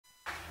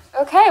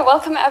Okay,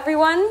 welcome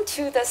everyone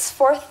to this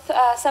fourth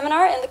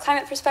seminar in the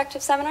Climate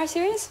Perspective seminar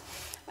series.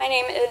 My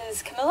name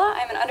is Camilla.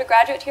 I'm an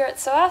undergraduate here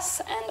at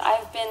SOAS, and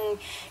I've been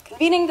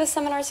convening this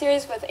seminar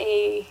series with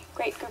a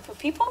great group of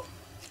people.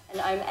 And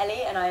I'm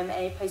Ellie, and I'm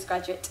a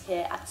postgraduate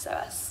here at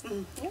SOAS.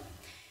 Yeah.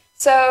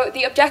 So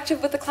the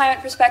objective with the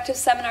Climate Perspective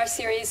seminar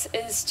series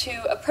is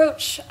to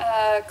approach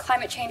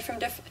climate change from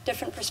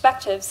different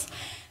perspectives,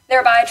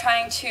 thereby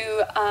trying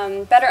to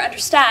better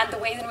understand the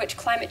ways in which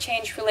climate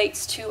change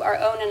relates to our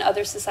own and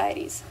other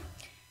societies.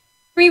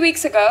 3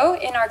 weeks ago,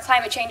 in our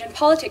Climate Change and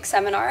Politics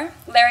seminar,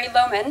 Larry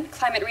Lohman,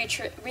 climate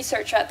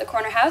researcher at the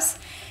Corner House,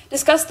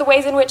 discussed the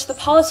ways in which the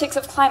politics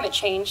of climate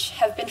change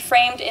have been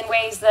framed in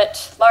ways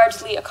that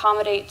largely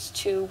accommodate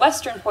to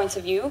Western points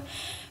of view,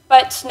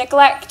 but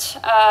neglect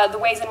the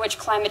ways in which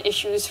climate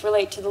issues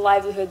relate to the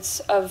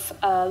livelihoods of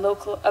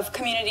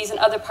communities in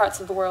other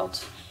parts of the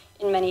world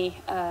in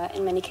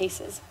many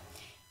cases.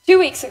 2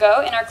 weeks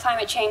ago, in our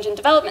Climate Change and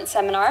Development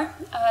seminar,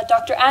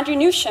 Dr. Andrew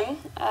Newsham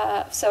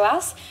of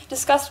SOAS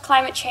discussed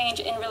climate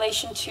change in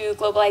relation to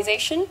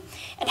globalization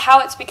and how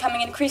it's becoming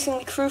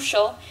increasingly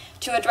crucial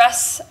to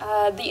address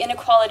the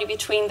inequality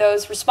between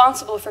those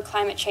responsible for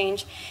climate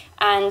change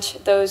and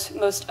those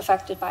most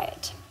affected by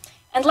it.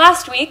 And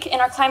last week, in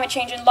our Climate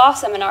Change and Law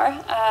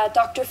seminar,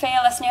 Dr. Feja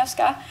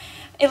Lesniewska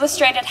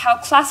illustrated how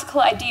classical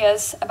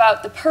ideas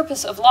about the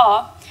purpose of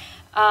law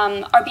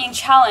are being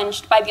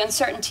challenged by the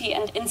uncertainty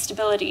and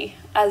instability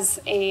as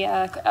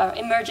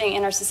emerging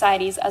in our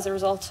societies as a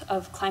result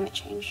of climate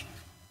change.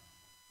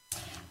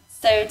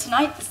 So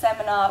tonight the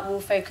seminar will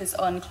focus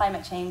on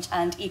climate change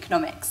and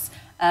economics.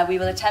 We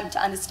will attempt to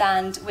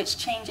understand which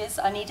changes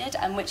are needed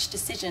and which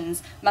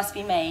decisions must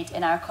be made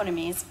in our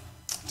economies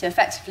to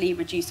effectively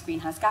reduce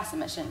greenhouse gas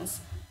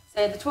emissions.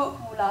 So the talk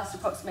will last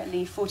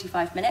approximately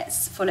 45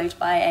 minutes, followed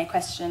by a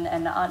question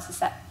and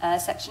answer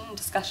section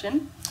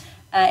discussion.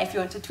 If you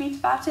want to tweet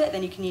about it,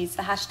 then you can use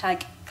the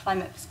hashtag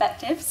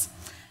 #ClimatePerspectives.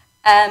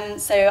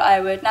 So I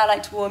would now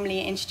like to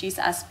warmly introduce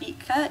our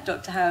speaker,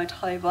 Dr. Harald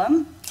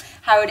Heubaum.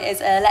 Harald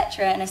is a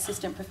lecturer and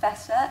assistant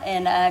professor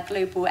in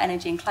global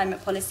energy and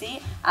climate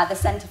policy at the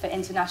Centre for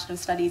International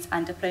Studies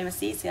and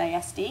Diplomacy,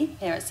 CISD,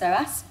 here at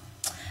SOAS.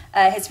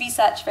 His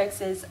research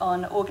focuses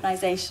on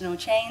organisational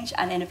change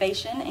and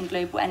innovation in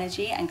global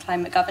energy and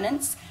climate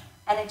governance,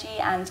 energy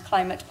and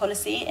climate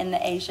policy in the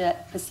Asia,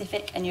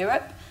 Pacific and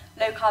Europe,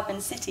 low carbon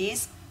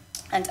cities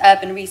and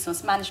urban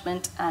resource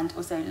management, and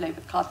also low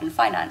carbon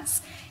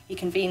finance. He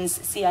convenes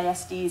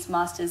CISD's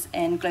Masters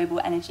in Global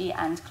Energy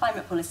and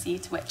Climate Policy,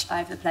 to which I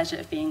have the pleasure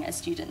of being a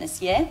student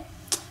this year.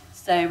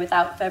 So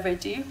without further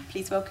ado,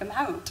 please welcome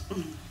Harald.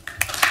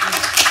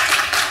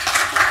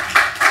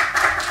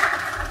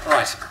 All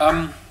right.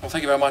 Well,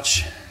 thank you very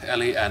much,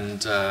 Ellie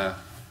and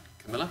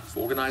Camilla,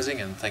 for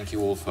organising, and thank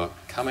you all for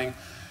coming.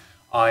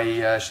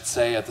 I should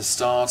say at the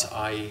start,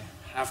 I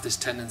have this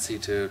tendency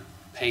to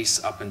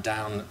pace up and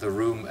down the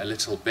room a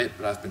little bit,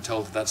 but I've been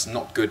told that that's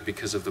not good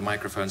because of the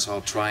microphone, so I'll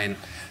try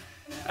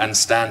and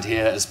stand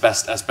here as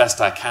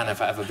best I can.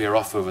 If I ever veer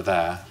off over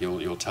there,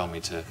 you'll tell me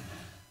to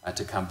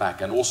come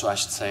back. And also, I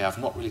should say, I've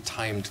not really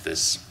timed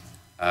this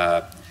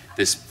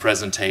this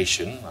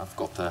presentation. I've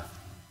got the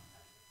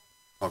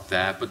clock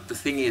there, but the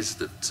thing is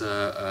that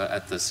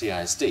at the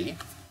CISD,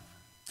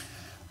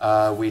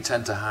 we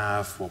tend to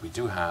have, well, we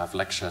do have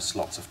lecture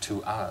slots of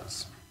 2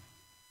 hours.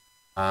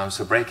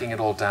 So breaking it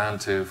all down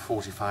to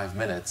 45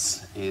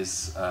 minutes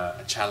is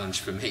a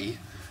challenge for me,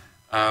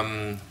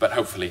 but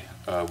hopefully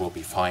we'll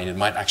be fine. It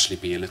might actually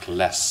be a little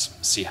less,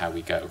 see how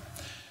we go.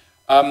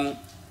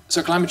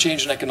 So climate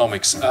change and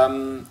economics.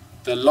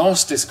 The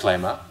last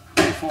disclaimer,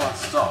 before I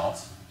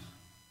start,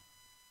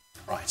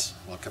 right,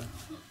 welcome.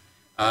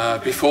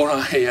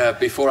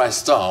 Before I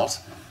start,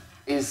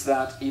 is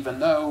that even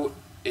though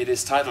it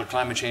is titled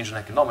Climate Change and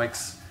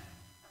Economics,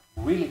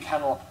 we really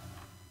cannot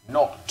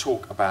not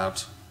talk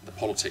about the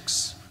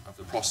politics of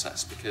the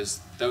process,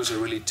 because those are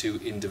really two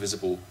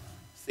indivisible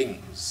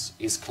things.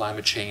 Is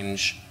climate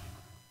change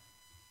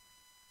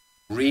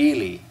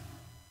really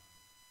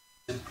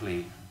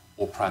simply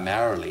or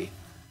primarily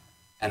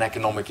an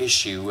economic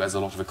issue, as a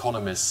lot of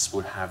economists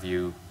would have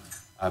you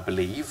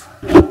believe,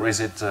 or is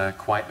it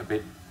quite a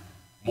bit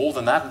more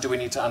than that? Do we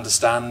need to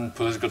understand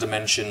political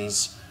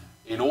dimensions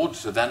in order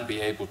to then be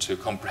able to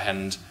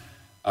comprehend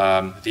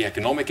the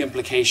economic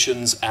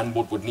implications and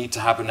what would need to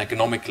happen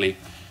economically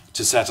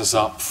to set us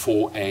up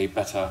for a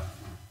better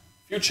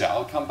future?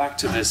 I'll come back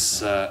to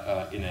this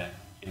in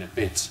a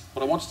bit.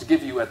 But I wanted to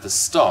give you at the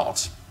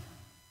start,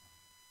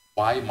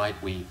 why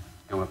might we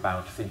go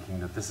about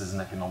thinking that this is an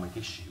economic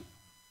issue,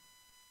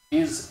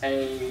 is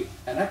an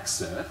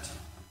excerpt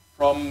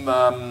from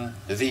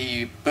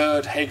the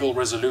Byrd-Hagel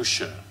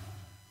resolution,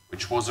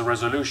 which was a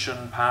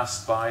resolution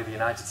passed by the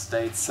United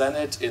States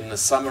Senate in the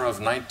summer of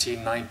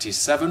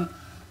 1997,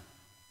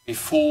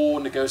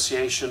 before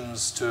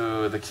negotiations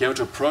to the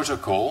Kyoto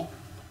Protocol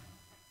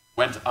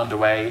went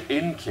underway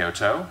in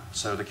Kyoto.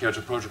 So the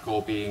Kyoto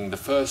Protocol being the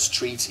first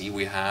treaty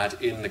we had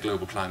in the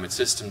global climate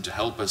system to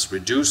help us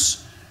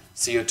reduce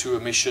CO2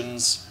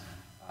 emissions,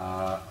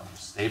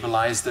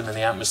 stabilize them in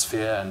the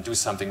atmosphere and do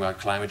something about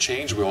climate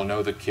change. We all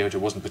know that Kyoto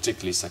wasn't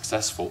particularly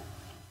successful.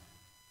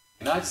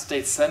 The United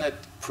States Senate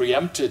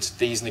preempted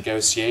these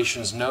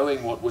negotiations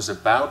knowing what was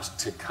about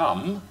to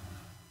come,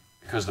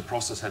 because the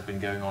process had been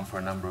going on for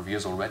a number of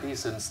years already,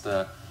 since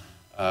the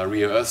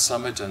Rio Earth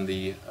Summit and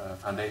the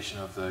foundation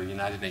of the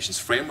United Nations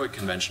Framework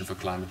Convention for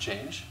Climate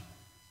Change.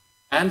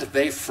 And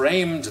they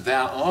framed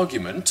their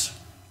argument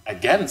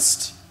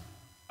against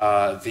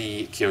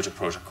the Kyoto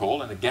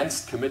Protocol and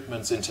against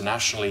commitments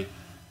internationally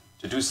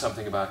to do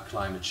something about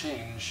climate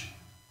change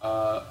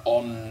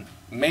on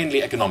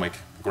mainly economic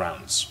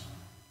grounds.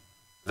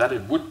 That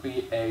it would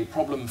be a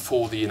problem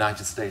for the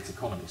United States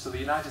economy. So the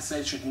United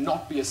States should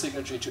not be a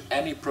signatory to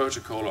any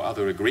protocol or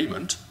other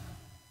agreement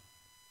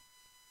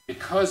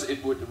because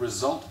it would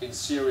result in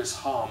serious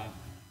harm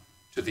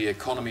to the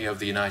economy of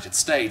the United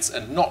States,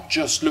 and not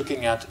just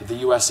looking at the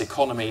US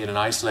economy in an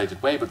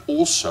isolated way, but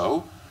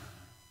also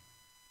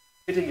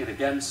pitting it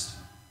against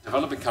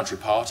developing country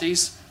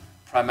parties,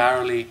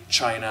 primarily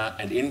China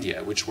and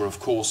India, which were of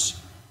course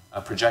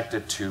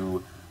projected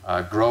to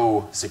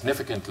grow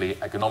significantly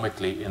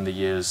economically in the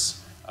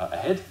years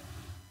ahead,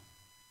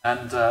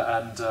 and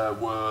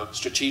were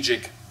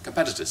strategic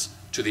competitors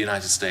to the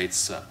United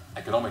States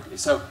economically.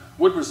 So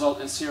would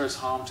result in serious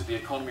harm to the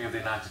economy of the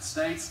United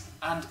States,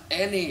 and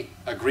any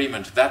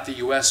agreement that the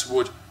US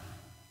would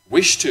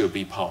wish to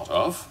be part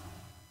of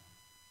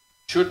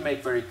should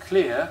make very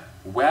clear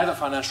where the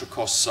financial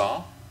costs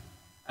are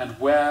and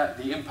where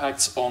the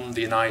impacts on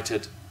the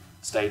United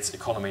States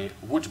economy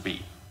would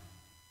be,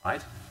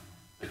 right?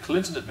 The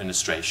Clinton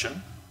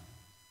administration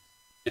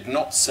did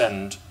not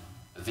send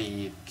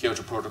the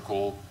Kyoto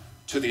Protocol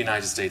to the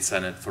United States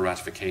Senate for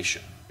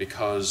ratification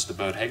because the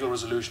Byrd-Hagel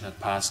resolution had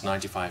passed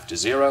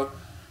 95-0.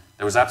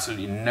 There was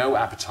absolutely no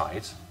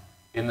appetite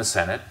in the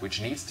Senate,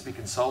 which needs to be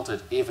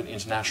consulted if an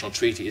international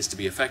treaty is to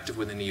be effective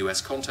within the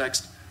US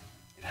context.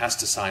 It has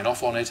to sign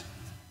off on it.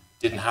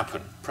 Didn't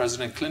happen.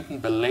 President Clinton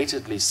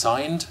belatedly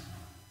signed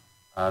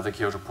the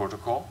Kyoto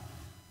Protocol.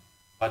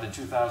 But in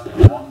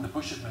 2001, the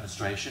Bush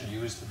administration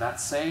used that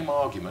same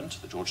argument,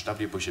 the George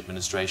W. Bush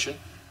administration,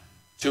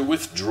 to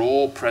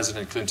withdraw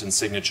President Clinton's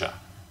signature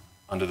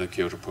under the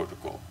Kyoto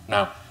Protocol.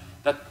 Now,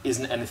 that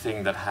isn't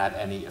anything that had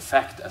any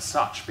effect as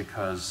such,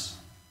 because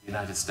the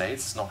United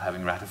States, not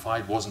having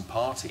ratified, wasn't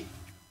party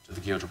to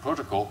the Kyoto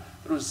Protocol,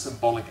 but it was a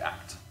symbolic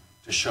act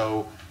to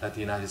show that the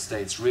United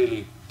States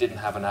really didn't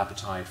have an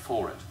appetite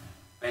for it,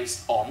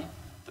 based on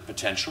the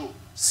potential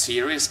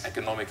serious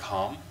economic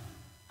harm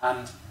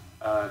and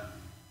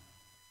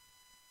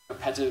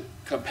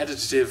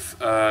competitive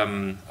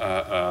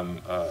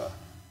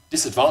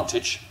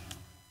disadvantage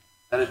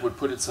that it would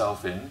put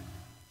itself in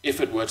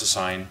if it were to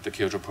sign the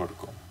Kyoto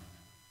Protocol.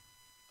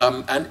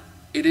 And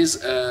it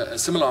is a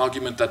similar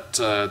argument that,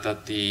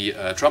 that the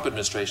Trump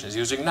administration is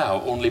using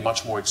now, only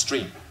much more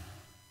extreme.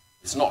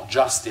 It's not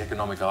just the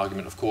economic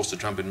argument. Of course, the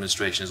Trump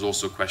administration is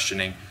also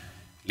questioning,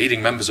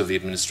 leading members of the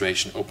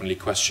administration openly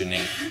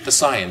questioning the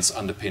science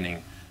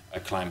underpinning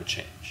climate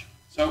change.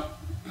 So,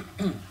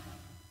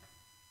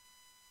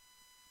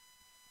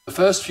 the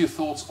first few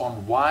thoughts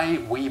on why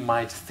we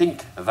might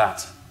think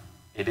that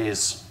it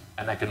is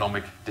an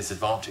economic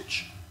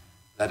disadvantage,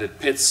 that it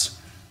pits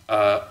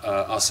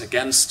us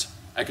against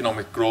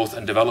economic growth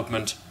and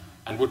development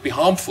and would be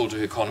harmful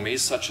to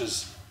economies such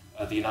as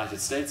the United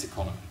States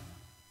economy.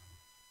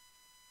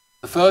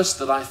 The first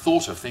that I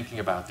thought of thinking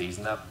about these,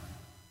 and that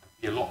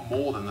would be a lot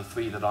more than the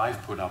three that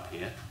I've put up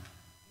here,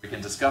 we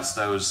can discuss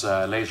those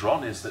later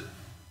on, is that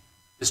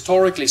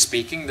historically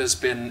speaking, there's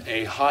been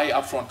a high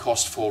upfront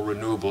cost for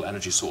renewable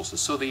energy sources.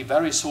 So the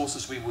very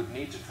sources we would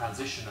need to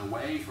transition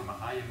away from a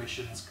high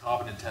emissions,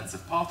 carbon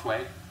intensive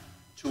pathway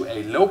to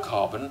a low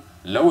carbon,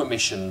 low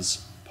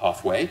emissions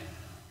pathway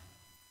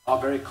are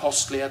very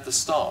costly at the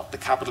start. The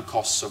capital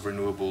costs of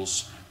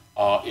renewables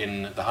are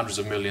in the hundreds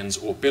of millions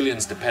or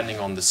billions, depending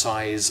on the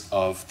size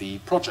of the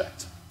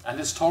project. And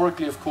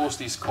historically, of course,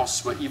 these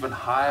costs were even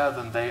higher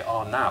than they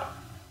are now.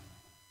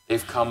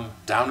 They've come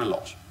down a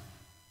lot.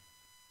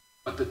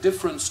 But the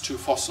difference to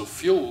fossil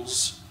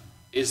fuels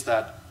is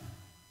that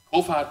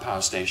coal-fired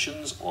power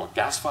stations or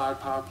gas-fired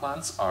power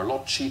plants are a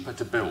lot cheaper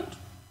to build.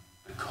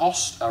 The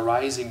cost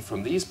arising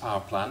from these power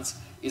plants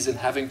is in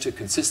having to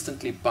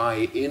consistently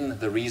buy in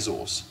the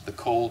resource, the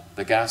coal,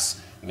 the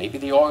gas, maybe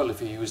the oil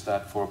if you use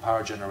that for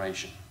power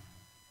generation.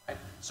 Right?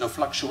 So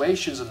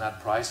fluctuations in that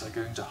price are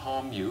going to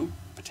harm you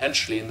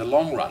potentially in the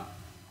long run.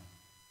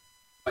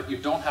 But you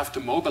don't have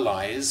to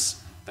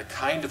mobilize the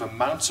kind of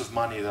amounts of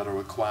money that are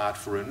required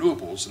for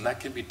renewables, and that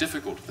can be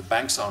difficult if the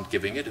banks aren't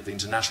giving it, if the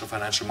international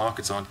financial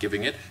markets aren't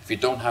giving it, if you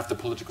don't have the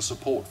political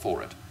support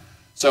for it.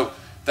 So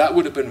that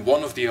would have been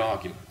one of the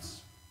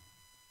arguments.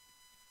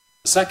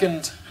 The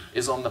second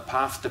is on the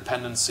path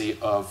dependency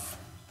of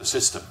the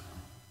system.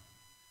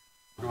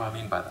 What do I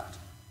mean by that?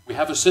 We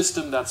have a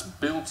system that's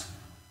built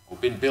or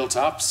been built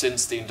up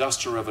since the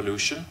Industrial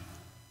Revolution,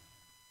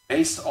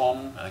 based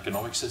on an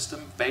economic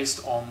system,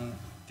 based on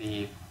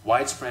the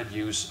widespread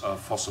use of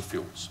fossil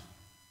fuels.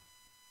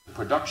 The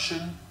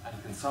production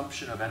and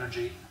consumption of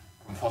energy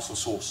from from fossil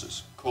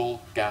sources, coal,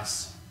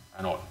 gas,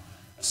 and oil.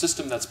 A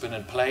system that's been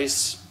in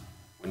place,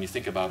 when you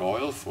think about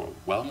oil, for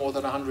well more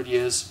than 100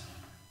 years,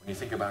 when you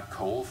think about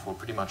coal, for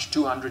pretty much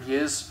 200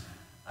 years,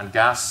 and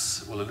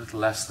gas, well, a little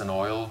less than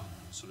oil,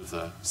 sort of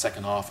the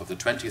second half of the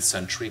 20th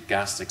century.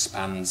 Gas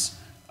expands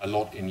a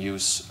lot in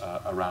use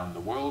around the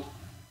world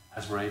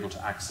as we're able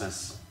to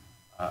access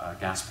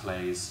gas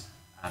plays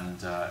and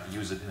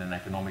use it in an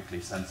economically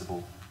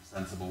sensible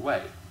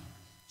way.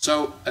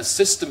 So a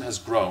system has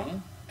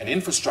grown, an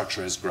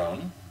infrastructure has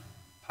grown,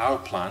 power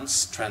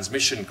plants,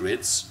 transmission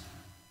grids,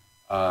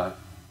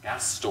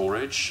 gas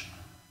storage,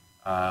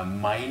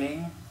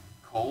 mining,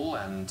 coal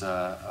and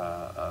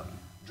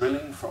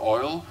drilling for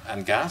oil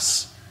and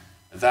gas,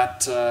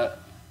 that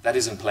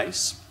is in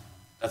place,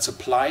 that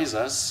supplies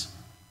us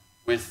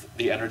with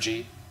the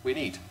energy we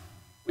need.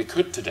 We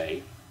could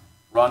today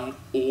run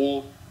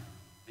all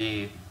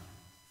the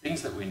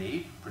things that we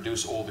need,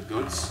 produce all the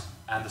goods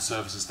and the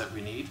services that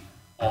we need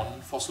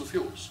on fossil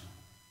fuels.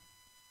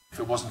 If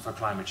it wasn't for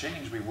climate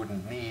change, we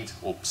wouldn't need,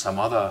 or some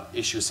other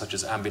issues such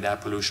as ambient air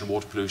pollution,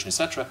 water pollution,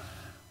 etc.,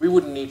 we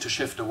wouldn't need to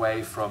shift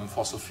away from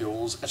fossil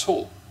fuels at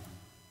all.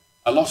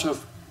 A lot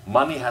of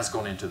money has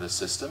gone into this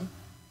system,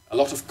 a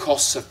lot of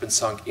costs have been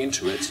sunk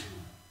into it,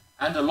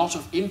 and a lot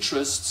of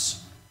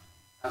interests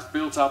have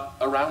built up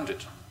around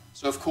it.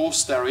 So of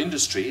course there are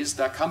industries,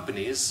 there are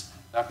companies,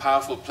 there are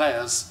powerful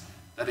players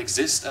that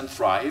exist and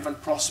thrive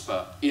and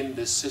prosper in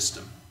this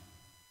system.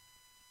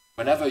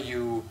 Whenever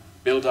you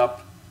build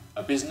up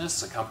a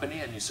business, a company,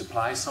 and you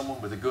supply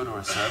someone with a good or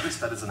a service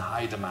that is in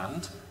high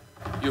demand,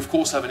 you of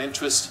course have an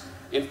interest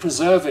in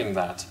preserving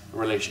that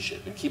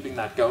relationship, in keeping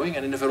that going,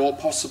 and if at all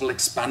possible,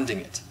 expanding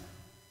it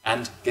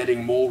and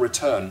getting more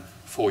return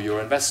for your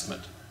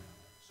investment.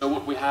 So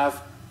what we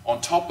have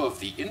on top of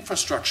the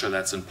infrastructure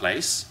that's in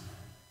place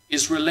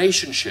is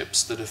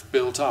relationships that have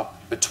built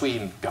up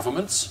between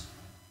governments,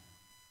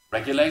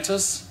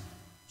 regulators,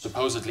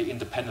 supposedly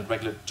independent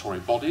regulatory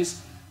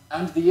bodies,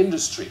 and the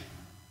industry.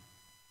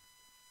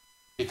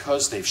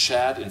 Because they've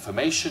shared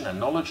information and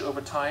knowledge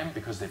over time,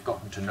 because they've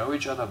gotten to know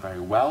each other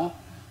very well,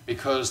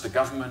 because the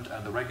government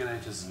and the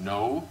regulators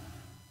know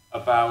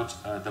about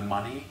the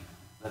money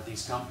that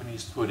these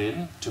companies put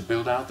in to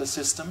build out the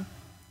system,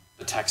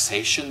 the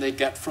taxation they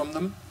get from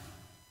them,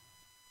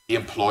 the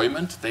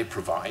employment they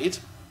provide.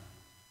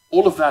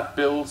 All of that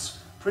builds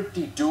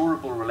pretty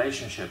durable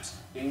relationships.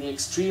 In the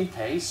extreme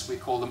case, we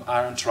call them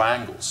iron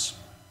triangles.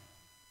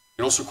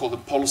 We also call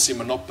them policy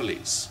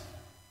monopolies.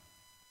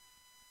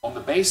 On the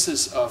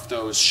basis of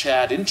those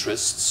shared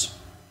interests,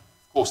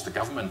 of course, the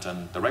government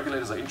and the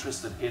regulators are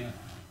interested in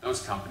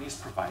those companies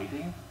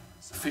providing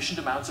sufficient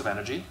amounts of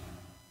energy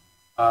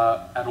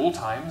at all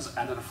times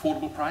and at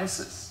affordable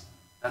prices.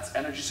 That's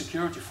energy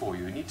security for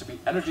you. You need to be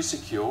energy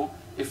secure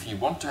if you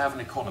want to have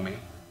an economy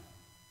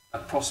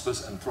that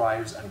prospers and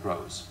thrives and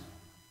grows.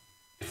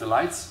 If the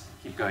lights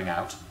keep going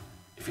out,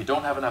 if you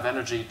don't have enough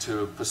energy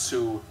to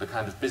pursue the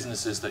kind of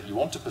businesses that you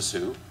want to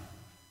pursue,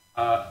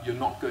 you're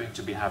not going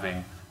to be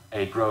having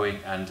a growing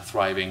and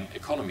thriving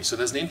economy. So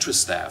there's an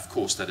interest there, of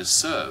course, that is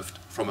served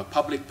from a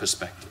public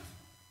perspective.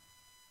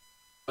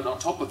 But on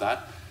top of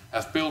that,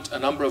 have built a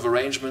number of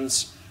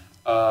arrangements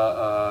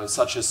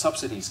such as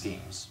subsidy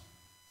schemes,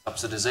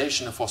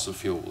 subsidization of fossil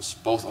fuels,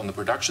 both on the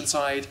production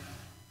side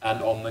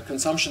and on the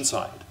consumption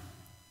side.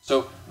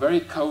 So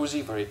very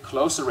cozy, very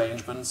close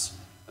arrangements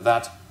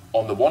that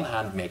on the one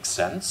hand make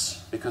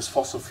sense because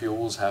fossil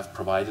fuels have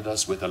provided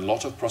us with a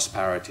lot of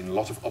prosperity and a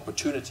lot of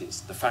opportunities.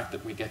 The fact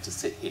that we get to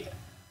sit here,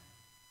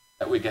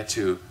 that we get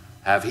to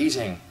have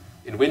heating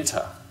in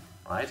winter,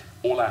 right?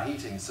 All our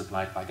heating is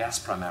supplied by gas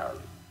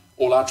primarily.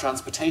 All our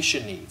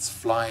transportation needs,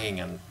 flying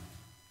and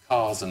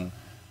cars and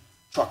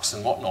trucks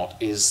and whatnot,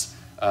 is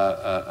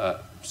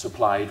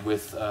supplied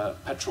with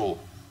petrol,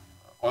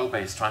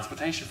 oil-based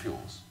transportation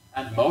fuels.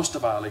 And most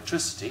of our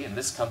electricity in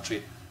this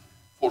country,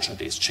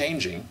 fortunately, is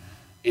changing,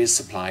 is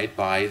supplied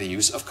by the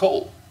use of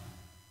coal.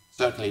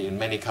 Certainly in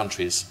many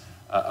countries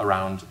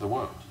around the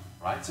world,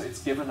 right? So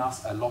it's given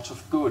us a lot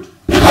of good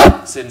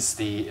since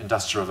the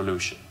Industrial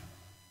Revolution,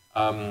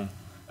 a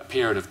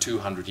period of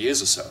 200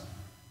 years or so.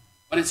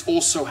 But it's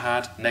also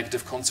had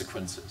negative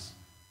consequences.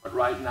 But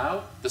right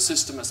now, the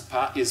system is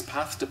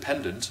path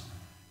dependent.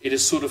 It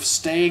is sort of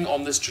staying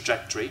on this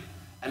trajectory,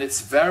 and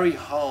it's very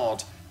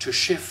hard to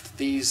shift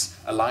these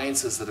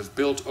alliances that have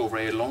built over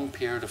a long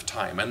period of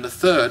time. And the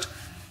third,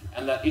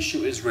 and that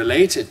issue is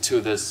related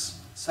to this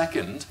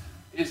second,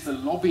 is the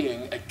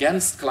lobbying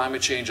against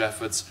climate change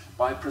efforts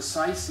by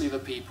precisely the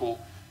people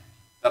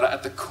that are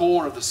at the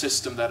core of the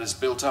system that is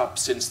built up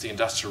since the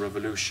Industrial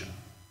Revolution.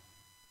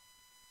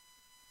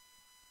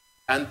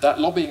 And that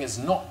lobbying is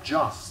not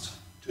just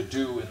to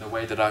do in the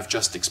way that I've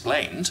just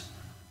explained,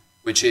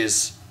 which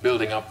is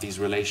building up these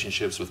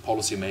relationships with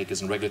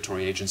policymakers and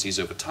regulatory agencies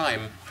over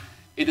time.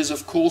 It is,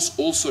 of course,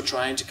 also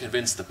trying to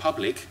convince the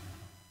public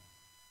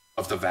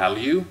of the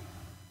value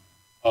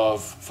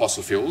of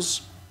fossil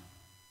fuels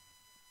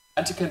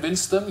and to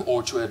convince them,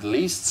 or to at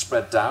least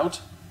spread doubt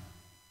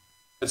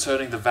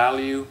concerning the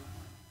value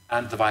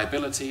and the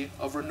viability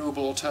of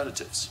renewable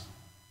alternatives.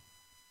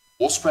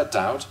 or spread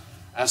doubt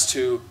as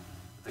to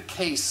the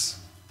case,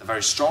 the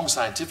very strong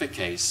scientific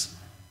case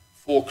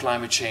for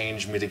climate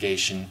change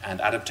mitigation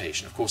and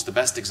adaptation. Of course, the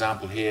best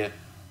example here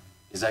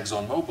is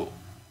ExxonMobil.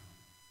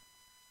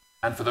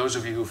 And for those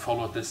of you who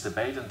followed this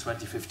debate in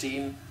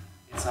 2015,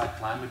 Inside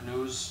Climate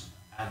News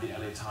and the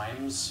LA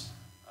Times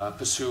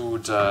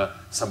pursued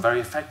some very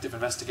effective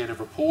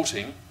investigative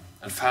reporting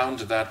and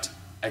found that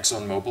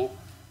ExxonMobil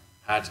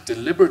had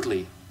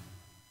deliberately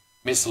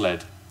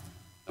misled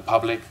the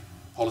public,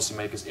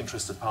 policymakers,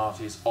 interested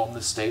parties on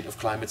the state of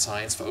climate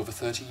science for over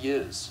 30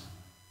 years.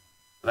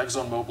 But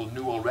ExxonMobil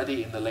knew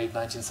already in the late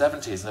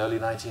 1970s and early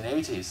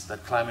 1980s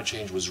that climate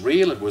change was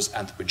real, it was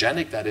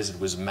anthropogenic, that is, it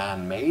was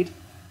man-made.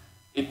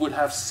 It would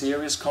have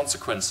serious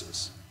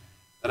consequences.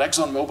 That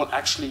ExxonMobil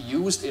actually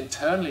used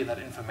internally that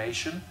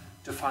information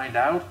to find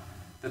out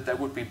that there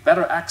would be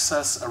better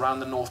access around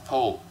the North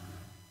Pole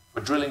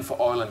for drilling for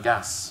oil and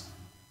gas.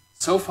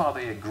 So far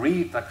they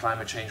agreed that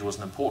climate change was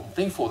an important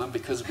thing for them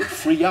because it would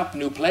free up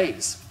new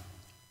plays.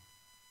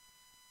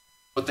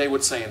 But they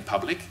would say in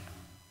public,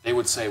 they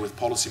would say with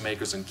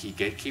policymakers and key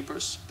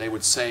gatekeepers, they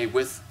would say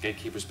with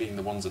gatekeepers being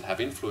the ones that have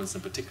influence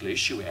in a particular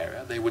issue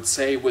area, they would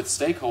say with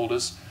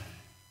stakeholders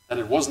that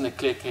it wasn't a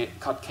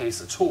clear-cut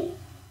case at all,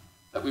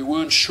 that we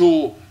weren't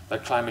sure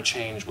that climate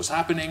change was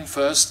happening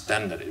first,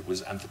 then that it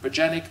was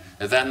anthropogenic,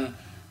 and then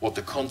what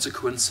the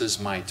consequences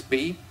might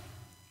be.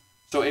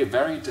 So a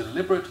very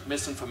deliberate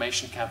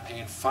misinformation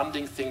campaign,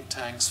 funding think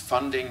tanks,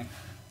 funding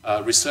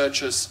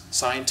researchers,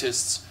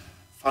 scientists,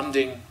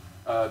 funding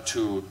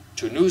to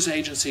news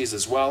agencies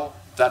as well,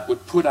 that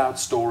would put out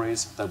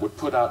stories, that would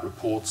put out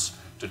reports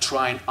to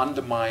try and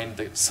undermine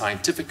the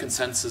scientific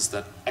consensus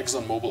that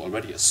ExxonMobil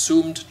already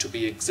assumed to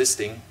be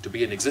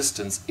in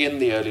existence in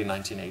the early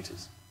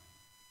 1980s.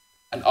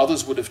 And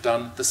others would have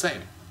done the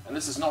same. And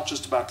this is not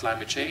just about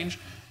climate change,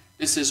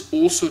 this is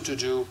also to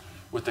do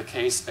with the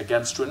case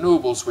against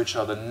renewables, which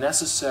are the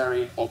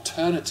necessary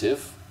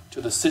alternative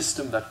to the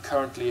system that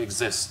currently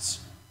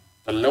exists,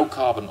 the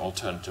low-carbon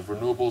alternative,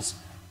 renewables,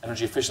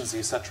 energy efficiency,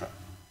 etc.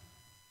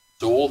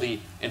 So all the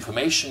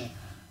information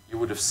you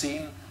would have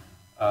seen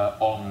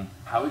on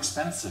how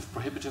expensive,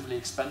 prohibitively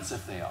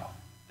expensive they are,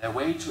 they're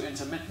way too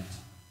intermittent.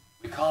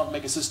 We can't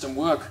make a system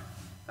work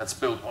that's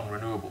built on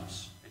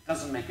renewables. It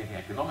doesn't make any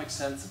economic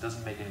sense, it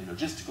doesn't make any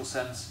logistical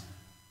sense.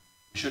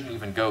 We shouldn't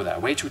even go there,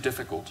 way too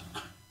difficult.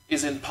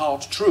 Is in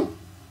part true,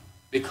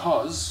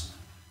 because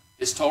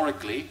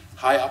historically,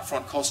 high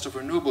upfront cost of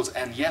renewables,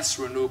 and yes,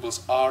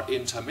 renewables are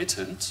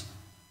intermittent.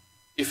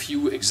 If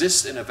you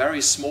exist in a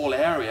very small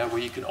area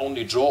where you can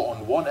only draw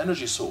on one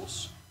energy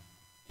source,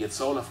 be it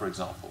solar, for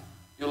example,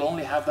 you'll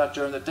only have that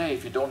during the day.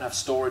 If you don't have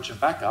storage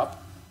and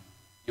backup,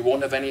 you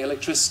won't have any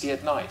electricity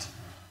at night.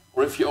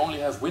 Or if you only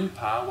have wind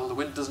power, well, the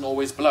wind doesn't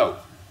always blow.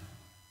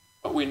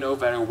 But we know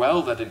very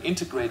well that in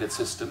integrated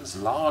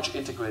systems, large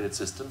integrated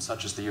systems,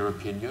 such as the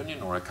European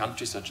Union or a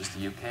country such as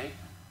the UK,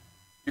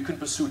 you can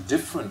pursue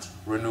different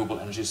renewable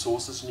energy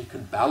sources and you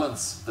can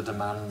balance the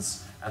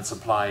demands and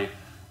supply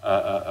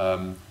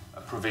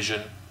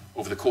provision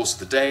over the course of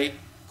the day,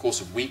 course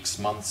of weeks,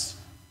 months,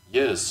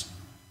 years.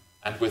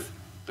 And with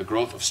the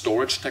growth of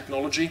storage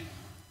technology,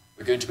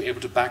 we're going to be able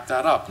to back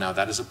that up. Now,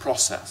 that is a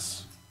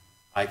process.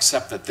 I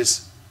accept that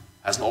this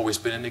hasn't always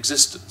been in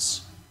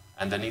existence,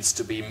 and there needs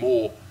to be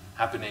more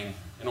happening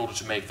in order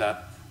to make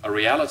that a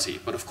reality.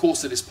 But of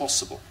course it is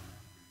possible.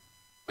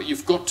 But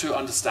you've got to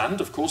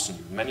understand, of course,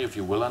 and many of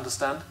you will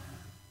understand,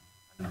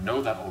 and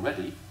know that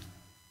already,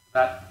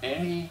 that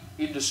any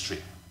industry,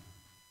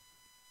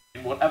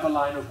 in whatever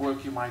line of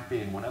work you might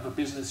be in, whatever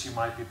business you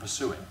might be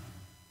pursuing,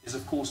 is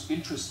of course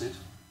interested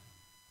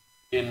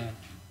in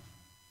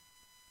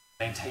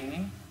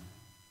maintaining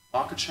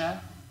market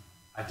share,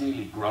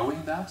 ideally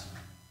growing that,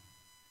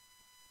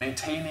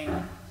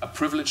 maintaining a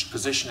privileged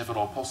position if at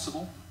all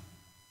possible,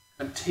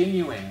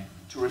 continuing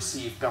to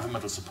receive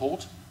governmental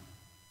support.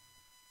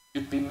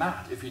 You'd be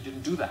mad if you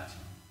didn't do that.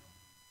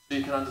 So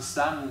you can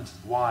understand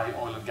why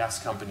oil and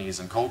gas companies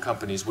and coal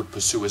companies would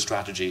pursue a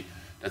strategy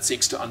that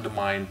seeks to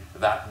undermine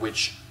that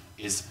which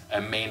is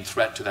a main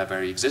threat to their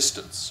very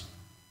existence.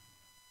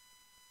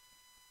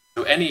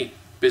 So any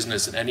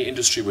business and any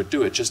industry would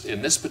do it. Just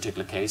in this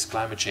particular case,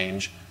 climate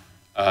change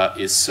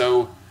is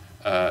so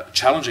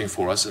challenging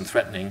for us and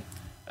threatening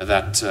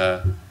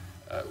that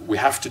we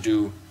have to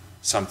do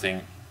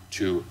something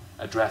to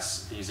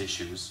address these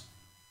issues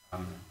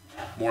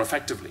more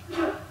effectively.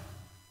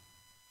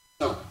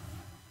 So,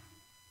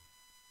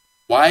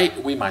 why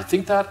we might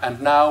think that,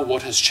 and now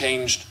what has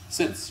changed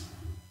since?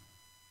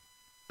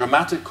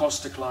 Dramatic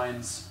cost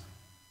declines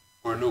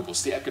for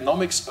renewables. The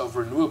economics of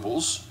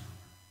renewables,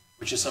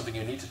 which is something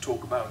you need to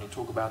talk about when you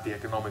talk about the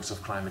economics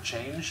of climate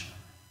change,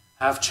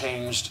 have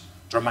changed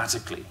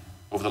dramatically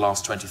over the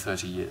last 20,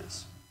 30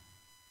 years.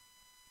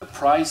 The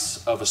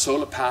price of a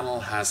solar panel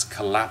has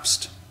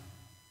collapsed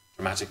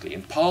dramatically.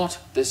 In part,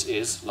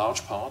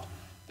 large part,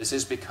 this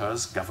is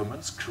because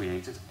governments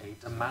created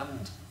a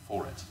demand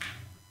for it.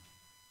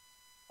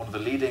 One of the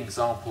leading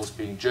examples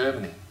being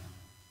Germany,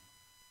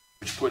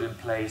 which put in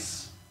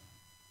place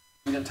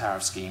feed-in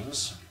tariff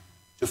schemes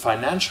to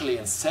financially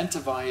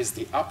incentivize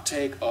the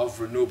uptake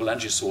of renewable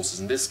energy sources,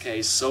 in this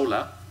case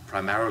solar,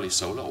 primarily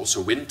solar,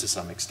 also wind to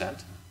some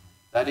extent.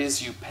 That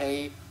is, you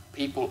pay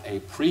people a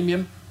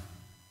premium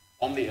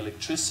on the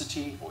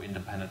electricity, or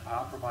independent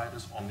power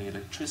providers, on the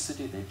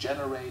electricity they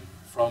generate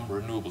from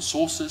renewable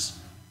sources.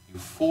 You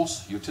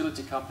force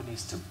utility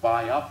companies to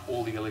buy up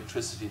all the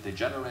electricity they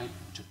generate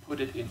to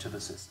put it into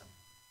the system.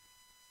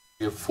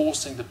 You're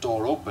forcing the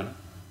door open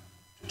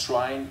to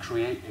try and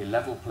create a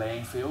level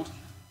playing field,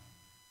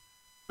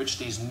 which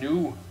these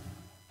new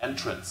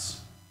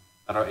entrants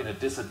that are in a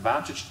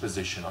disadvantaged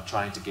position are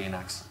trying to gain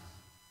access.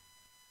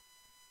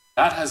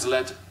 That has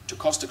led to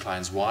cost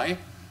declines. Why?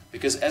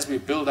 Because as we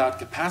build out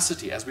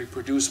capacity, as we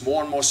produce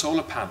more and more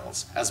solar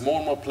panels, as more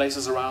and more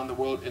places around the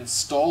world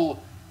install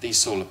these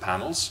solar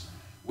panels,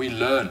 we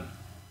learn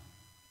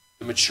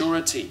the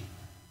maturity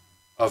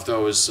of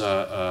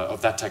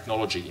that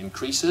technology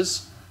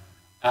increases,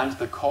 and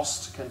the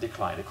cost can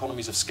decline,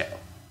 economies of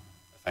scale,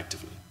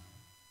 effectively.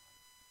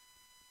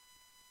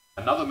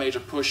 Another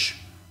major push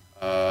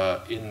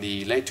in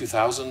the late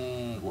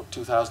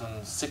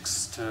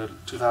 2006 to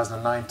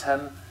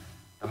 2009-10,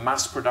 the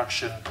mass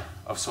production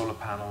of solar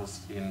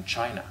panels in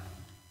China,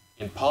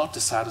 in part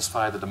to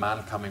satisfy the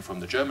demand coming from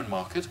the German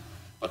market,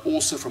 but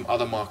also from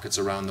other markets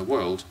around the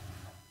world,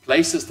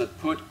 places that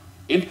put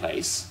in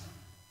place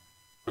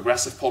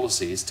progressive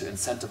policies to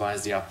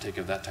incentivize the uptake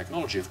of that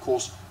technology. Of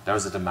course, there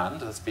is a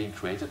demand that's being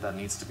created that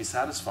needs to be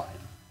satisfied.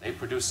 They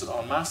produce it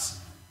en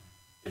masse.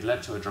 It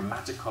led to a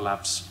dramatic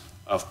collapse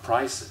of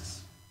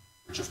prices,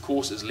 which of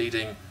course is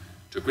leading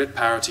to grid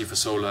parity for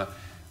solar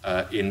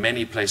in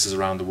many places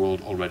around the world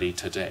already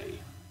today.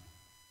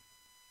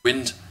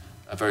 Wind,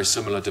 very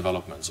similar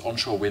developments.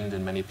 Onshore wind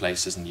in many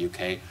places in the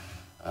UK,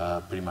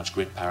 pretty much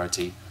grid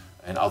parity.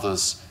 In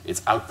others,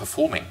 it's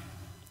outperforming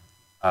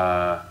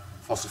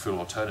fossil fuel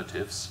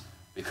alternatives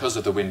because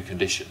of the wind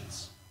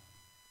conditions.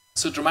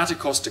 So dramatic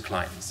cost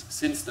declines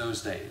since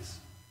those days.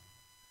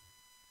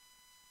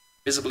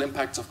 Visible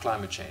impacts of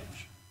climate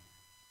change.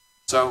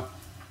 So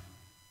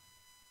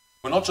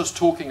we're not just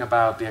talking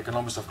about the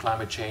economics of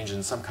climate change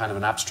in some kind of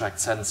an abstract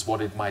sense, what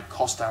it might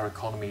cost our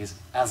economies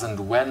as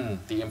and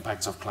when the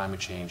impacts of climate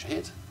change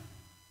hit.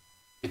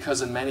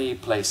 Because in many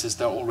places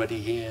they're already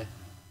here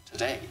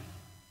today.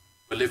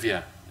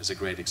 Bolivia is a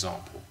great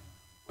example,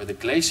 where the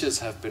glaciers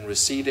have been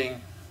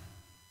receding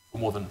for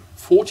more than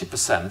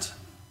 40%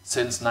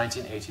 since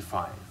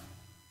 1985.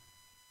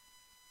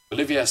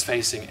 Bolivia is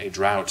facing a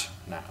drought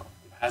now.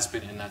 It has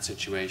been in that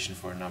situation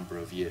for a number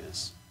of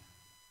years.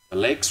 The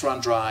lakes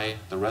run dry,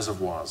 the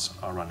reservoirs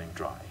are running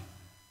dry.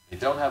 They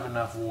don't have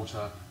enough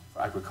water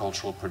for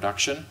agricultural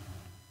production.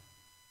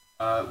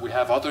 We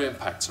have other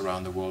impacts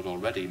around the world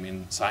already. I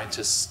mean,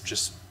 scientists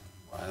just,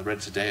 I read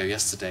today or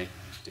yesterday,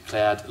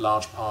 declared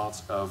large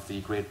parts of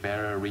the Great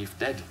Barrier Reef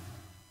dead.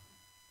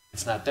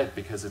 It's not dead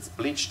because it's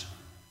bleached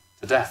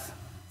to death.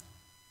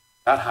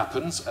 That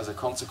happens as a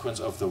consequence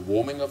of the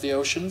warming of the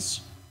oceans.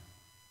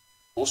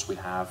 Of course, we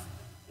have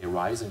a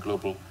rise in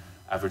global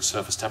average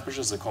surface temperature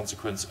as a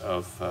consequence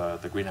of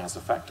the greenhouse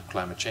effect of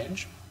climate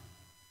change,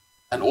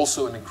 and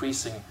also an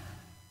increasing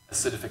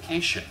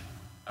acidification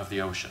of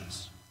the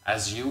oceans.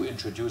 As you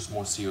introduce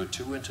more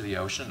CO2 into the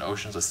ocean,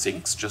 oceans are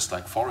sinks, just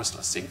like forests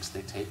are sinks.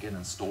 They take in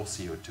and store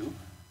CO2.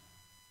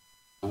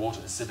 The water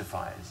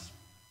acidifies.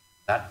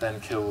 That then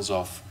kills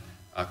off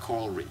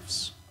coral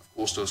reefs. Of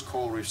course, those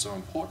coral reefs are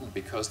important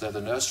because they're the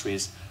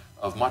nurseries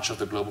of much of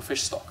the global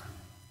fish stock.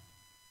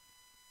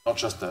 Not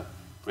just the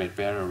Great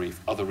Barrier Reef,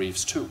 other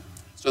reefs too.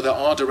 So there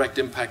are direct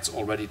impacts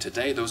already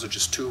today. Those are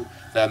just two.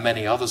 There are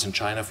many others in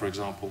China, for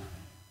example,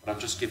 but I'm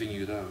just giving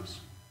you those.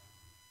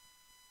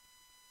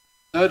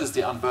 Third is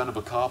the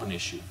unburnable carbon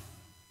issue.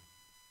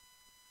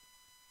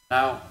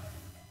 Now,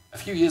 a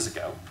few years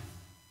ago,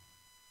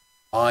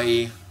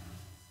 I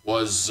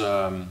was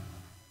part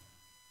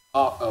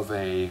of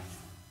a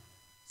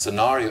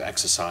scenario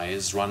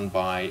exercise run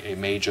by a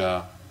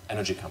major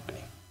energy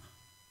company.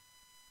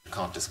 I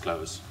can't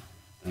disclose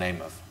the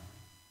name of.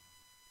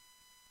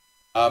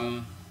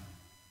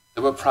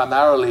 There were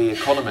primarily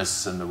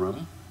economists in the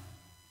room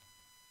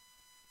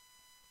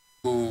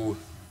who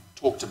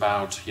talked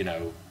about,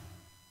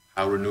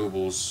 how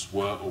renewables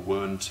were or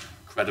weren't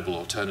credible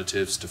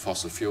alternatives to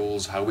fossil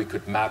fuels, how we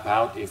could map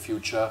out a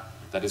future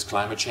that is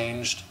climate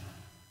changed,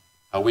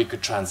 how we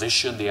could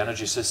transition the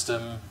energy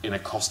system in a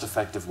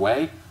cost-effective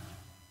way.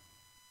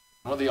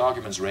 One of the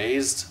arguments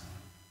raised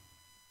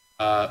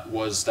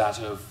was that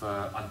of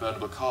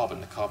unburnable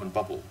carbon, the carbon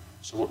bubble.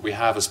 So what we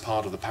have as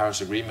part of the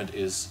Paris Agreement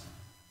is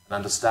an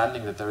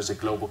understanding that there is a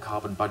global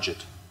carbon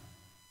budget.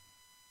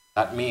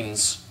 That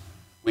means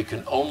we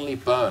can only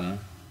burn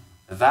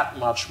that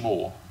much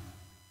more.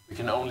 We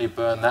can only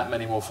burn that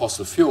many more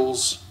fossil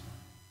fuels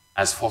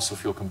as fossil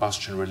fuel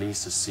combustion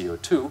releases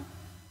CO2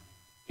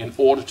 in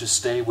order to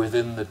stay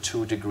within the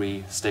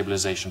 2-degree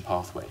stabilization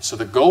pathway. So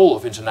the goal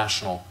of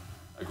international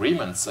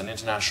agreements and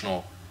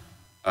international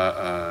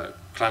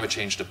climate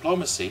change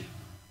diplomacy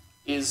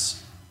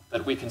is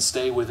that we can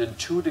stay within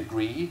 2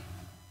 degrees,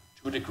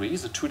 a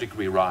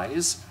 2-degree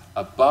rise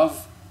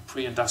above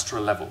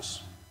pre-industrial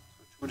levels.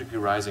 So 2-degree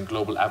rise in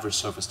global average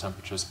surface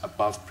temperatures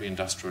above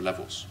pre-industrial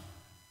levels.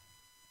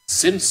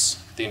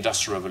 Since the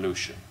Industrial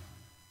Revolution,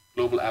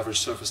 global average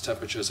surface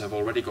temperatures have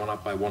already gone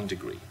up by 1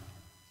 degree.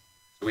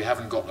 So we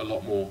haven't got a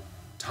lot more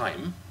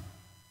time,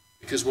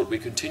 because what we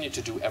continue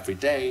to do every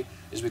day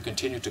is we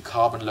continue to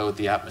carbon load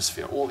the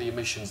atmosphere. All the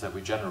emissions that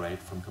we generate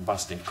from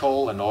combusting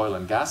coal and oil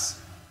and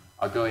gas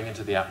are going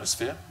into the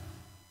atmosphere.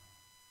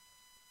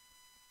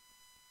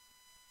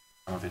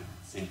 Some of it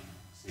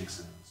sinks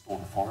and stored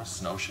in forests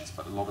and oceans,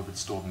 but a lot of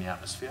it's stored in the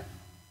atmosphere.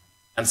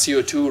 And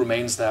CO2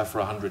 remains there for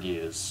 100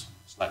 years,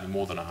 slightly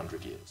more than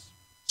 100 years.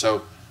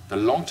 So the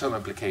long-term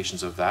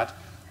implications of that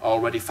are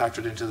already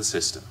factored into the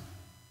system.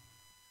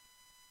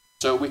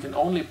 So we can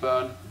only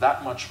burn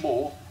that much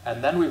more,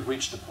 and then we've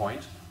reached a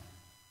point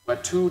where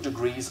 2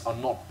 degrees are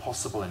not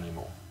possible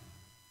anymore.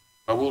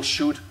 But we'll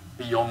shoot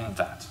beyond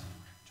that,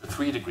 to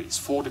 3 degrees,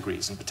 4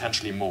 degrees, and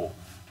potentially more.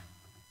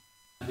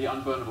 And the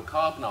unburnable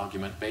carbon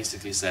argument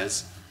basically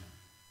says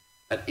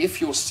that if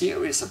you're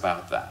serious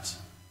about that,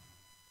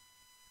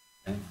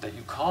 and that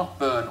you can't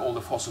burn all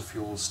the fossil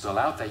fuels still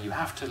out there, you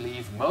have to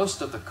leave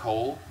most of the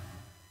coal,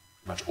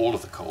 pretty much all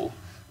of the coal,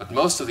 but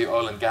most of the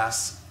oil and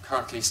gas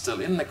currently still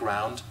in the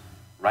ground,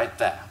 right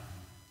there.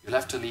 You'll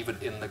have to leave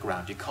it in the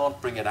ground. You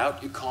can't bring it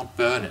out, you can't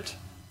burn it.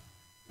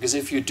 Because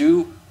if you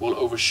do, we'll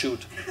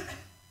overshoot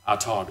our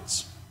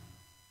targets.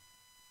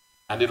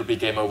 And it'll be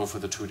game over for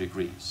the 2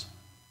 degrees.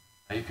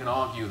 Now you can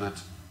argue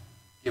that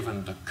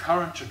given the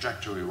current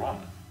trajectory we're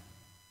on,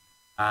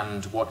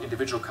 and what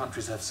individual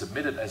countries have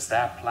submitted as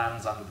their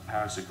plans under the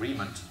Paris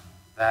Agreement,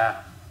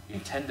 their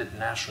intended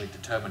nationally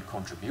determined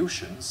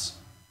contributions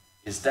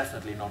is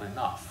definitely not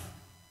enough.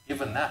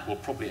 Given that, we'll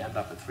probably end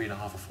up at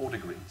 3.5 or 4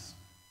 degrees.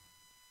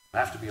 We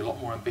have to be a lot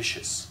more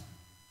ambitious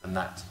than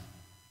that.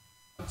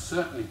 But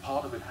certainly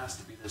part of it has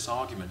to be this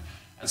argument.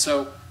 And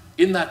so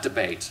in that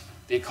debate,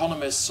 the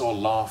economists all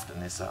laughed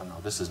and they said, oh,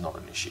 no, this is not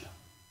an issue.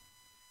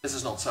 This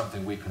is not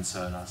something we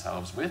concern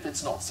ourselves with.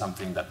 It's not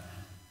something that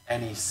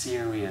any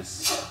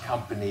serious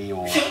company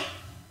or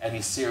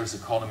any serious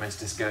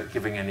economist is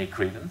giving any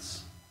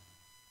credence.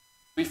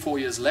 3-4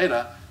 years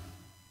later,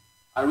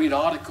 I read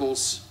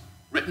articles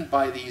written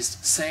by these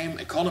same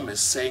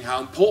economists saying how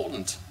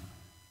important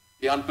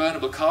the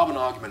unburnable carbon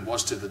argument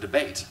was to the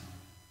debate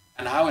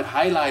and how it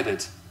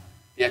highlighted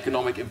the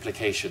economic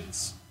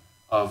implications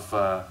of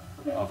a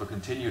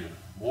continued,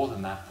 more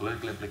than that,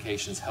 political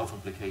implications, health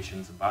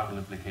implications, environmental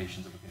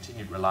implications of a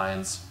continued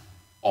reliance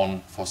on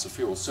fossil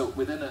fuels. So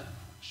within a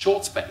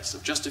short space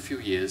of just a few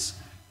years,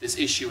 this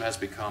issue has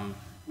become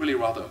really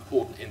rather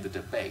important in the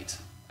debate.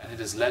 And it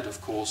has led,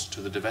 of course,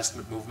 to the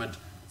divestment movement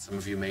that some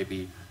of you may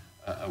be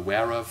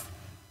aware of,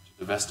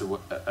 to divest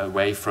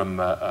away from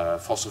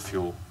fossil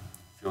fuel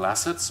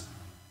assets.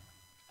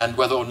 And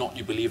whether or not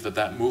you believe that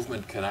that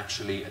movement can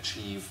actually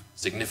achieve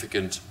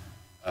significant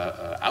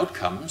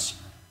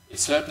outcomes, it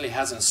certainly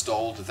has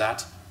installed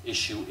that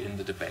issue in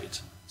the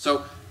debate.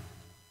 So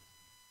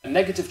a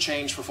negative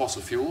change for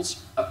fossil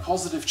fuels, a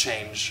positive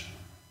change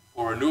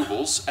for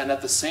renewables, and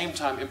at the same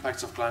time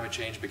impacts of climate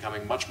change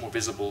becoming much more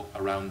visible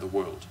around the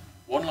world.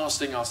 One last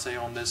thing I'll say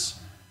on this,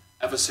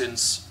 ever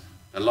since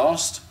the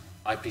last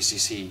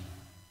IPCC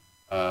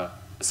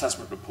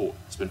assessment report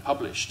has been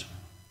published,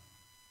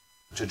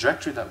 the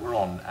trajectory that we're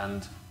on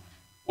and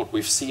what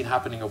we've seen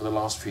happening over the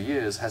last few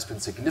years has been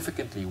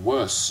significantly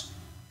worse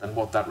than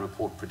what that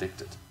report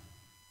predicted.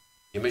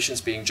 The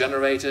emissions being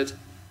generated,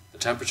 the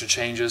temperature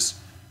changes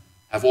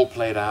have all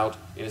played out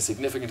in a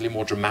significantly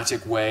more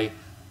dramatic way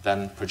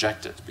than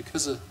projected,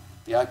 because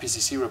the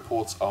IPCC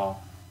reports are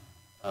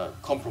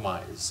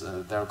compromise.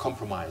 They're a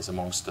compromise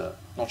amongst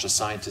not just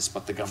scientists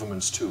but the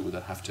governments too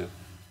that have to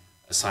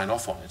sign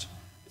off on it.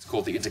 It's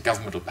called the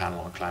Intergovernmental Panel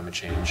on Climate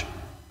Change,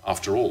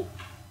 after all.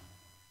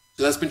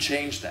 So there's been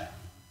change there.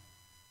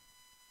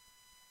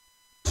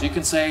 So you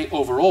can say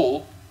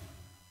overall,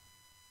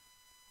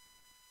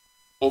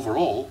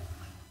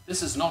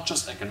 this is not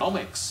just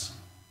economics.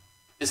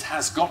 This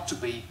has got to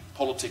be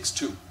politics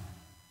too,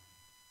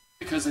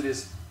 because it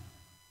is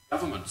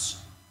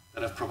governments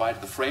that have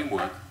provided the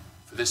framework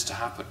for this to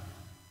happen.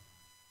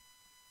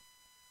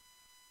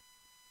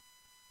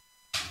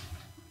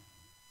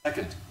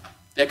 Second,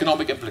 the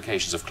economic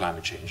implications of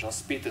climate change. I'll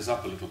speed this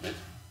up a little bit.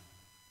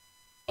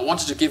 I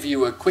wanted to give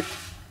you a quick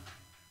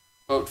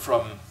quote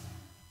from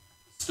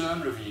the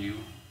Stern Review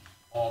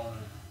on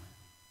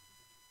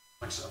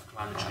the effects of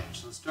climate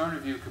change. So the Stern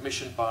Review,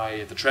 commissioned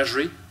by the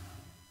Treasury,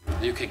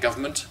 the UK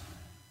government,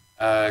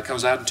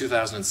 comes out in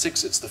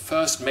 2006. It's the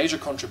first major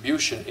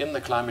contribution in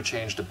the climate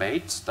change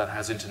debate that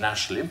has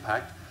international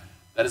impact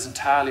that is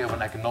entirely of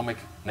an economic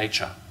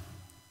nature.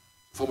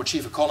 Former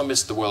chief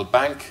economist, the World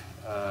Bank,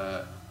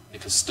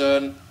 Nicholas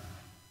Stern,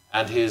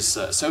 and his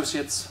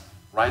associates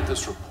write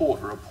this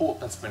report, a report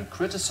that's been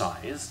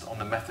criticized on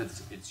the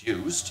methods it's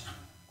used,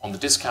 on the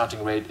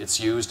discounting rate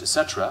it's used,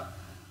 etc.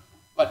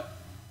 But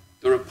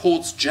the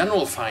report's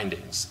general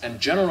findings and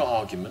general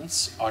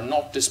arguments are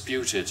not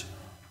disputed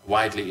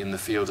widely in the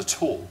field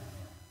at all.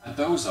 And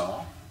those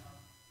are,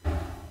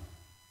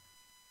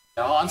 the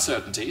There are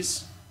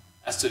uncertainties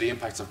as to the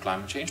impacts of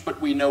climate change, but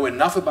we know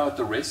enough about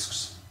the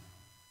risks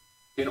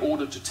in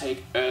order to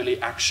take early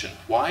action.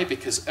 Why?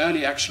 Because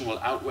early action will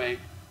outweigh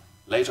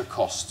later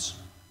costs.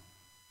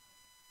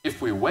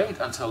 If we wait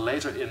until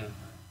later in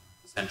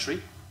the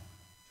century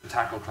to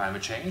tackle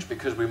climate change,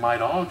 because we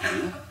might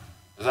argue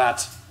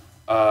that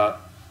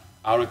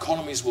our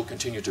economies will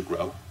continue to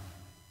grow,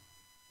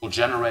 will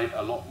generate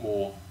a lot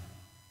more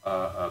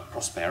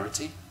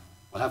prosperity,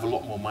 we'll have a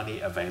lot more money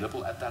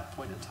available at that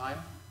point in time,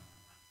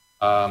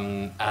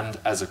 and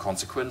as a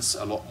consequence,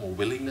 a lot more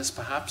willingness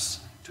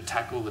perhaps to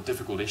tackle the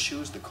difficult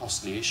issues, the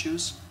costly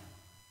issues.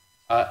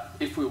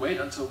 If we wait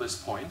until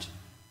this point,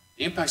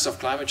 the impacts of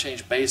climate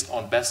change based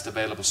on best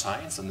available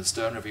science, and the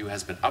Stern Review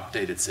has been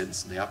updated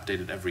since, and they update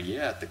it every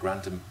year at the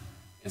Grantham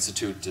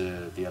Institute,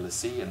 the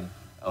LSE, and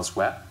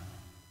elsewhere,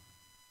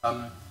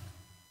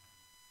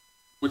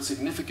 would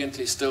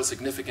still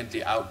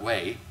significantly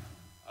outweigh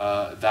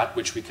that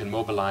which we can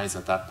mobilize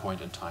at that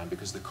point in time,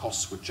 because the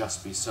costs would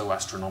just be so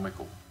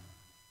astronomical,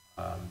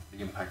 the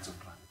impacts of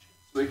climate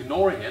change. So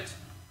ignoring it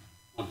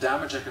will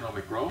damage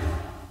economic growth,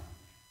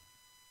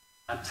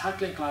 and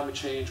tackling climate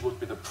change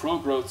would be the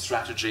pro-growth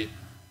strategy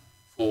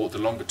for the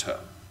longer term.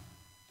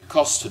 The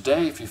costs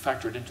today, if you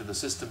factor it into the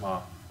system,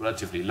 are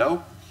relatively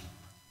low.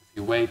 If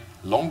you wait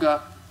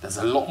longer, there's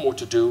a lot more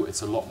to do,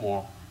 it's a lot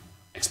more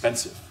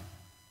expensive.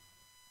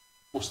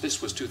 Of course,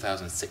 this was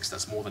 2006,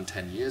 that's more than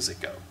 10 years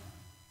ago.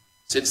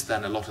 Since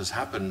then, a lot has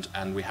happened,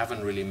 and we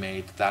haven't really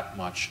made that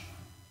much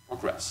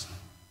progress.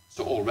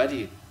 So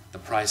already the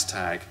price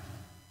tag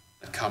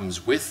that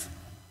comes with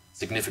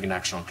significant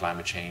action on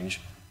climate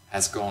change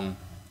has gone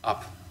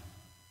up.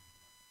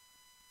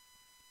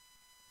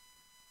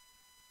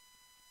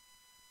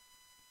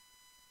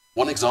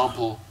 One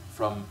example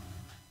from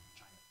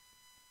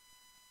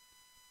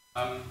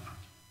China. This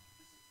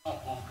is not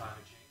on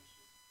climate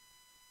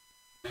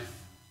change,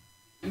 with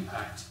the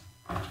impact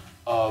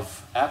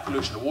of air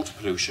pollution and water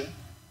pollution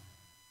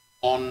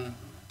on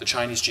the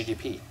Chinese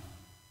GDP.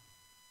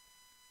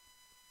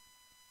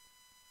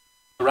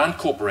 The Rand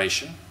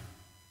Corporation,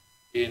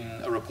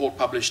 in a report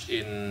published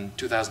in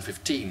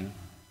 2015,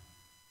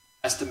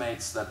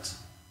 estimates that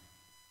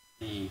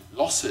the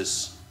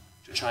losses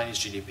to Chinese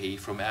GDP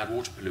from air and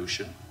water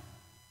pollution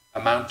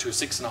amount to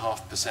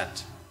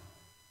 6.5%.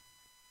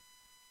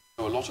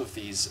 So a lot of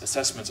these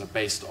assessments are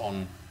based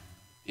on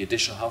the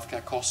additional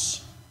healthcare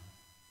costs,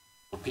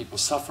 what people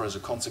suffer as a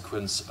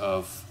consequence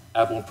of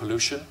airborne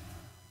pollution.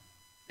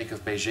 Think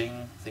of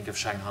Beijing, think of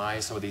Shanghai,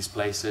 some of these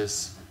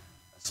places,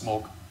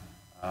 smog,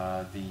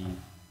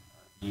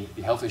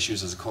 the health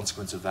issues as a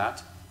consequence of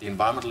that, the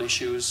environmental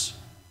issues,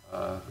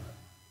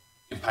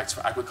 impacts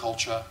for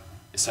agriculture,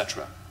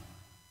 etc.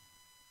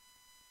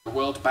 The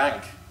World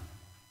Bank,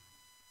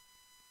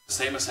 the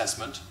same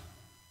assessment,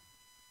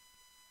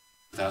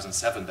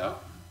 2007 though,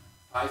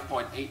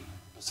 5.8%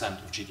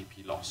 of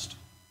GDP lost.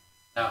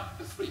 Now,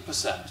 the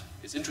 3%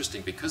 is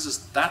interesting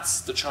because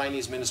that's the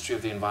Chinese Ministry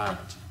of the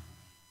Environment.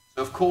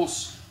 So of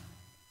course,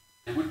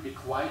 they wouldn't be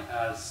quite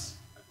as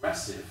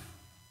aggressive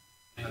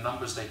in the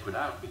numbers they put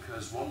out,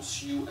 because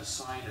once you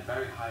assign a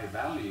very high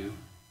value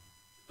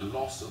to the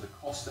loss or the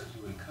cost that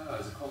you incur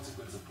as a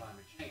consequence of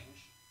climate change,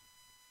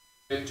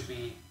 you're going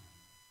to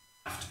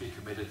have to be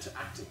committed to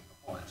acting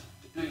upon it,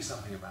 to doing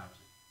something about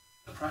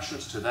it. The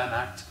pressures to then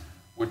act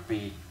would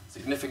be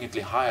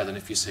significantly higher than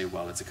if you say,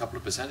 well, it's a couple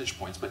of percentage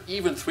points, but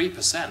even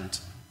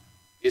 3%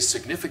 is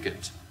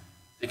significant,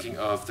 thinking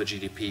of the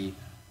GDP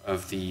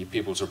of the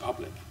People's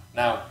Republic.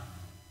 Now,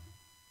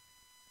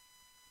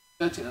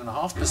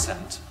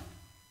 13.5%,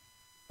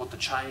 what the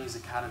Chinese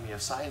Academy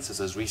of Sciences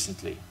has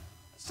recently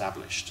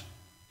established,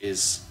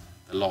 is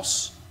the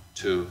loss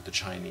to the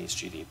Chinese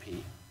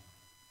GDP.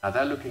 Now,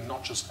 they're looking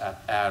not just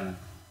at air and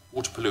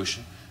water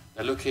pollution,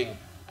 they're looking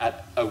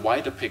at a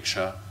wider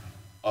picture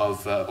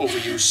of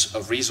overuse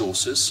of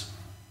resources,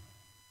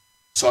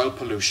 soil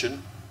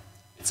pollution.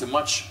 It's a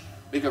much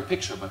bigger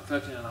picture, but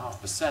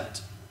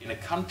 13.5% in a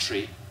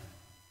country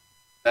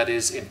that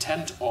is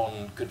intent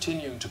on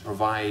continuing to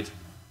provide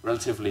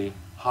relatively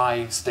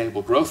high,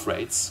 stable growth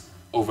rates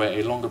over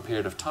a longer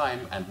period of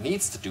time, and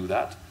needs to do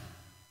that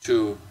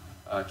to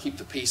keep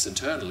the peace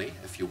internally,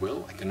 if you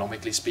will,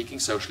 economically speaking,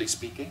 socially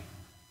speaking.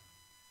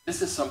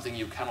 This is something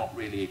you cannot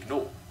really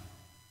ignore.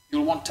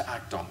 You'll want to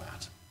act on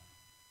that.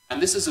 And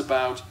this is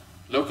about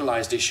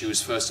localized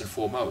issues first and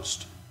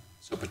foremost.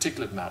 So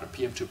particulate matter,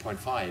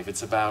 PM2.5,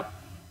 it's about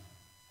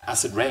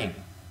acid rain as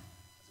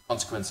a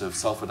consequence of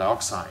sulfur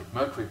dioxide,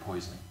 mercury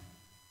poisoning.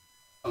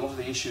 A lot of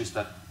the issues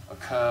that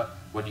occur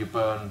when you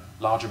burn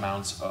large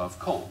amounts of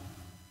coal,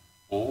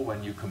 or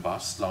when you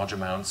combust large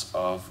amounts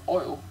of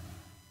oil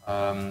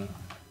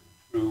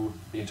through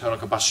the internal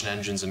combustion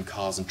engines in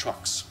cars and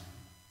trucks.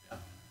 Yeah?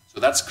 So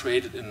that's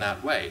created in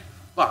that way.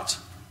 But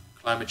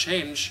climate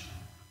change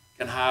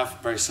can have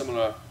very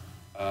similar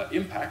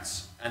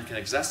impacts and can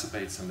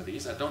exacerbate some of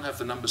these. I don't have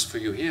the numbers for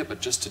you here,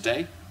 but just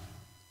today,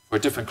 for a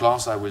different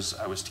class I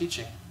was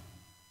teaching,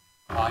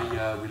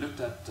 we looked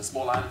at the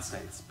small island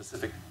states,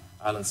 Pacific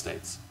island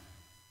states,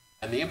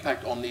 and the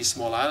impact on these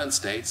small island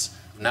states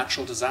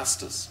natural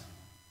disasters.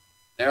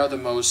 They are the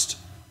most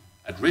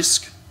at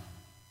risk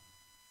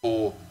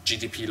for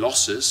GDP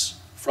losses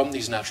from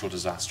these natural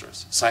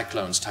disasters.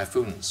 Cyclones,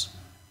 typhoons.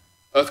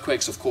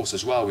 Earthquakes, of course,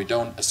 as well. We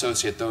don't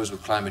associate those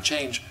with climate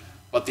change,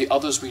 but the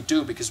others we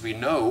do, because we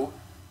know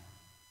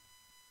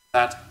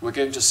that we're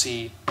going to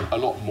see a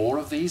lot more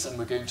of these, and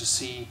we're going to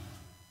see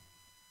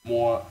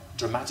more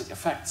dramatic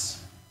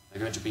effects. They're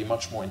going to be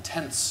much more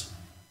intense.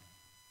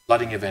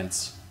 Flooding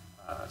events,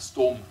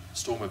 storm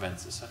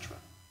events, etc.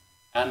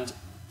 And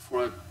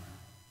for a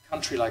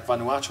country like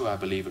Vanuatu, I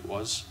believe it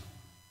was,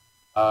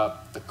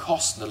 the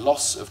cost, the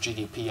loss of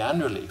GDP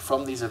annually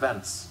from these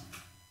events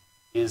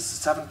is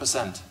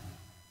 7%,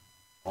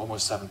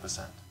 almost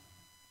 7%.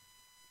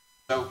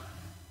 So,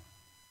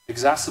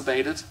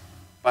 exacerbated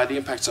by the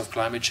impacts of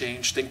climate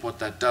change, think what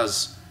that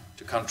does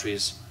to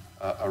countries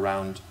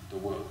around the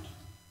world.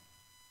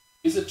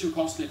 Is it too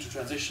costly to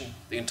transition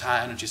the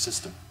entire energy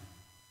system?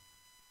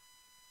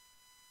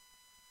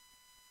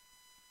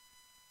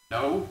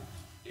 No,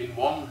 in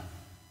one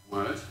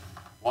word,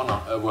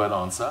 word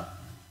answer,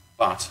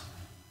 but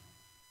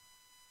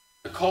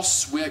the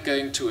costs we're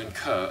going to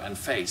incur and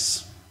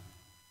face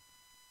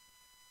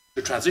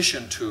to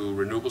transition to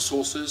renewable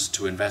sources,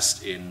 to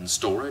invest in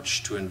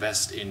storage, to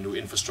invest in new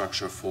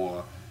infrastructure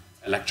for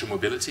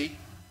electromobility,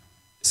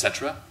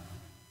 etc.,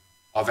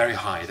 are very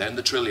high. They're in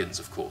the trillions,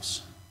 of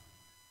course.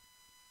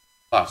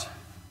 But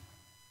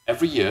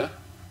every year,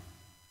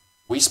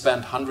 we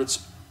spend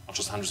hundreds, not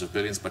just hundreds of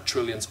billions, but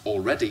trillions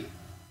already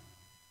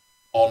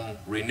on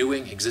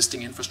renewing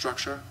existing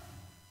infrastructure,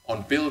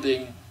 on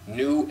building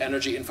new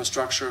energy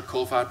infrastructure,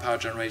 coal-fired power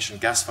generation,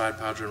 gas-fired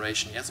power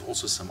generation, yes,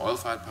 also some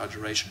oil-fired power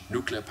generation,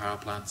 nuclear power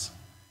plants,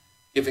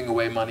 giving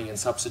away money in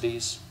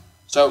subsidies.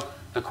 So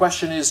the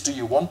question is, do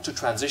you want to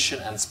transition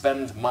and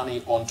spend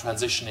money on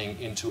transitioning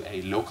into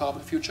a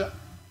low-carbon future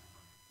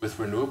with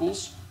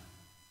renewables?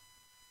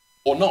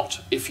 Or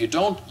not? If you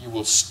don't, you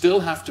will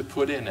still have to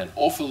put in an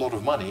awful lot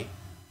of money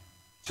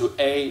to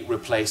A,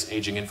 replace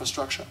aging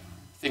infrastructure.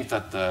 Think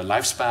that the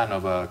lifespan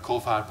of a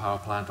coal-fired power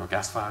plant or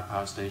gas-fired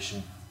power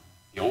station,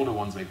 the older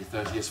ones maybe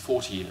 30 years,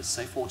 40 years,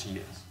 say 40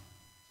 years.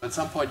 So at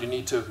some point you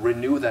need to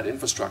renew that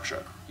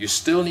infrastructure. You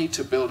still need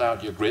to build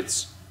out your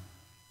grids.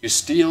 You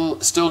still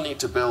need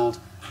to build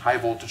high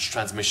voltage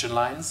transmission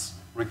lines,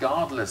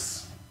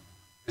 regardless,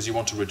 because you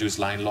want to reduce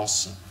line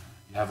loss and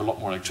you have a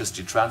lot more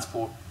electricity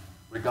transport,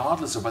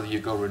 regardless of whether you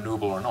go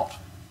renewable or not.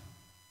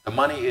 The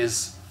money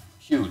is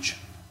huge.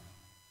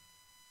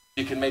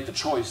 You can make the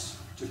choice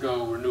to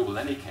go renewable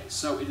in any case.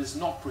 So it is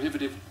not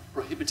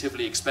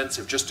prohibitively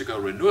expensive just to go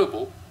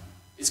renewable.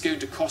 It's going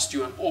to cost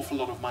you an awful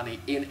lot of money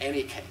in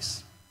any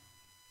case.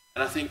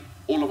 And I think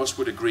all of us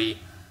would agree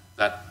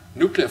that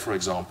nuclear, for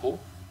example,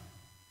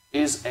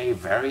 is a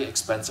very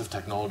expensive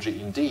technology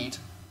indeed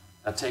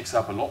that takes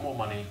up a lot more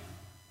money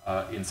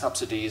in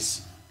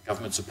subsidies,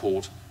 government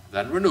support,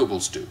 than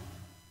renewables do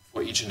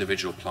for each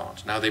individual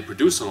plant. Now, they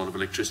produce a lot of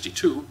electricity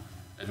too,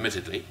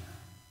 admittedly,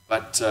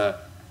 but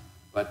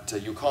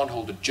you can't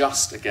hold it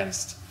just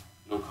against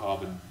low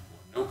carbon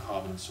or no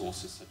carbon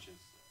sources such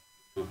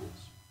as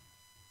renewables.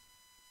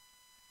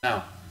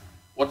 Now,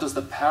 what does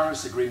the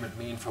Paris Agreement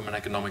mean from an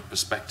economic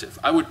perspective?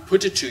 I would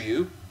put it to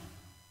you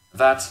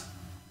that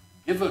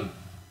given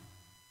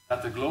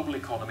that the global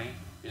economy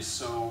is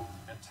so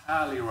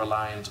entirely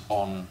reliant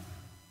on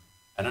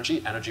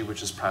energy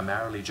which is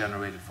primarily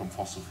generated from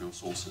fossil fuel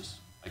sources.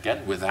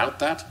 Again, without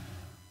that,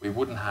 we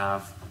wouldn't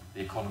have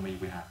the economy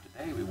we have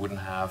today. We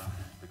wouldn't have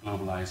the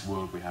globalized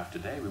world we have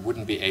today. We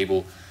wouldn't be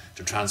able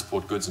to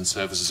transport goods and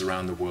services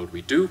around the world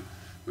we do.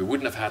 We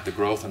wouldn't have had the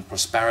growth and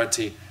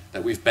prosperity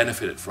that we've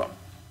benefited from.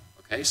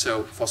 Okay,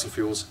 so fossil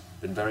fuels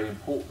have been very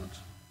important.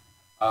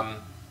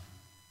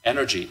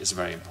 Energy is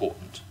very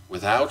important.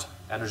 Without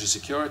energy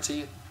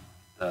security,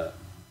 the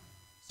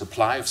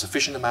supply of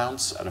sufficient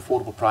amounts at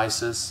affordable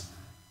prices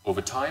over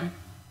time,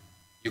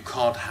 you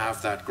can't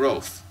have that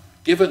growth.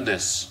 Given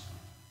this,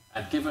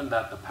 and given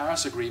that the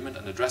Paris Agreement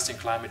and addressing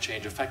climate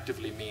change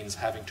effectively means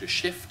having to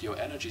shift your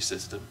energy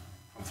system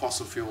from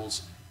fossil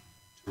fuels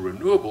to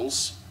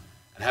renewables,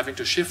 and having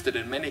to shift it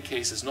in many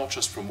cases not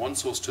just from one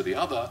source to the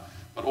other,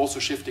 but also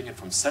shifting it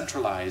from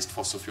centralized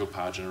fossil fuel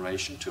power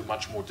generation to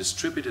much more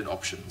distributed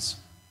options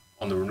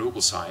on the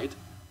renewable side,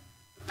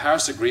 the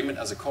Paris Agreement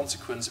as a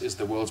consequence is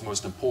the world's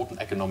most important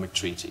economic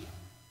treaty.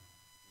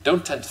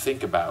 Don't tend to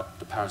think about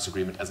the Paris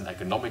Agreement as an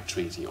economic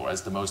treaty or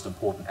as the most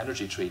important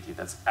energy treaty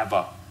that's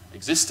ever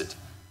existed.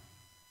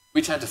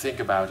 We tend to think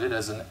about it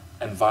as an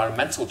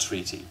environmental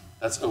treaty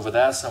that's over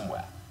there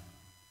somewhere.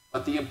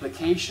 But the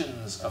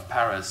implications of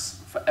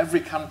Paris for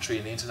every country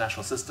in the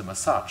international system are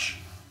such,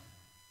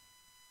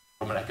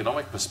 from an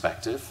economic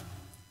perspective,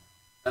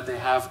 that they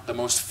have the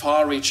most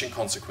far-reaching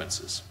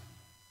consequences.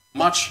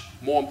 Much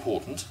more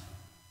important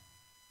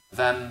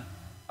than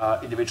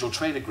individual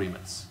trade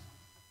agreements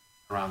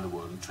around the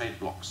world and trade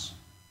blocs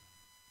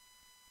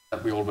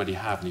that we already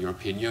have in the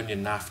European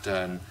Union,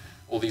 NAFTA, and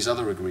all these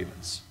other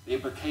agreements. The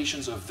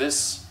implications of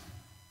this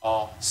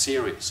are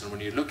serious. And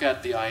when you look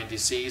at the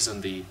INDCs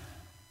and the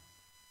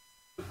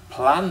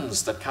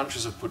plans that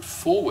countries have put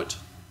forward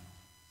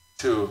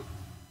to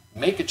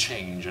make a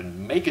change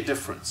and make a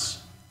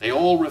difference, they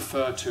all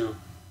refer to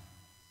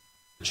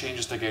the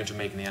changes they're going to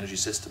make in the energy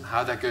system,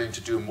 how they're going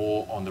to do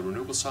more on the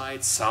renewable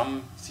side,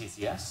 some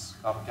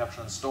CCS, carbon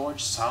capture and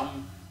storage,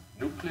 some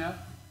nuclear.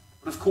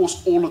 But of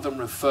course, all of them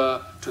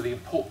refer to the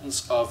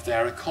importance of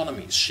their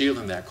economies,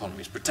 shielding their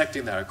economies,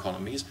 protecting their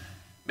economies,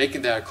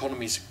 making their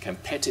economies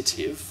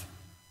competitive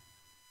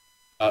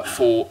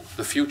for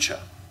the future.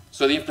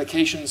 So the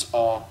implications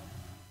are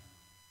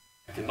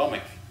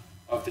economic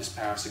of this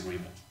Paris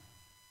Agreement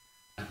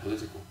and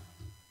political.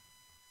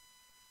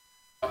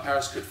 How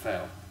Paris could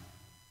fail,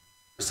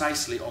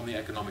 precisely on the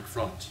economic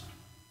front.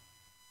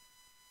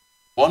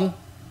 One,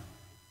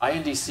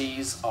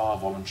 INDCs are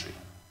voluntary.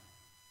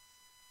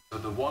 So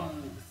the one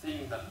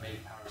thing that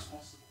made Paris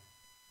possible,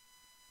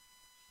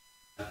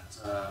 that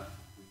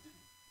we didn't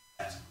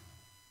set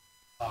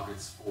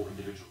targets for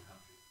individual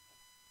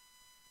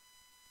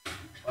countries.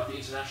 But the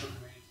international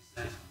community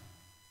said,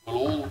 we'll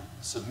all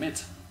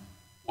submit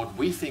what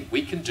we think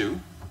we can do,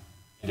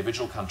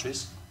 individual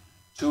countries,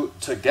 to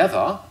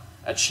together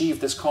achieve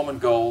this common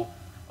goal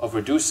of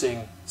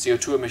reducing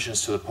CO2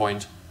 emissions to the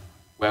point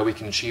where we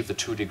can achieve the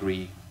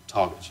 2-degree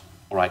target,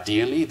 or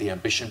ideally the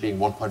ambition being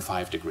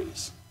 1.5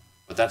 degrees.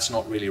 But that's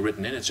not really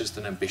written in, it's just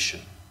an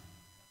ambition.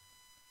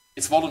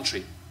 It's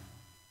voluntary.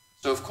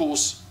 So of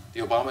course,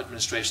 the Obama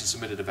administration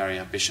submitted a very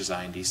ambitious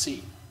INDC.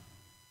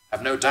 I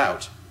have no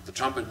doubt the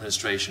Trump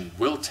administration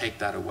will take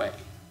that away.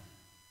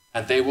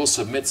 And they will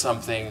submit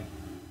something,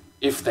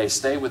 if they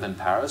stay within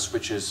Paris,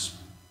 which is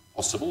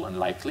possible and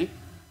likely,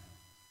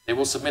 they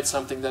will submit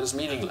something that is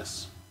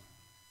meaningless.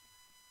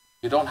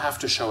 You don't have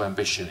to show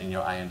ambition in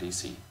your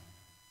INDC.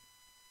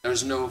 There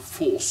is no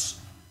force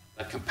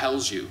that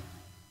compels you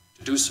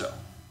to do so.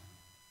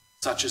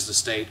 Such is the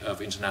state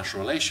of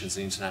international relations,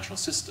 the international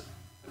system.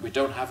 We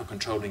don't have a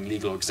controlling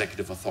legal or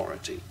executive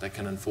authority that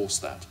can enforce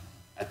that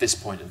at this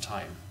point in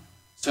time.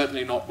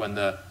 Certainly not when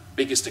the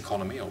biggest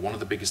economy, or one of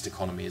the biggest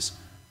economies,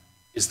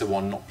 is the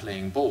one not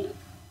playing ball.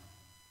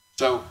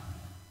 So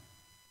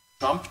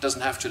Trump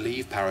doesn't have to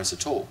leave Paris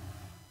at all.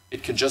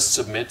 It can just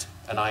submit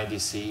an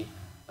INDC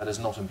that is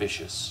not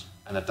ambitious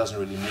and that doesn't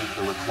really meet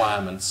the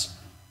requirements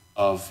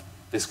of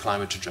this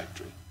climate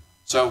trajectory.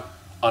 So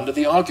under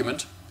the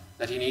argument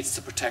that he needs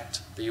to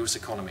protect the US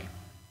economy.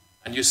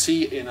 And you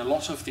see in a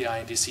lot of the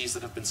INDCs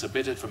that have been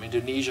submitted from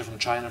Indonesia, from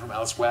China, from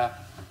elsewhere,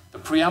 the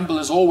preamble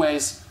is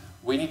always,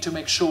 we need to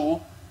make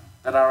sure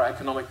that our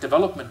economic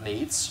development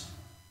needs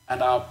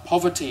and our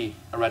poverty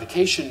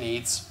eradication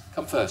needs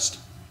come first.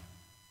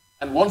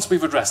 And once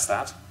we've addressed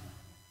that,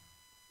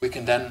 we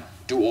can then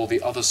do all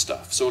the other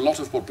stuff. So a lot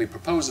of what we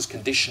propose is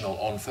conditional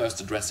on first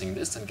addressing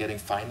this and getting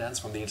finance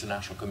from the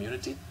international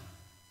community,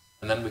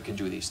 and then we can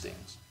do these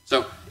things.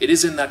 So it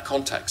is in that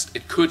context.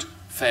 It could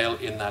fail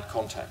in that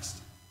context.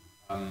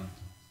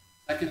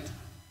 Second,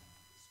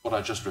 what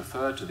I just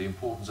referred to, the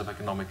importance of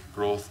economic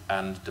growth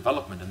and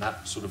development, and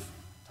that sort of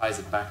ties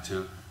it back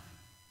to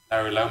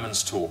Larry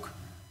Lohmann's talk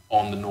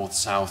on the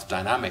North-South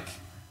dynamic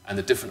and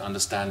the different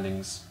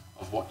understandings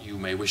of what you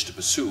may wish to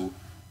pursue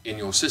in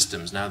your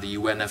systems. Now, the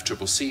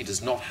UNFCCC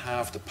does not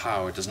have the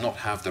power, does not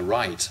have the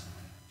right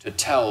to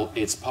tell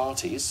its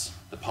parties,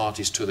 the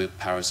parties to the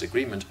Paris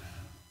Agreement,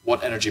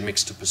 what energy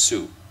mix to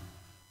pursue,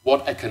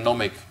 what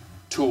economic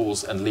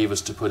tools and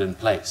levers to put in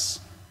place.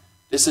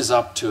 This is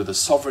up to the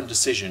sovereign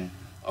decision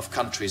of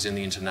countries in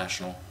the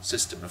international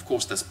system. And of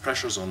course, there's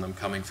pressures on them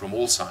coming from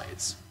all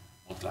sides,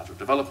 multilateral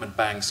development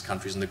banks,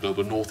 countries in the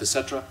global north,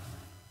 etc.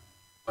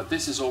 But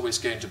this is always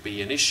going to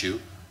be an issue,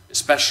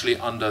 especially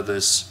under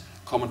this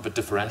common but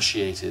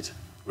differentiated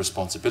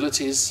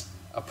responsibilities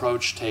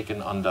approach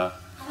taken under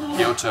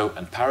Kyoto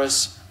and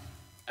Paris,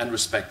 and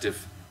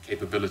respective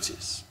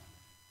capabilities.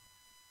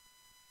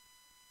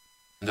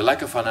 And the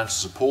lack of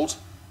financial support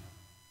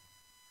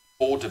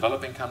for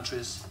developing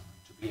countries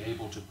to be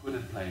able to put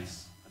in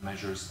place the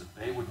measures that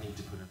they would need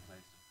to put in place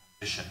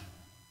in transition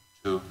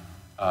to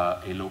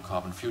a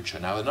low-carbon future.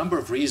 Now, a number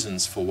of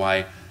reasons for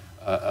why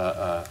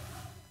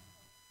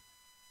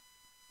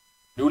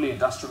newly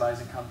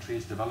industrializing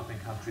countries, developing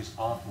countries,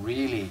 aren't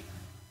really,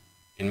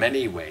 in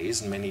many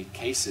ways, in many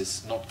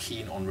cases, not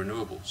keen on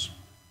renewables.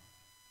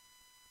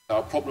 There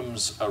are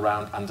problems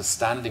around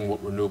understanding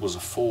what renewables are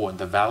for and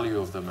the value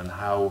of them and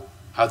how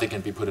they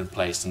can be put in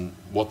place and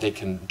what they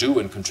can do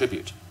and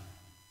contribute.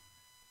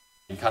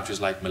 In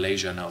countries like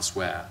Malaysia and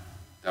elsewhere,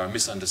 there are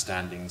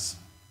misunderstandings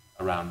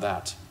around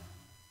that.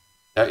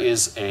 There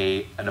is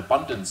an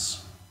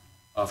abundance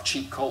of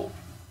cheap coal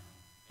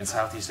in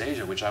Southeast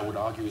Asia, which I would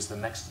argue is the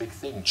next big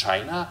thing.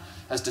 China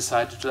has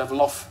decided to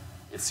level off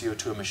its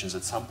CO2 emissions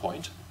at some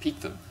point, peak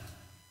them.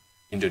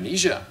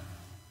 Indonesia,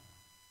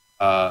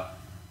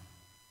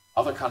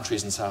 other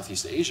countries in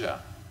Southeast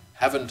Asia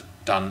haven't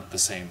done the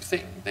same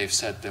thing. They've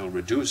said they'll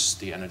reduce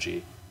the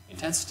energy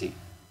intensity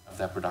of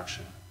their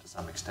production to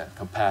some extent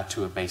compared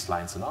to a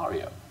baseline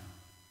scenario.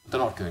 But they're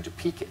not going to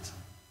peak it.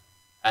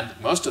 And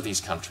most of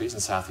these countries in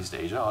Southeast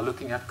Asia are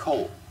looking at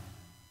coal.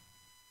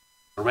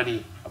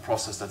 already a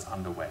process that's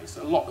underway.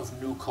 So a lot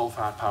of new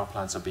coal-fired power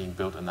plants are being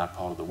built in that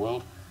part of the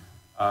world,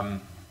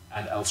 and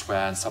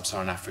elsewhere in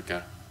sub-Saharan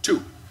Africa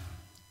too.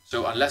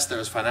 So unless there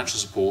is financial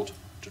support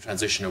to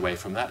transition away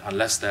from that,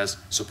 unless there's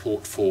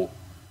support for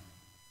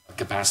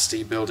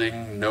capacity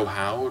building,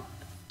 know-how,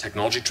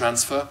 technology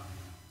transfer,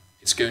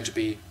 it's going to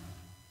be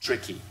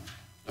tricky.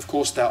 Of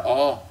course, there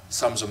are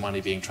sums of money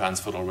being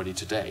transferred already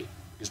today,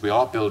 because we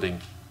are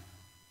building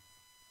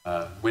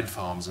wind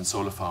farms and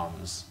solar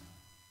farms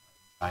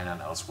in China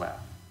and elsewhere.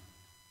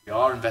 We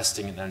are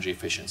investing in energy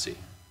efficiency.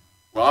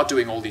 We are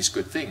doing all these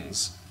good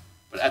things,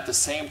 but at the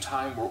same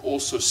time, we're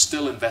also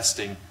still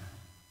investing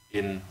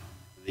in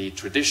the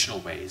traditional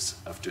ways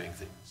of doing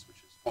things, which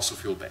is fossil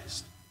fuel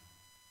based.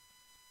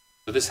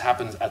 So this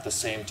happens at the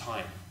same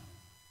time.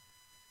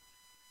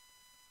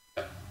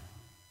 Okay.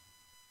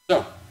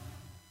 So,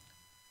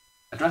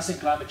 addressing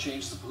climate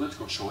change is a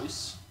political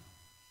choice,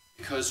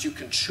 because you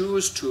can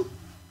choose to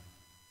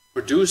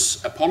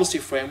produce a policy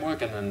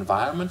framework and an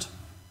environment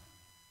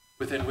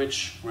within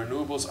which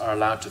renewables are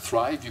allowed to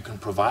thrive. You can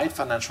provide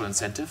financial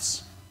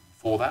incentives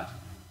for that,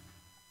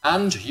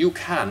 and you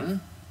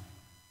can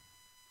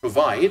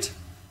provide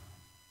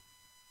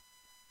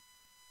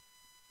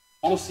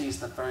policies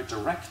that very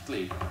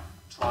directly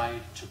try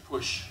to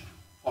push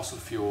fossil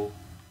fuel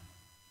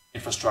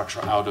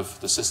infrastructure out of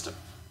the system.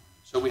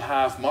 So we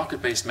have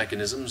market-based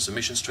mechanisms,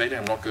 emissions trading.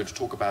 I'm not going to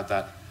talk about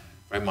that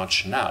very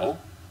much now.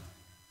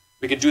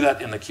 We can do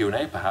that in the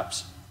Q&A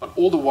perhaps, but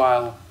all the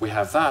while we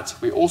have that,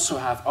 we also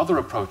have other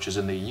approaches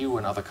in the EU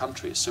and other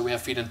countries. So we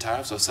have feed-in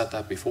tariffs, I've said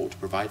that before, to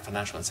provide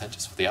financial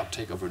incentives for the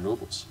uptake of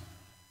renewables.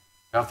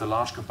 We have the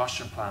large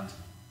combustion plant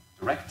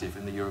directive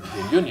in the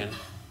European Union,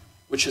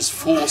 which has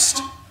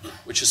forced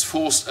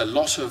a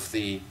lot of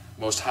the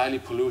most highly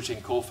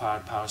polluting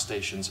coal-fired power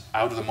stations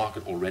out of the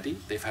market already.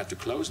 They've had to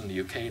close in the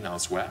UK and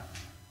elsewhere.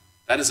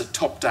 That is a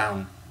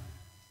top-down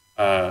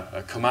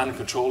command and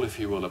control, if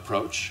you will,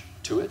 approach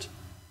to it.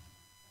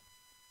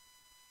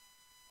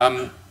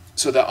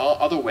 So there are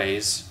other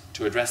ways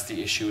to address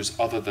the issues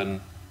other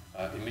than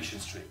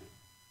emissions trading,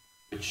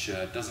 which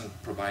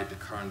doesn't provide the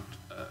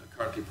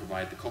currently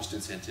provide the cost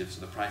incentives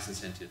or the price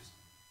incentives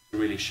to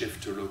really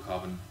shift to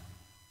low-carbon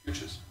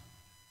futures.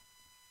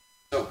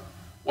 So,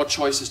 what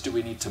choices do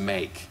we need to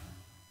make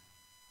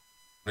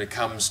when it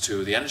comes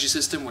to the energy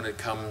system, when it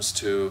comes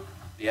to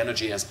the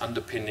energy as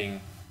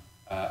underpinning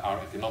our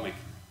economic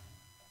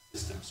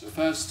system? So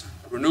first,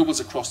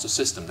 renewables across the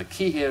system. The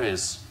key here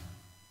is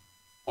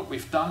what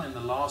we've done in the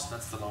last,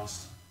 that's the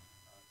last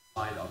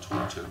slide I'll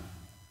talk to.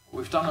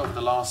 What we've done over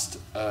the last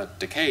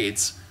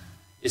decades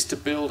is to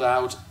build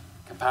out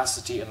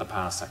capacity in the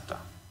power sector.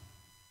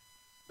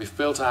 We've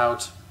built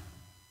out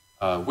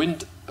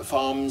wind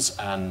farms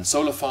and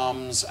solar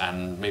farms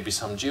and maybe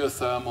some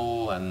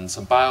geothermal and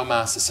some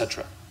biomass,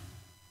 etc.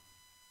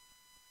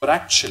 But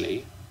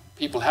actually,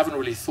 people haven't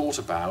really thought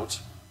about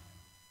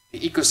the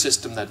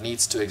ecosystem that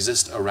needs to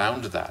exist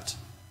around that.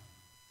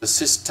 The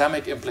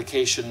systemic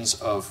implications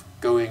of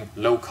going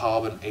low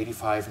carbon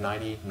 85,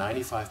 90,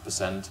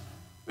 95%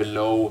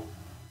 below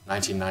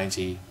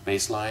 1990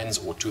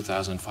 baselines or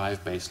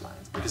 2005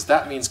 baselines. Because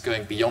that means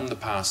going beyond the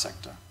power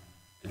sector.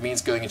 It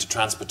means going into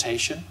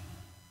transportation,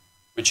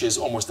 which is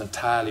almost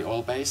entirely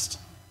oil-based.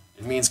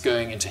 It means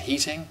going into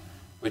heating,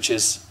 which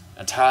is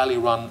entirely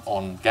run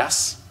on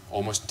gas,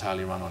 almost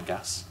entirely run on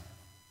gas.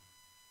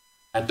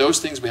 And those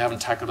things we haven't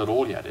tackled at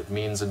all yet. It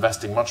means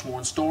investing much more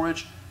in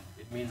storage.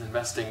 It means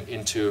investing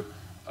into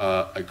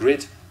a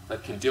grid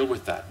that can deal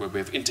with that, where we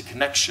have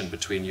interconnection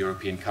between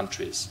European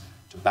countries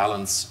to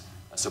balance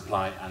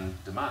supply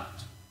and demand.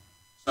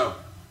 So,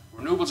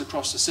 renewables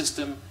across the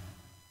system,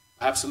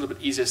 perhaps a little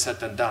bit easier said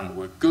than done.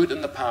 We're good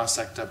in the power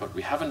sector, but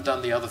we haven't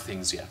done the other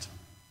things yet.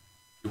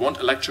 If you want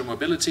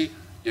electromobility,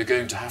 you're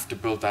going to have to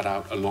build that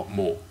out a lot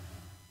more.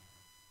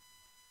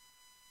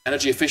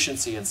 Energy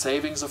efficiency and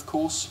savings, of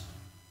course.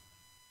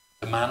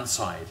 Demand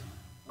side,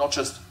 not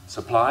just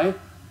supply,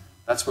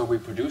 that's where we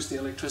produce the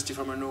electricity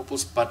from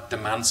renewables, but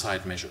demand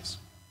side measures.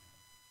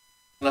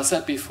 And I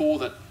said before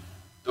that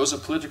those are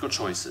political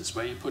choices.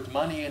 Where you put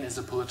money in is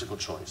a political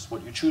choice.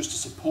 What you choose to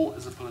support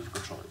is a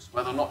political choice.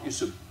 Whether or not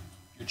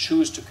you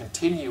choose to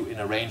continue in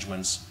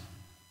arrangements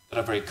that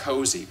are very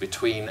cozy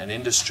between an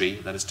industry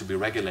that is to be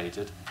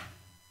regulated,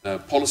 the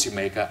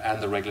policymaker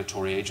and the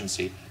regulatory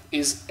agency,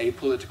 is a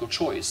political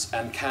choice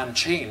and can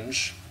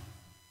change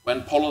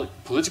when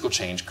political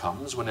change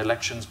comes, when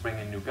elections bring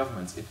in new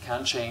governments. It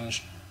can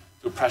change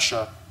through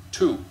pressure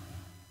too.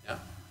 Yeah?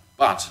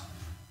 But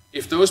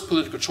if those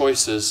political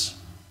choices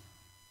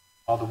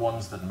are the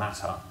ones that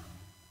matter,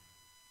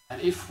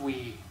 and if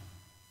we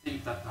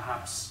think that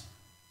perhaps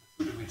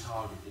the 2 degree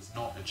target is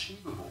not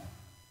achievable,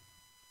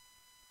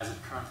 as it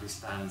currently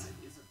stands, it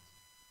isn't,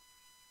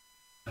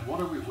 then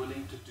what are we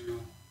willing to do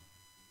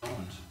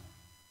beyond?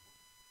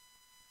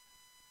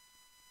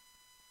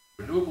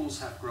 Renewables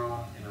have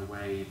grown in a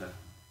way that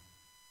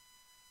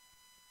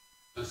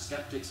those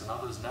skeptics and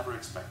others never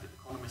expected,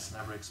 economists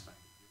never expected.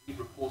 You read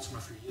reports from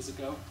a few years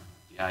ago,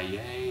 the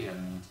IEA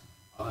and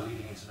other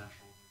leading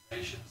international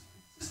organizations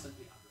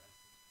consistently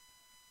underestimated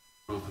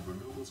growth of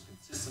renewables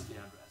consistently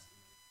underestimate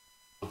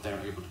what they're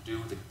able to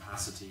do, the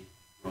capacity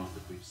growth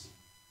that we've seen.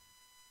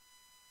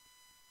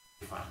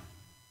 Fine.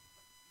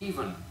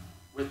 Even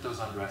with those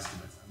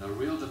underestimates and the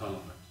real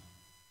development,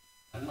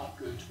 they're not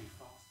going to be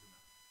fast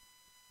enough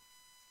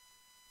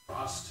for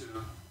us to,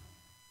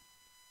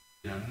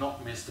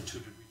 not miss the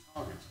 2-degree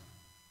target.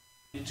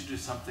 We need to do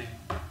something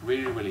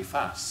really, really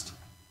fast.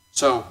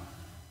 So,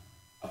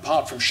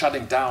 apart from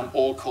shutting down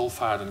all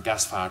coal-fired and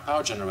gas-fired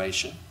power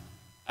generation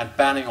and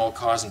banning all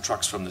cars and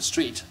trucks from the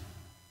street,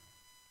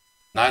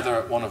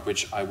 neither one of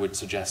which I would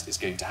suggest is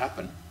going to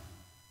happen,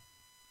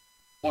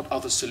 what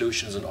other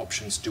solutions and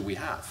options do we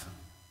have?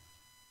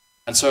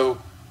 And so,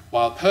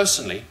 while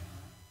personally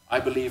I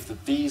believe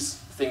that these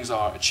things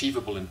are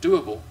achievable and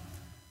doable,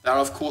 there are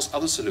of course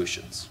other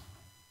solutions.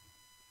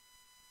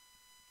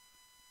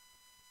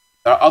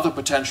 There are other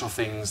potential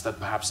things that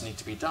perhaps need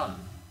to be done.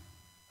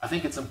 I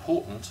think it's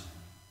important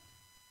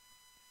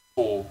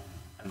for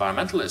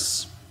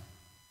environmentalists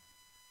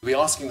to be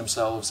asking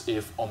themselves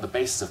if, on the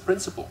basis of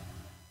principle,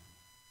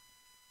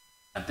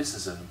 and this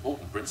is an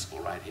important principle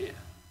right here,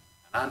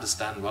 and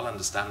I well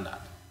understand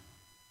that,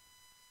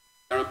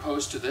 they're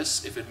opposed to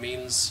this if it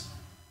means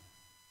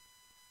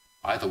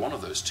either one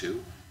of those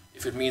two,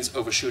 if it means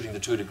overshooting the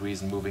 2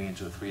 degrees and moving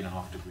into a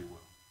 3.5-degree world,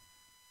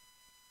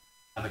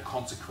 and the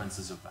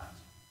consequences of that.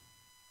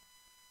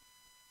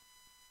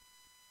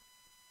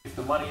 If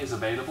the money is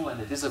available,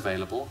 and it is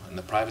available in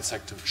the private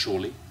sector,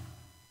 surely,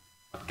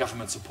 but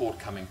government support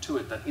coming to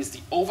it, that is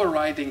the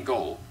overriding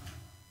goal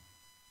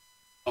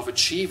of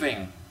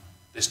achieving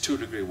this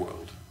 2-degree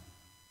world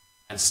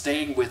and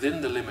staying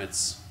within the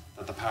limits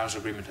that the Paris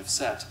Agreement have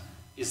set,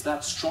 is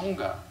that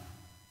stronger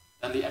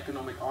than the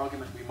economic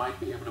argument we might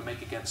be able to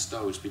make against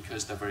those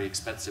because they're very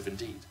expensive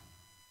indeed?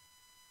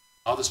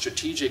 Are the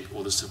strategic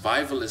or the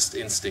survivalist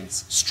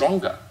instincts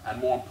stronger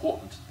and more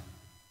important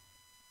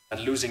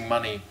than losing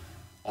money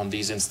on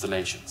these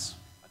installations?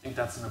 I think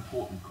that's an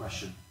important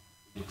question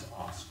we need to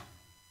ask.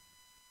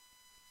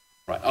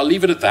 Right, I'll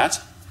leave it at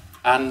that,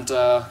 and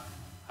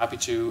happy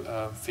to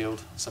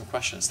field some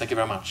questions. Thank you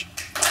very much.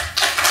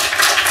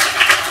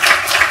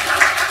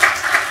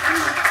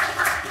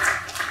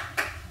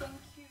 Thank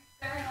you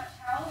very much,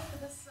 Harald, for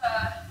this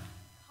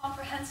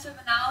comprehensive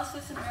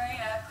analysis and very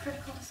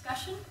critical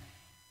discussion.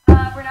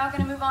 We're now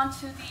going to move on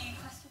to the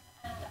question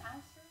and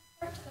answer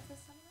part of this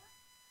seminar.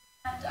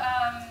 And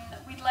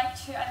I'd like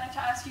to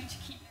ask you to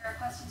keep your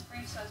questions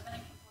brief so as many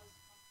people as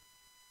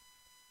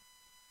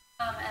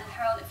possible. And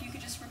Harald, if you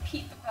could just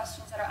repeat the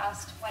questions that are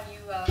asked when you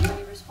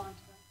respond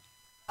to them,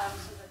 so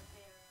that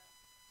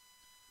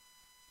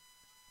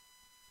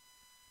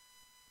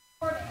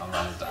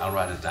they're I'll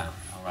write it down.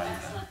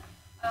 Excellent.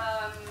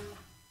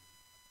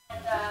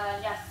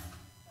 Yes.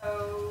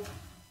 So,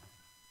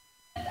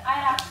 and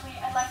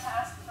I'd like to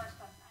ask the first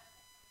question.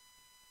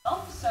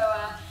 So,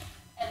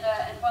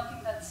 and one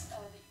thing that you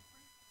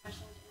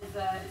mentioned is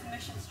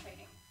emissions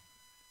trading.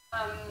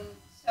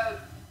 So,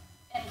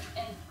 in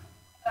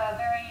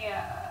very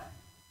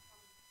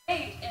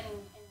debate in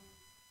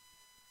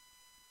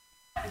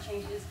climate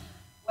change is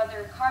whether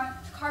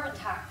carbon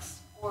tax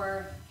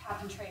or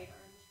cap and trade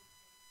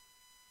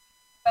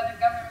or whether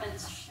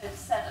governments should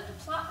set a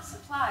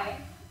supply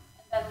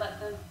and then let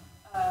the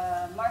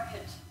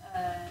market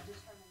determine the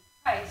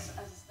price,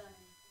 as is done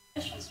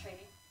in emissions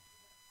trading,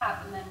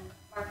 cap and then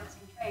markets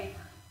can trade,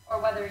 or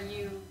whether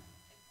you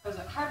impose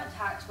a carbon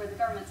tax where the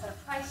government set a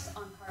price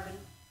on carbon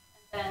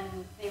and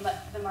then they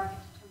let the market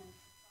determine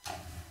the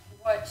supply.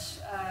 What is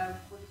your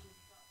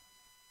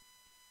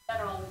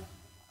general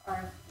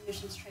are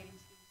emissions trading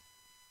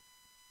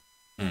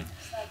schemes?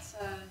 So that's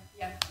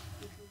yeah.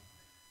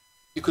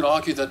 You could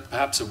argue that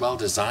perhaps a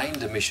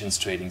well-designed emissions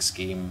trading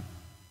scheme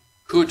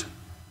could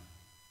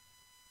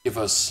give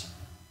us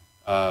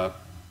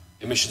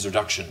emissions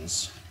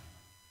reductions.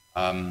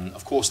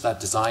 Of course, that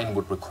design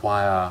would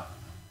require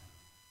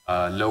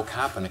a low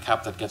cap and a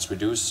cap that gets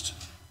reduced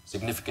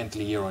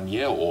significantly year on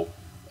year or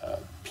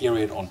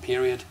period on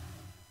period,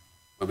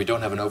 where we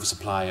don't have an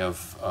oversupply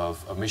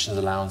of emissions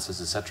allowances,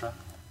 etc.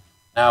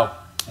 Now,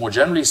 more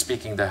generally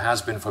speaking, there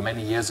has been for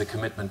many years a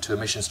commitment to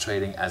emissions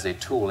trading as a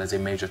tool, as a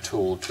major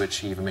tool to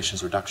achieve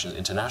emissions reductions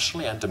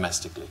internationally and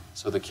domestically.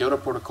 So the Kyoto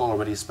Protocol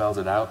already spells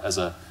it out as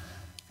a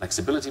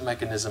flexibility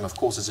mechanism. Of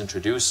course, it's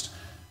introduced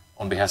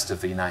on behest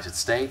of the United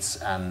States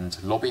and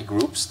lobby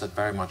groups that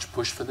very much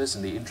push for this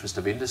in the interest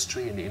of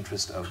industry, in the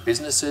interest of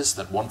businesses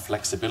that want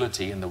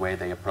flexibility in the way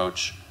they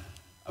approach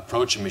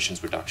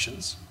emissions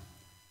reductions.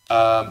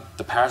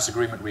 The Paris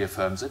Agreement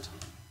reaffirms it.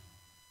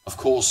 Of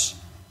course,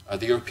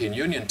 the European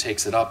Union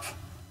takes it up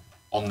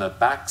on the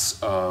backs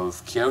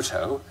of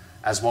Kyoto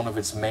as one of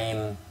its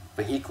main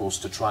vehicles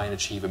to try and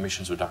achieve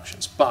emissions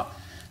reductions. But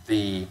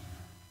the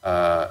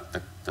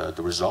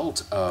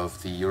result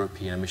of the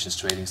European emissions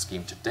trading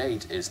scheme to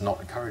date is not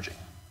encouraging.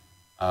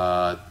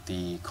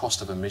 The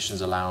cost of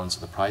emissions allowance,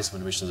 the price of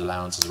an emissions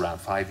allowance is around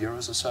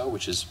 €5 or so,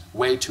 which is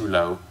way too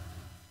low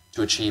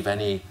to achieve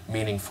any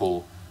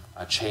meaningful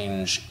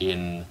change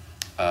in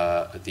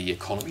the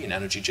economy and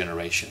energy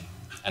generation.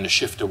 and a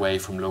shift away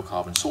from low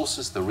carbon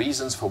sources. The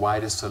reasons for why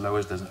it is so low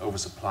is there's an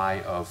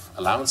oversupply of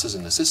allowances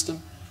in the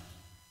system.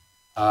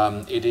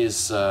 It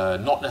is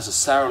not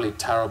necessarily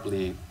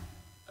terribly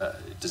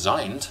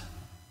designed.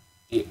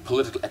 The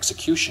political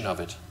execution of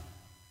it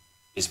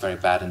is very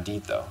bad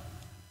indeed, though.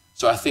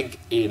 So I think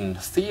in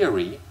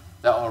theory,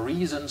 there are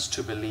reasons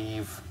to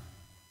believe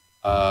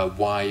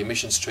why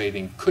emissions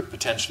trading could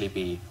potentially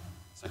be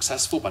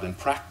successful, but in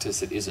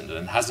practice it isn't,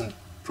 and it hasn't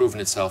proven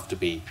itself to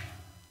be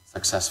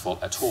successful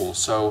at all.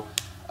 So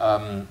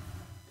a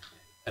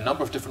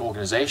number of different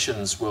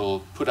organizations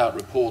will put out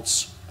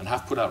reports, and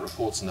have put out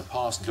reports in the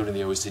past, including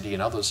the OECD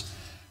and others,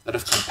 that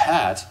have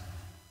compared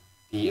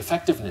the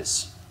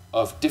effectiveness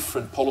of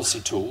different policy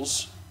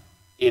tools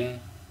in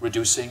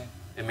reducing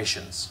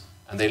emissions.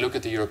 And they look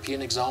at the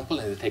European example,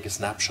 and they take a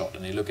snapshot,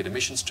 and they look at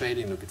emissions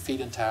trading, look at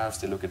feed-in tariffs,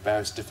 they look at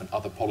various different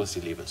other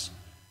policy levers.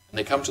 And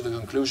they come to the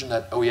conclusion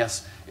that, oh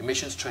yes,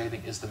 emissions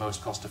trading is the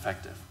most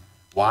cost-effective.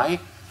 Why?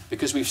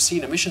 Because we've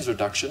seen emissions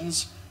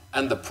reductions,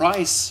 and the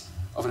price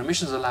of an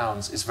emissions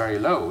allowance is very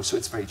low, so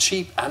it's very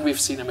cheap, and we've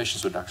seen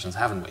emissions reductions,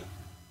 haven't we?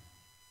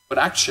 But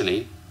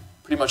actually,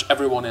 pretty much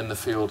everyone in the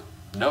field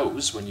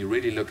knows, when you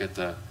really look at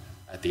the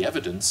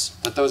evidence,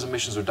 that those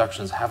emissions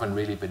reductions haven't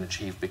really been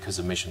achieved because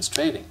of emissions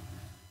trading.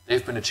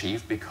 They've been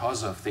achieved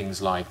because of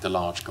things like the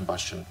Large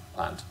Combustion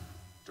Plant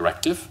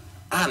Directive,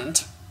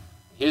 and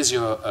here's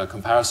your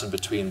comparison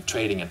between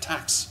trading and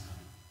tax.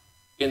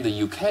 In the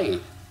UK,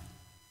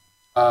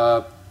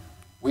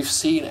 we've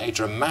seen a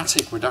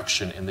dramatic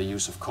reduction in the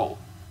use of coal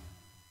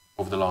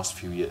over the last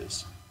few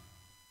years.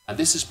 And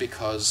this is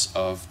because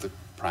of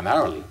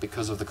primarily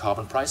because of the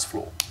carbon price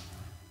floor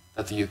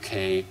that the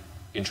UK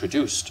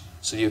introduced.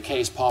 So the UK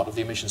is part of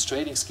the emissions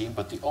trading scheme,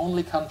 but the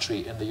only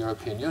country in the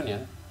European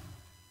Union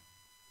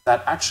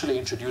that actually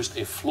introduced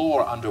a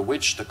floor under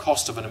which the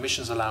cost of an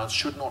emissions allowance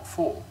should not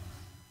fall.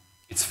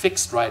 It's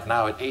fixed right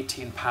now at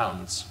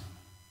 £18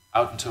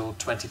 out until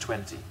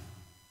 2020.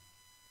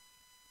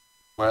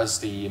 Whereas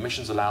the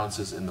emissions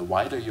allowances in the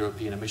wider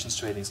European emissions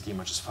trading scheme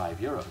are just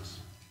 €5.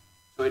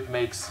 So it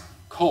makes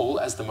coal,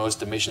 as the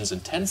most emissions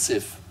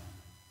intensive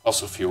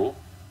fossil fuel,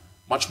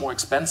 much more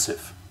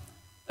expensive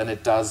than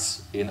it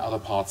does in other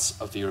parts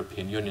of the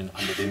European Union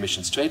under the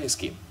emissions trading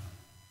scheme.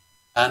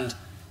 And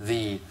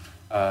the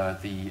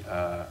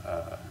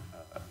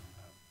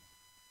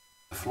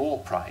floor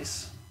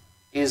price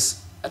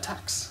is a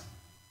tax,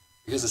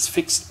 because it's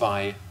fixed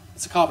by,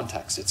 it's a carbon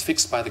tax. It's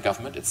fixed by the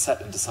government, it's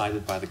set and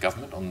decided by the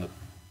government on the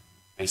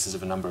basis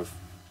of a number of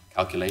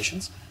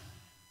calculations,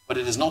 but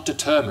it is not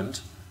determined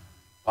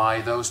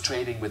by those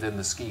trading within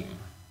the scheme,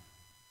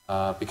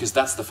 because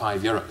that's the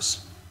 €5,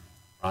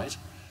 right?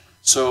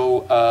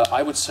 So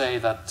I would say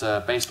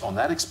that based on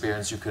that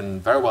experience, you can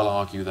very well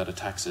argue that a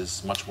tax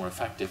is much more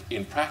effective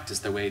in practice,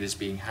 the way it is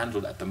being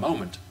handled at the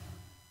moment,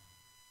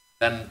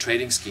 than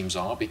trading schemes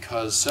are,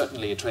 because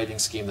certainly a trading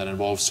scheme that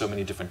involves so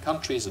many different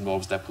countries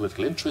involves their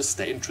political interests,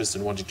 their interest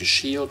in wanting to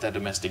shield their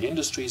domestic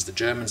industries. The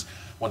Germans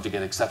want to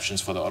get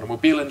exceptions for the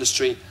automobile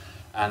industry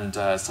and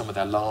some of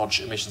their large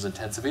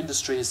emissions-intensive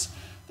industries.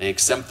 They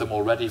exempt them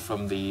already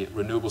from the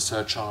renewable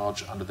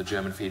surcharge under the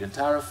German feed-in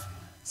tariff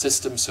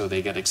system, so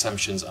they get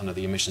exemptions under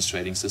the emissions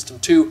trading system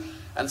too,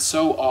 and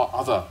so are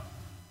other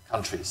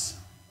countries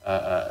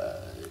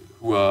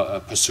who are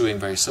pursuing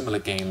very similar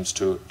games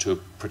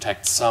to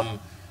protect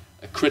some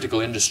critical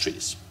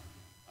industries.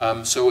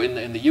 So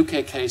in the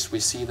UK case, we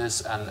see this,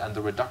 and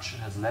the reduction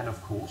has led,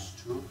 of course,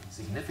 to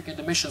significant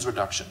emissions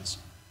reductions,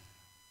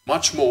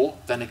 much more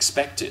than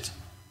expected.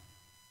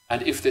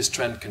 And if this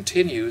trend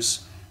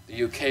continues,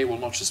 the UK will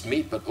not just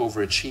meet but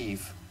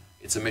overachieve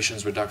its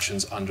emissions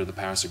reductions under the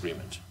Paris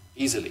Agreement,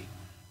 easily,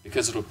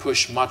 because it will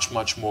push much,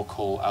 much more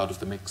coal out of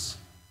the mix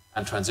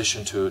and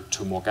transition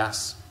to more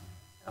gas.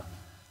 Yeah.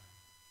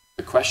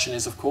 The question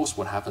is, of course,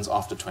 what happens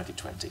after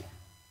 2020?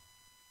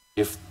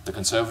 If the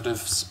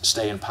Conservatives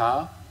stay in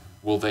power,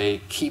 will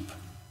they keep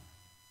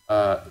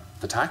the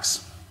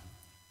tax?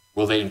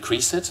 Will they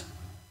increase it?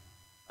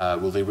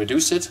 Will they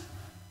reduce it?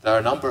 There are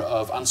a number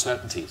of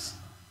uncertainties.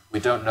 We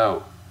don't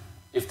know.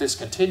 If this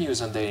continues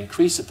and they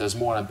increase it, there's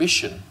more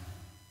ambition,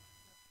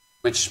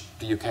 which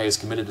the UK has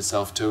committed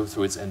itself to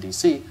through its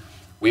NDC,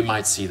 we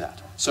might see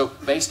that. So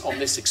based on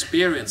this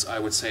experience, I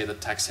would say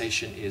that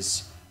taxation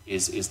is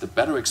the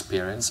better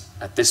experience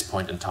at this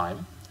point in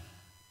time.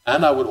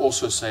 And I would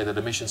also say that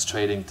emissions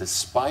trading,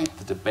 despite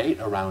the debate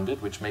around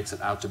it, which makes it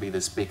out to be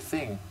this big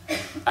thing,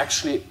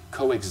 actually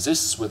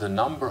coexists with a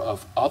number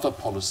of other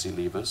policy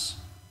levers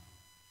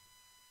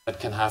that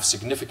can have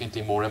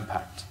significantly more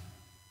impact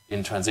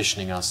in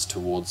transitioning us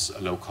towards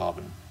a low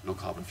carbon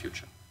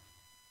future.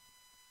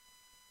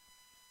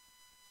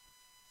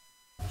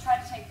 Try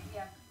to take,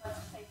 yeah, let's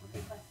take a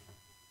big question.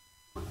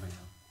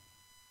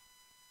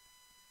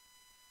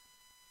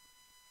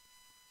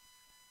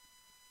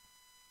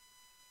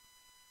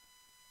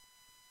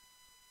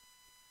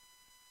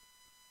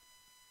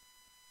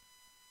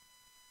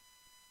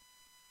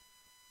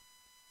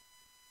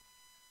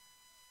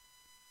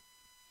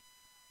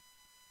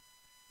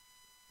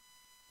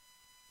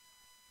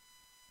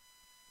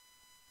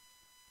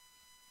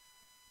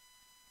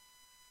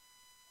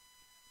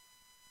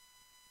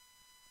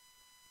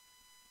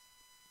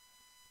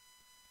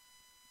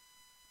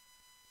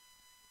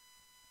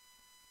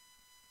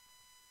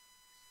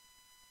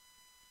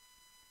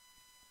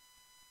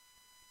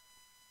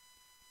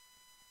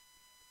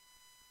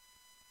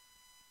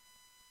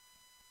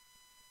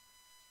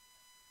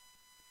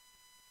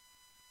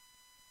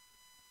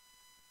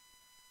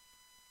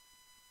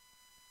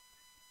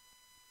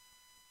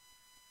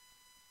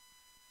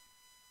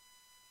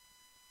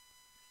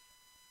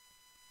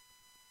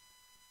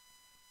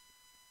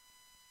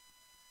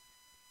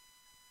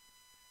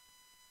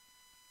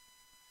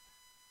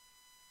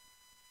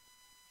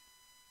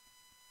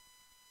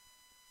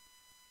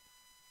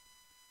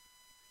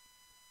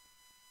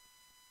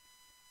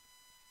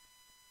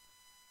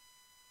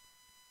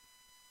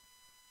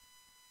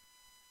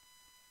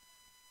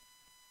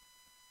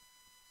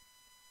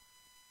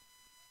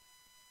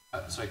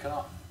 Sorry, can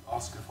I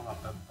ask a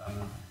follow-up?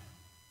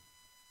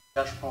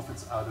 Potential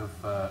profits out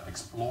of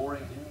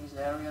exploring in these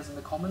areas in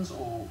the commons,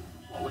 or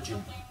what would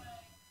you?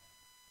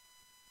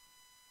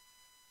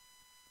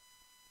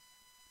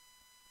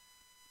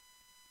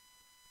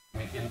 I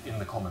mean, in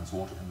the commons,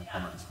 water in the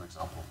commons, for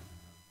example.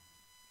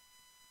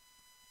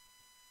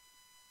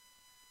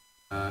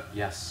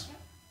 Yes.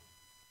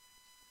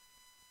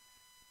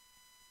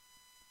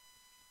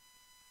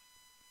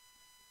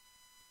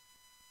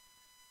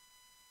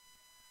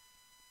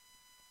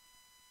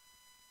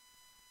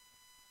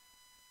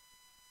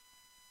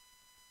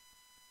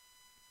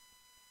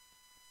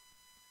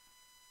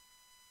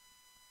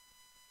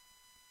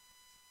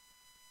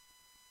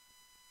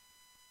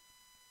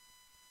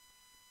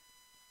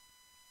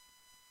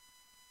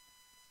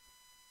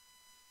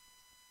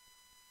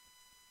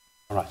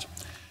 All right.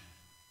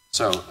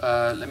 So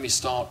let me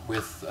start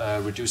with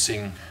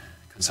reducing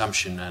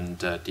consumption and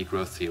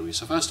degrowth theory.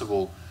 So first of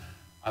all,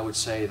 I would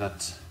say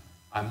that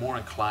I'm more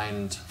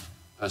inclined,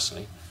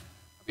 personally,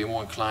 I'd be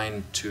more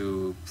inclined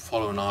to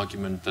follow an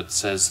argument that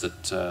says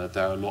that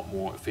there are a lot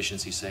more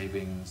efficiency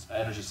savings,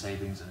 energy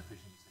savings and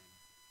efficiency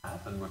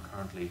savings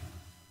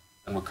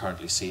than we're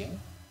currently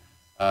seeing.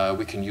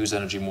 We can use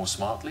energy more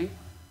smartly,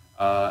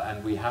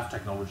 and we have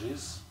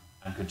technologies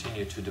and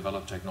continue to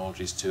develop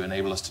technologies to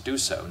enable us to do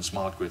so, in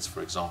smart grids,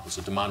 for example.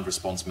 So demand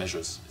response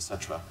measures,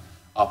 etc.,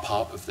 are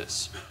part of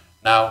this.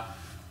 Now,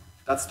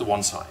 that's the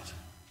one side.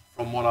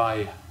 From what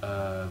I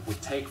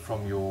would take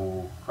from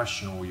your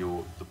question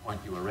or the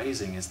point you were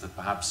raising is that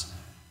perhaps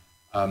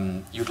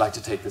you'd like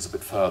to take this a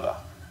bit further,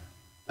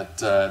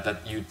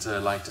 that you'd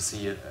like to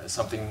see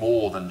something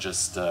more than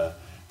just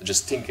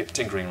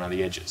tinkering around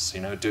the edges, you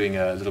know, doing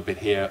a little bit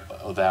here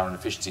or there on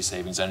efficiency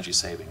savings, energy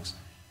savings.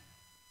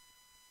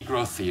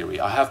 Growth theory.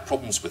 I have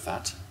problems with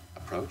that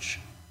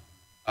approach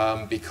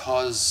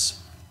because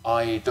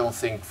I don't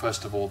think,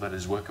 first of all, that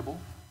is workable.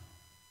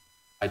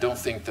 I don't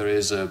think there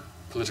is a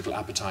political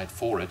appetite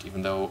for it,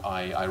 even though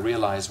I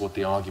realize what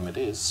the argument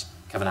is.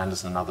 Kevin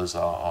Anderson and others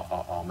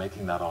are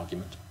making that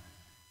argument.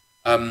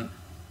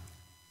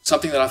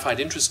 Something that I find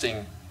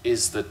interesting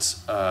is that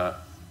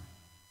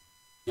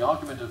the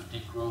argument of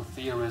degrowth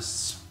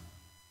theorists,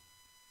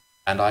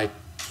 and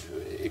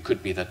it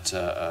could be that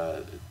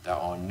there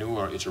are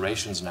newer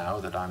iterations now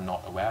that I'm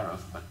not aware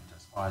of, but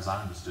as far as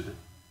I understood it,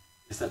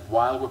 is that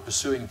while we're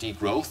pursuing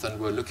degrowth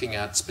and we're looking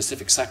at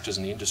specific sectors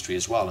in the industry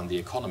as well, and the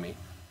economy,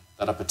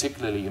 that are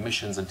particularly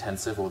emissions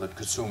intensive or that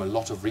consume a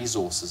lot of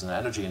resources and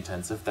energy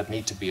intensive, that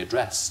need to be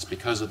addressed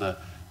because of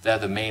they're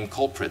the main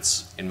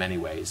culprits in many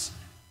ways,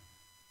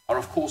 are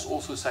of course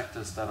also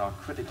sectors that are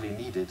critically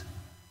needed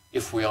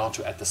if we are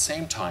to, at the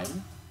same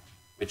time,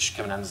 which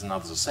Kevin Anderson and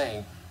others are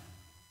saying,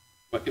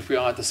 but if we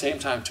are at the same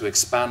time to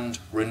expand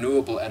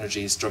renewable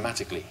energies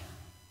dramatically.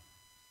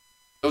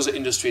 Those are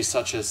industries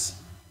such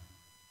as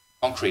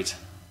concrete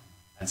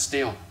and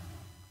steel,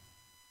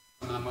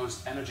 some of the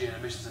most energy and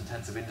emissions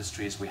intensive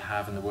industries we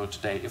have in the world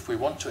today. If we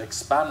want to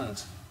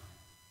expand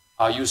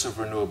our use of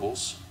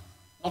renewables,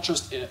 not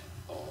just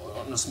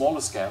on a smaller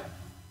scale,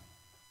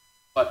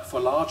 but for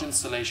large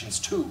installations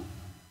too,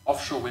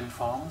 offshore wind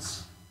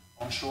farms,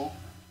 onshore,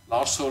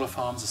 large solar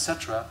farms,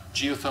 etc.,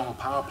 geothermal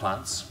power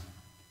plants,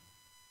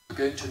 we're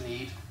going to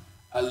need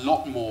a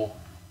lot more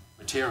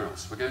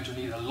materials. We're going to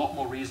need a lot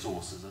more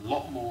resources, a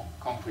lot more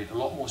concrete, a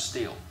lot more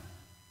steel.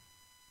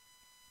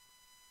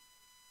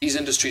 These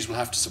industries will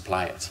have to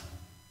supply it.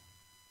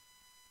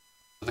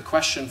 So the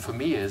question for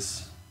me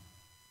is,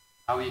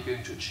 how are you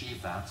going to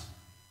achieve that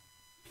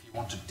if you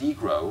want to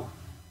degrow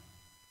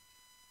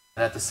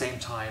and at the same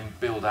time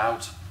build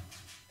out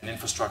an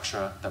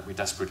infrastructure that we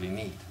desperately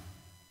need?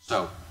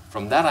 So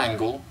from that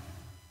angle,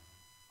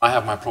 I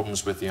have my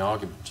problems with the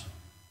argument.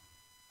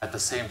 At the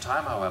same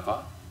time, however,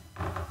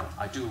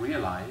 I do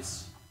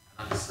realize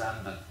and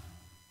understand that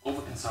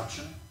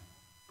overconsumption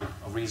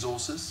of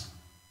resources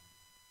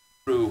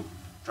through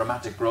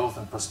dramatic growth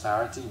and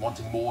prosperity,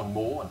 wanting more and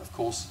more, and of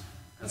course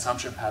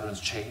consumption patterns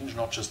change,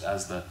 not just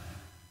as the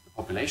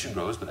population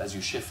grows, but as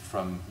you shift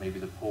from maybe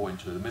the poor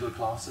into the middle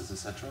classes,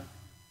 etc.,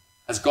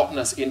 has gotten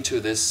us into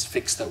this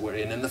fix that we're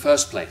in the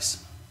first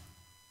place.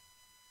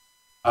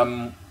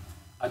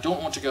 I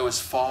don't want to go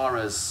as far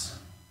as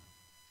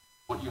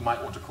what you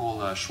might want to call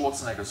the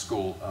Schwarzenegger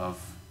school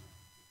of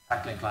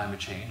tackling climate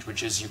change,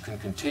 which is you can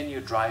continue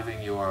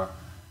driving your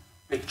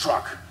big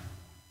truck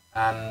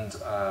and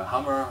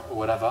Hummer or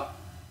whatever,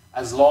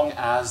 as long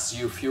as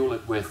you fuel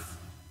it with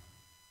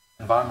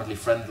environmentally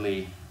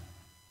friendly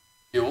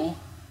fuel,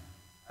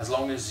 as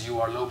long as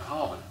you are low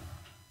carbon.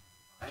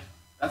 Right?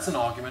 That's an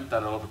argument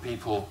that a lot of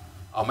people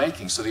are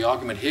making. So the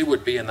argument here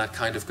would be, and that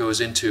kind of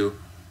goes into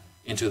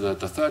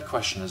the third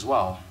question as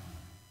well,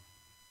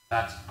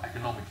 that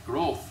economic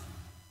growth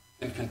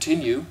can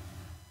continue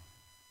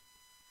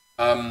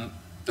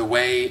the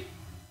way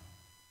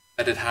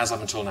that it has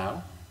up until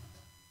now.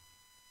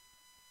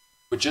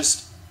 We're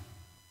just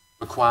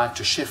required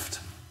to shift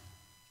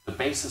the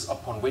basis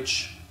upon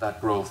which that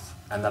growth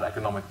and that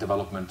economic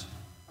development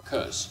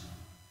occurs.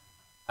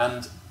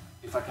 And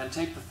if I can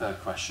take the third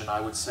question,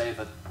 I would say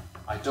that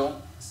I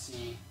don't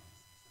see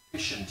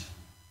sufficient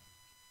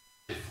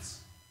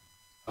shifts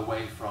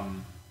away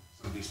from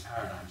some of these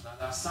paradigms. Now,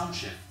 there are some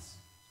shifts.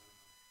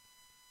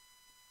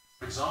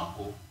 For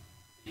example,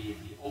 the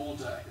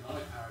older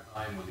economic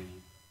paradigm, or the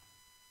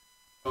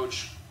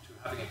approach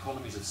to having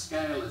economies of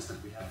scale, is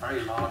that we have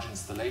very large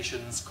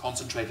installations,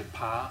 concentrated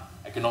power,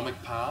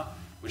 economic power,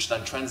 which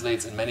then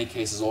translates in many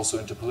cases also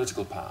into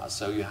political power.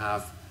 So you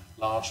have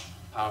large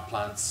power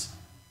plants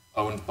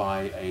owned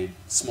by a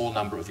small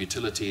number of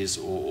utilities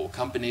or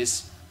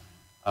companies,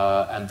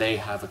 and they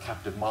have a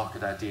captive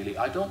market ideally.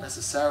 I don't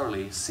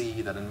necessarily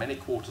see that in many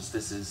quarters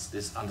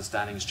this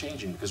understanding is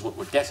changing, because what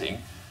we're getting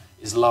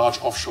is large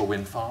offshore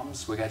wind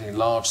farms, we're getting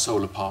large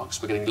solar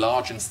parks, we're getting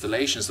large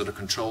installations that are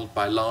controlled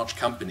by large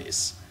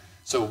companies.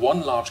 So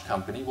one large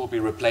company will be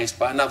replaced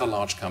by another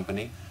large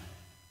company,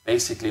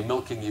 basically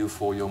milking you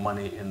for your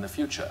money in the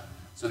future.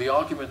 So the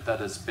argument that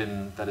has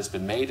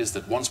been made is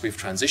that once we've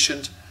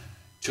transitioned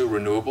to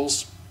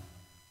renewables,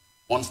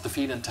 once the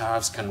feed-in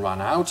tariffs can run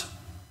out,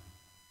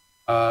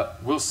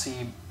 we'll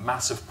see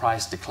massive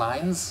price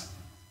declines,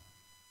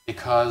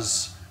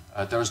 because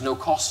there is no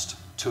cost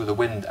to the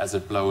wind as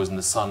it blows and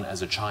the sun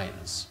as it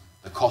shines.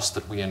 The cost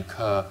that we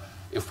incur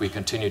if we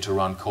continue to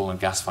run coal and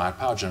gas-fired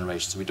power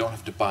generation. So we don't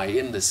have to buy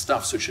in this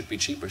stuff, so it should be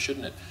cheaper,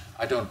 shouldn't it?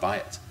 I don't buy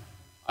it.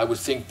 I would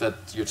think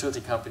that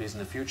utility companies in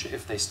the future,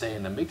 if they stay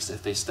in the mix,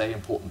 if they stay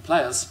important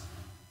players,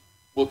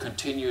 will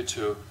continue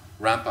to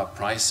ramp up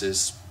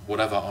prices,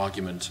 whatever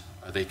argument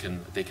they can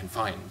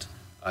find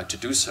to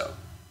do so.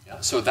 Yeah?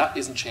 So that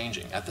isn't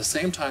changing. At the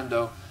same time,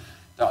 though,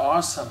 there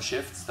are some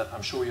shifts that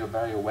I'm sure you're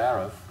very aware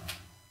of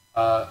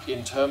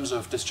in terms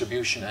of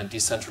distribution and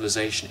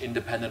decentralization,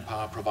 independent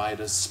power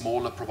providers,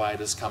 smaller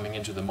providers coming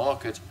into the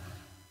market,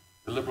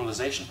 the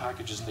liberalization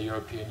packages in the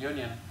European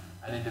Union,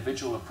 and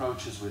individual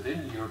approaches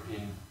within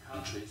European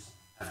countries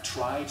have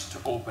tried to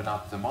open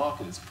up the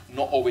market. It's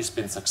not always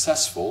been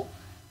successful,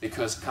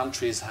 because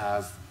countries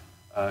have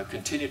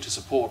continued to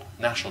support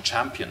national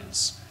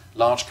champions,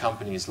 large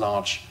companies,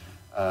 large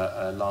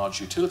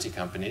utility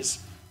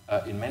companies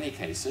in many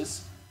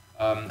cases,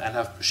 and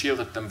have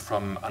shielded them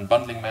from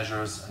unbundling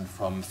measures and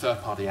from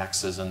third-party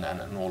access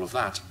and all of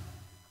that.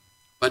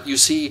 But you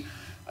see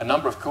a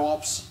number of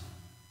co-ops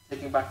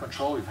taking back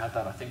control. We've had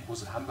that, I think,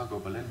 was it Hamburg or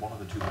Berlin, one of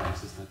the two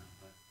places that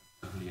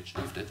certainly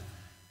achieved it,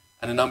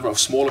 and a number of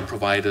smaller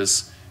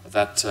providers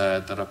that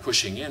are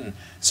pushing in.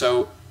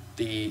 So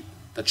the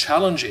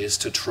challenge is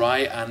to try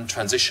and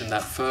transition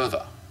that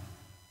further.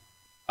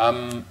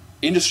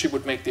 Industry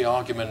would make the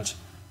argument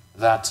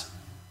that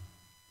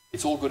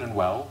it's all good and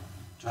well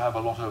to have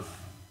a lot of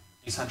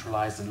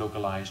decentralized and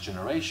localized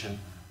generation,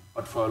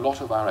 but for a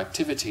lot of our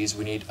activities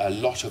we need a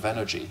lot of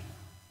energy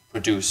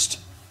produced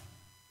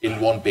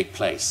in one big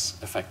place,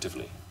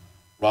 effectively,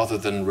 rather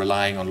than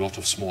relying on a lot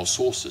of small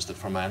sources. That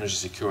from an energy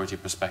security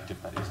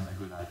perspective, that isn't a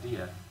good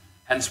idea.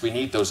 Hence, we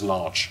need those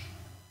large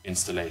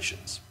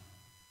installations.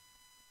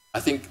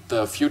 I think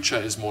the future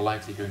is more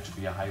likely going to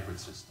be a hybrid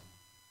system,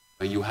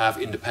 where you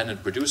have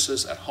independent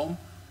producers at home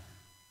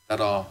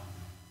that are,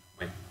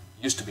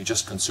 used to be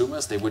just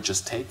consumers. They would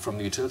just take from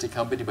the utility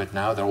company, but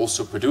now they're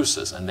also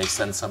producers, and they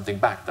send something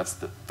back. That's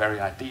the very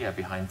idea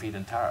behind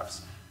feed-in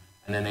tariffs,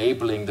 and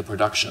enabling the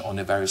production on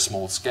a very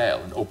small scale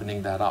and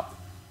opening that up.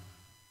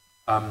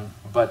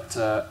 But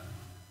the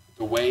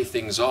way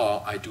things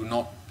are, I do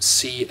not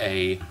see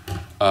a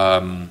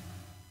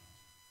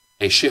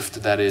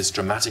shift that is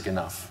dramatic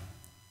enough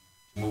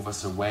to move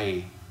us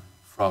away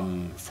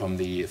from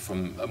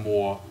a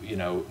more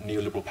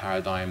neoliberal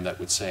paradigm that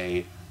would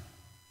say,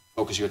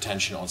 focus your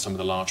attention on some of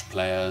the large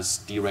players,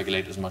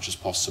 deregulate as much as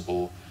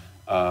possible,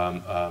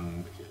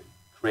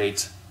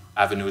 create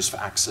avenues for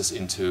access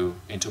into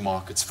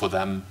markets for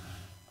them,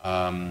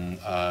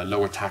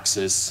 lower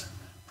taxes,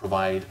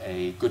 provide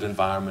a good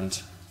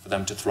environment for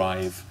them to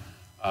thrive,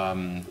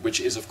 which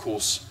is, of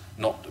course,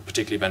 not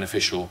particularly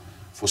beneficial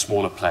for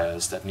smaller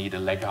players that need a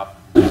leg up,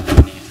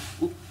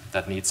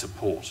 that need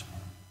support.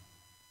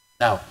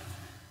 Now,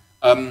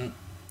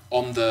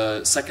 on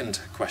the second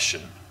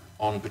question,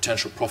 on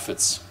potential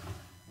profits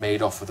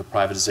made off of the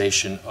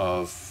privatization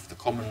of the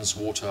commons,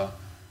 water,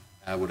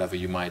 whatever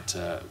you might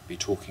be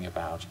talking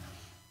about,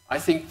 I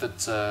think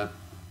that,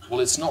 well,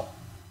 it's not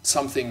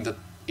something that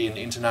in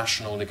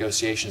international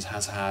negotiations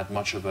has had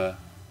much of an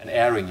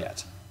airing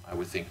yet, I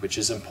would think, which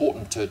is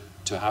important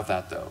to have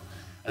that, though.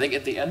 I think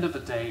at the end of the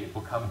day, it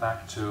will come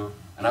back to,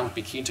 and I would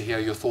be keen to hear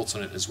your thoughts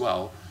on it as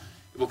well,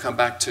 it will come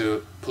back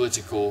to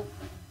political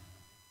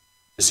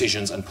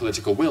decisions and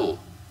political will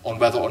on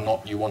whether or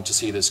not you want to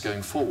see this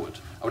going forward.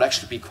 I would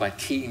actually be quite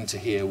keen to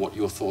hear what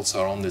your thoughts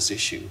are on this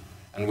issue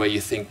and where you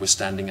think we're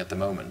standing at the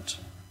moment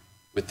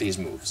with these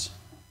moves.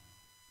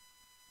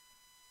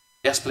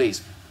 Yes,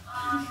 please.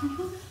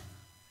 No,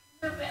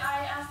 but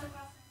I asked the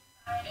question.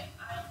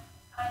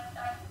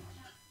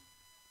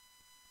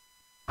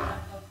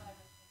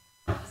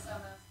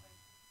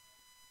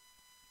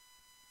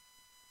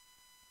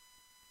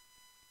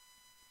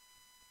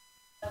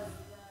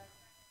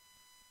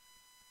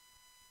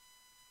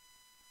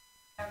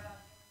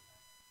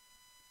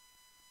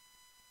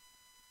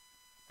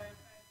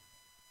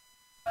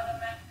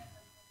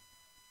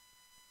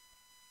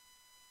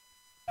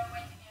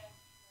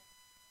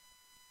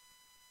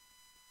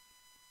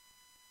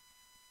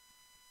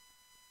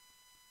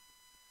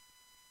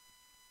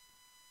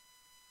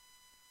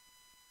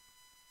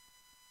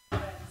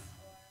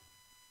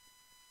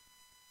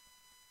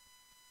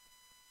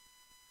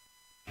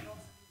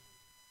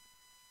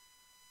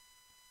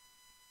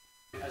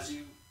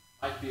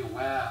 might be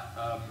aware,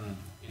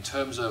 in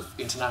terms of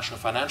international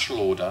financial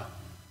order,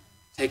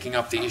 taking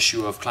up the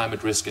issue of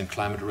climate risk and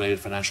climate-related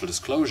financial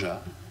disclosure,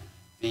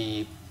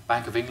 the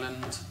Bank of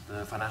England,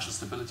 the Financial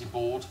Stability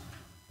Board,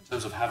 in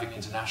terms of having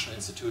international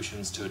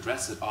institutions to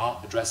address it, are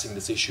addressing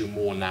this issue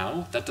more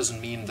now. That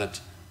doesn't mean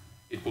that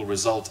it will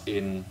result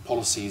in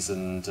policies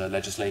and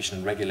legislation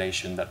and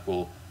regulation that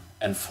will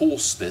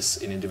enforce this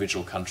in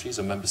individual countries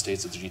or member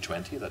states of the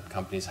G20, that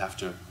companies have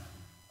to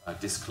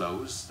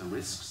disclose the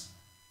risks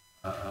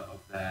of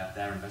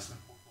their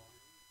investment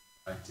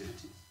portfolio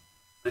activities.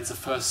 But it's a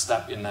first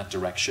step in that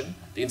direction.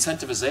 The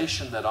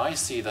incentivization that I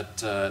see, that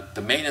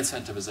the main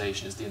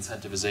incentivization is the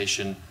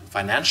incentivization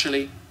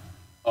financially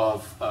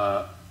of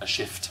a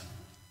shift.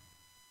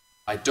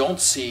 I don't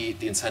see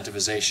the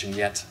incentivization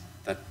yet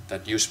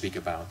that you speak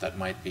about that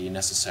might be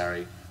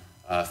necessary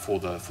for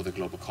the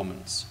global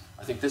commons.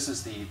 I think this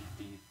is the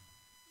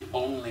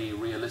only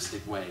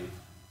realistic way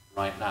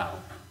right now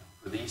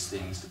for these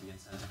things to be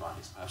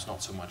incentivized, perhaps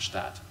not so much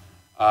that.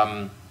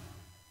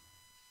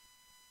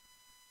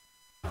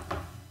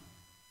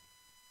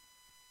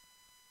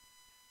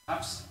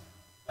 Perhaps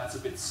that's a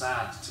bit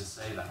sad to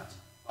say that,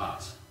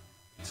 but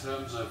in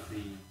terms of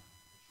the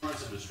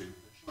insurance industry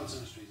is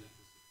interesting.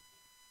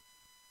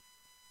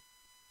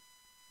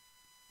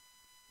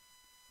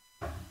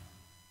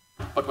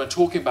 But when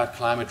talking about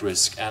climate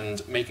risk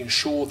and making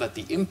sure that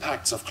the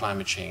impacts of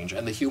climate change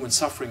and the human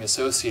suffering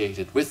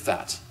associated with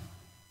that,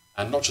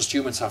 and not just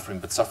human suffering,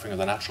 but suffering of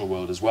the natural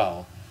world as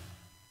well,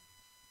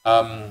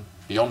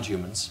 beyond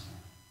humans,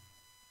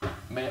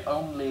 may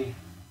only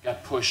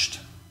get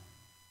pushed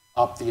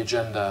up the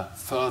agenda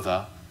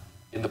further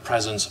in the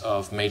presence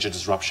of major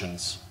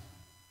disruptions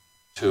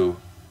to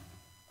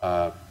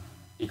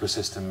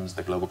ecosystems,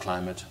 the global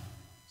climate,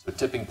 so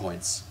tipping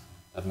points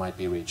that might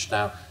be reached.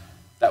 Now,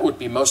 that would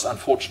be most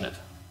unfortunate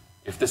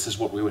if this is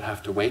what we would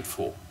have to wait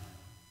for.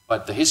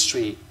 But the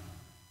history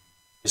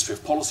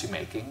of policy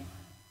making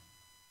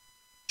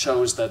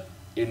shows that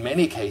in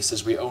many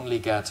cases we only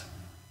get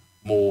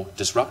more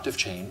disruptive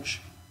change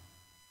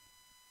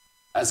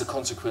as a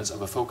consequence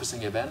of a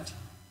focusing event,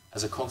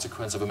 as a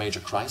consequence of a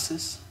major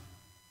crisis,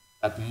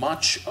 that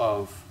much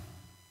of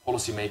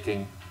policy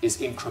making is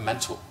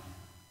incremental.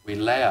 We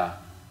layer,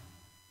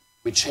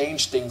 we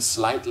change things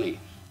slightly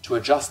to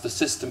adjust the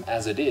system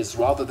as it is,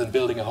 rather than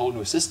building a whole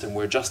new system.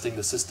 We're adjusting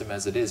the system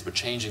as it is, but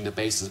changing the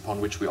basis upon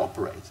which we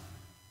operate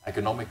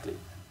economically,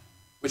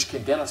 which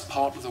can get us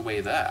part of the way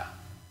there.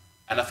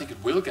 And I think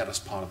it will get us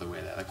part of the way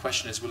there. The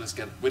question is, will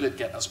it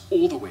get us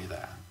all the way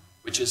there?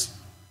 Which is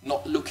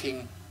not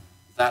looking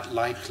that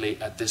likely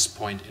at this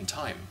point in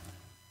time.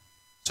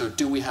 So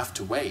do we have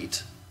to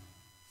wait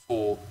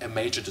for a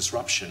major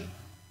disruption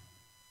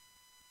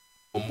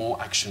for more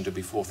action to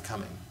be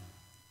forthcoming?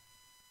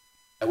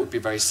 That would be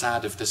very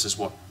sad if this is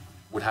what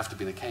would have to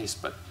be the case,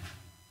 but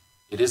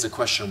it is a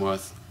question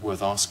worth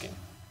asking.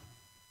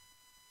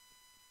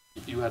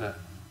 You had a...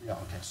 Yeah,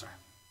 okay, sorry.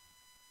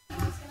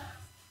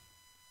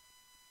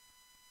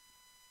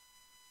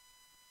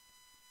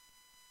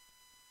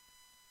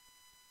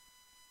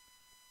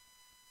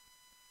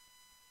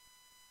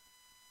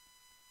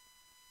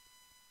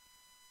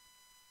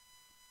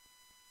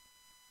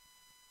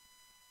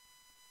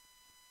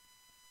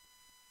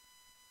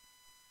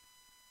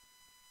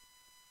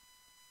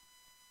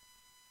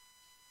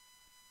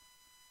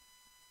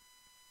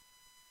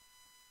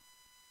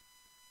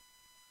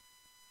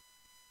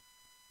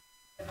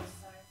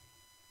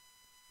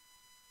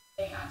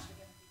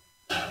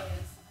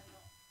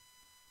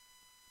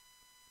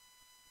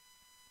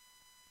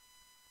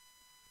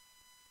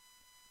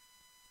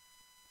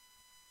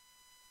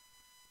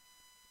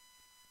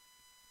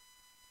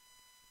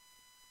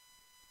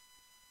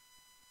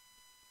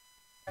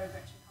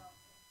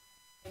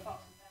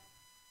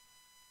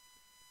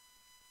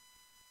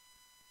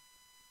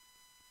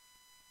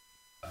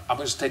 I'm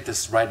going to take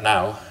this right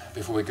now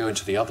before we go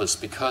into the others,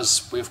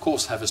 because we of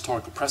course have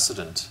historical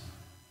precedent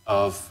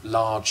of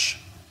large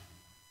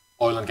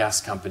oil and gas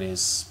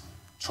companies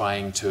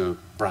trying to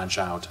branch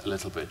out a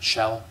little bit.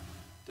 Shell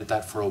did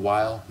that for a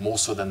while, more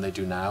so than they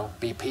do now.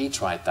 BP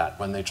tried that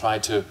when they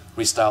tried to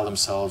restyle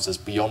themselves as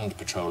beyond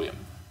petroleum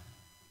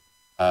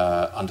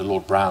under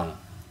Lord Brown.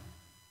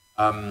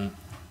 And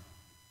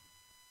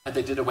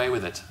they did away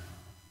with it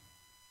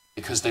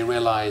because they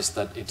realized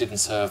that it didn't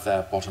serve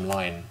their bottom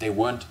line. They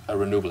weren't a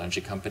renewable energy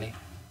company.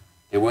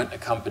 They weren't a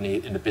company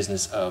in the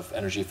business of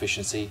energy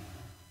efficiency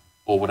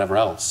or whatever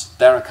else.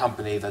 They're a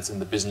company that's in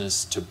the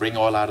business to bring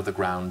oil out of the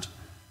ground,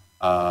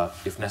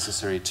 if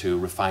necessary, to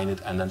refine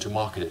it and then to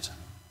market it.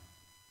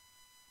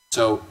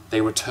 So they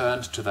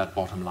returned to that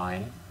bottom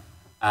line,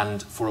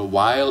 and for a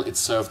while it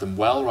served them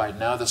well. Right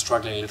now they're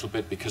struggling a little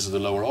bit because of the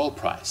lower oil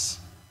price,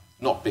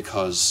 not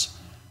because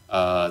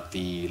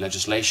the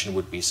legislation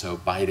would be so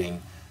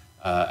biting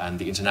and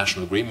the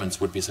international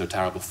agreements would be so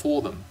terrible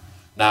for them.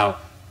 Now,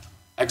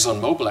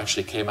 ExxonMobil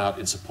actually came out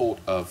in support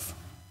of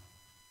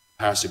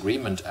the Paris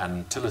Agreement,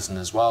 and Tillerson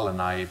as well,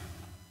 and I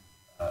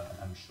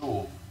am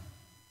sure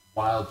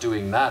while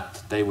doing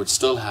that, they would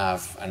still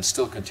have and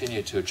still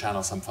continue to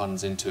channel some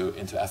funds into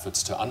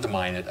efforts to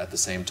undermine it at the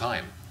same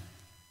time.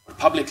 But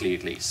publicly,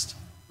 at least,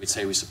 we'd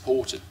say we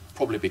support it,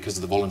 probably because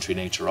of the voluntary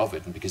nature of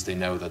it and because they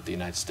know that the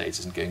United States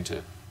isn't going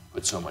to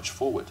put so much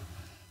forward.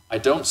 I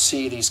don't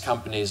see these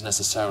companies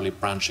necessarily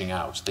branching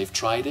out. They've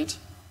tried it.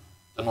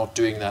 They're not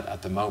doing that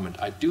at the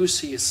moment. I do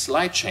see a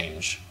slight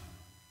change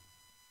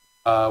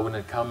when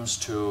it comes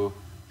to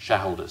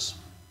shareholders.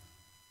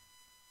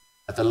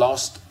 At the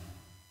last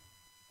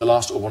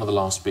or one of the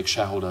last big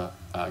shareholder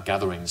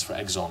gatherings for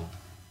Exxon,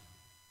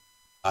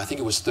 I think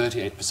it was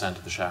 38%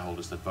 of the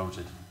shareholders that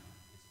voted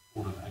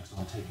in support of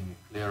Exxon taking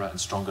a clearer and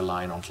stronger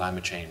line on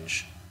climate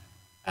change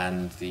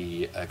and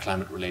the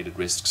climate-related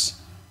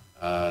risks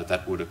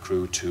that would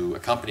accrue to a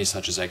company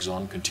such as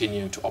Exxon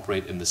continuing to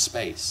operate in this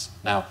space.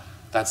 Now,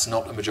 that's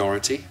not a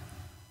majority,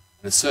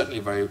 and it's certainly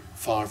very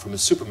far from a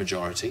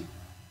supermajority,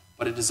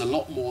 but it is a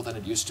lot more than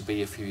it used to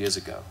be a few years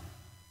ago.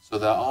 So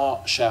there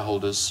are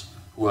shareholders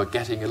who are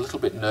getting a little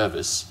bit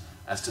nervous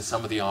as to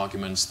some of the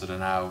arguments that are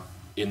now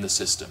in the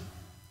system.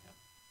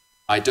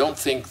 I don't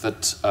think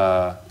that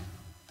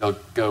they'll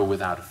go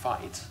without a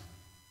fight.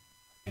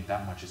 I think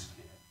that much is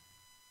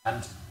clear.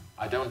 And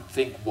I don't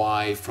think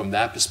why, from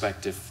their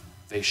perspective,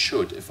 they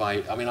should.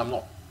 I mean, I'm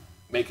not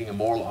making a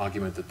moral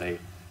argument that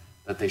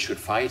they should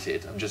fight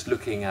it. I'm just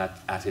looking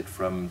at it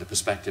from the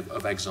perspective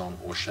of Exxon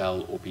or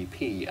Shell or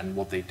BP and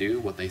what they do,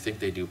 what they think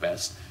they do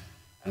best,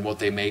 and what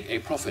they make a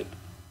profit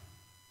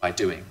by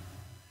doing.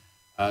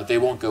 They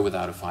won't go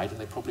without a fight, and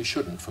they probably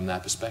shouldn't from their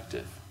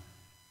perspective.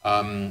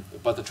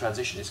 But the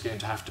transition is going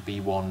to have to be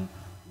one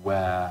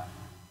where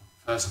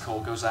first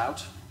coal goes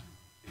out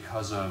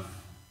because of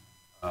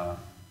the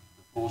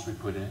laws we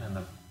put in and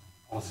the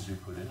policies we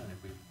put in, and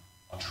if we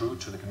are true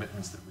to the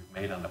commitments that we've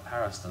made under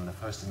Paris, then the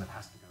first thing that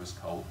has to go is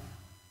coal.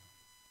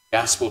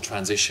 Gas will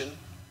transition.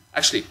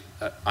 Actually,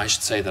 I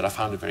should say that I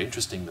found it very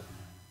interesting that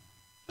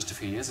just a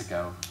few years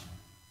ago,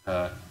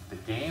 the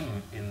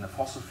game in the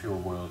fossil fuel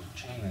world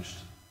changed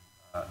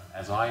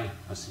as I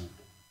perceived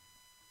it.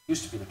 It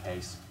used to be the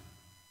case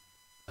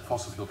that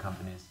fossil fuel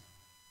companies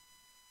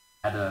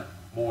had a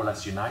more or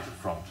less united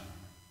front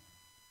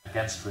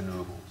against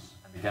renewables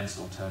and against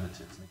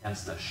alternatives and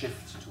against a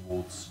shift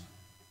towards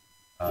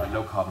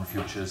low carbon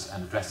futures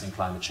and addressing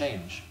climate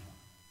change.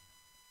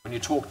 When you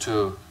talk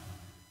to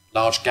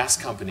large gas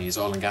companies,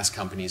 oil and gas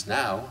companies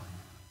now,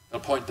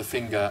 they'll point the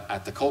finger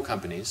at the coal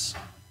companies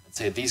and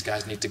say these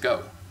guys need to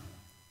go.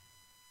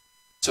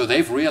 So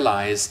they've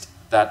realized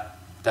that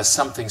there's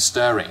something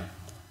stirring,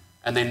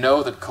 and they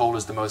know that coal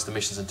is the most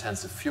emissions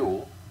intensive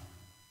fuel,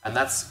 and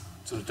that's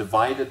sort of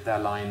divided their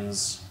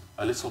lines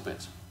a little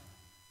bit.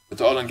 With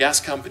the oil and gas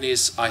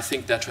companies, I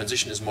think that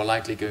transition is more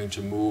likely going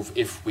to move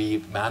if we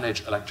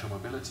manage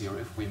electromobility or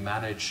if we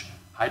manage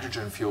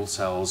hydrogen fuel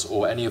cells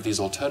or any of these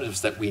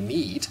alternatives that we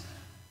need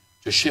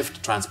to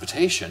shift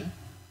transportation.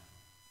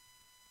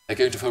 They're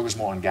going to focus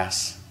more on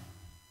gas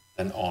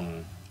than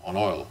on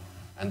oil.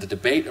 And the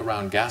debate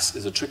around gas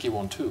is a tricky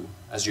one too,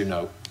 as you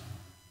know,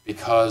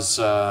 because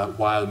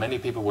while many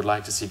people would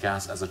like to see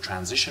gas as a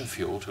transition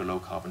fuel to a low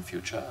carbon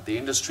future, the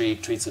industry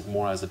treats it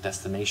more as a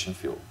destination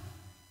fuel.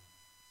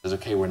 It says,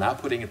 okay, we're now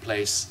putting in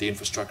place the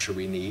infrastructure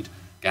we need.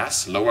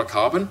 Gas, lower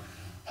carbon,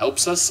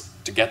 helps us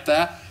to get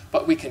there,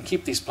 but we can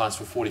keep these plants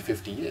for 40,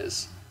 50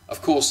 years.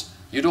 Of course,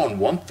 you don't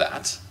want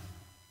that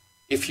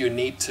if you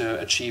need to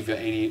achieve your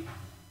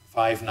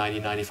 85,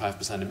 90,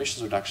 95%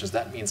 emissions reductions.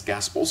 That means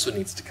gas also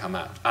needs to come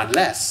out,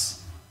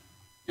 unless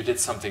you did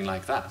something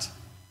like that.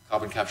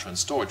 Carbon capture and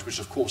storage, which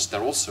of course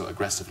they're also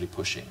aggressively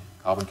pushing,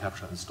 carbon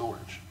capture and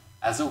storage,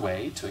 as a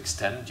way to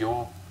extend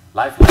your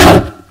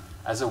lifetime,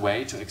 as a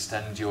way to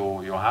extend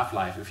your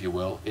half-life, if you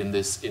will, in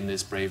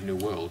this brave new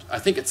world. I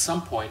think at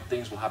some point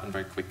things will happen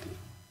very quickly.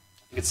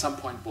 I think at some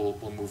point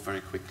we'll move very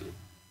quickly.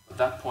 But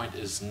that point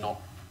is not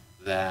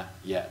there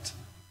yet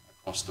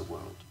across the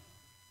world.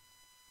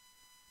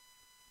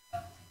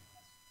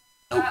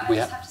 I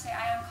just have to say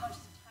I am conscious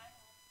of time.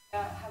 I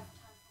have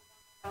time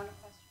for one round of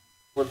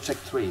questions. We'll take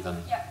 3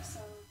 then. Yeah, so...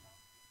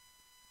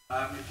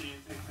 if you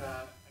take the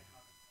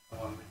economic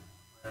one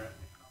where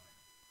economic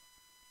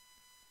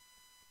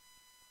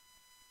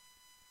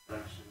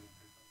production,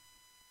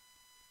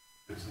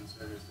 goods and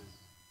services,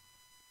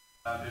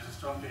 there's a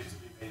strong case to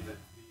be made that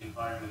the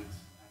environment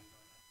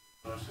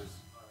and our resources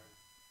are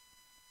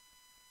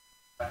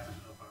factors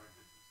of our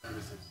goods and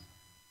services.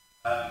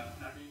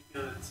 Now, do you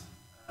feel that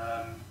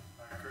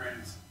our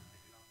current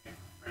economic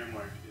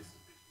framework is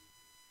sufficient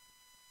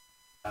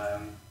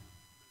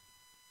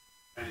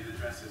when it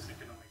addresses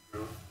economic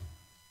growth?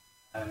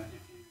 And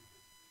if you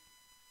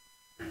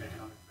bring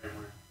economic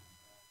framework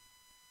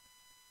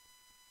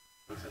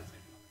looks at economic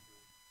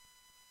growth,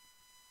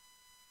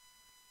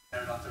 is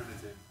there an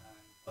alternative,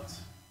 and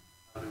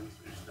how do we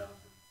switch that?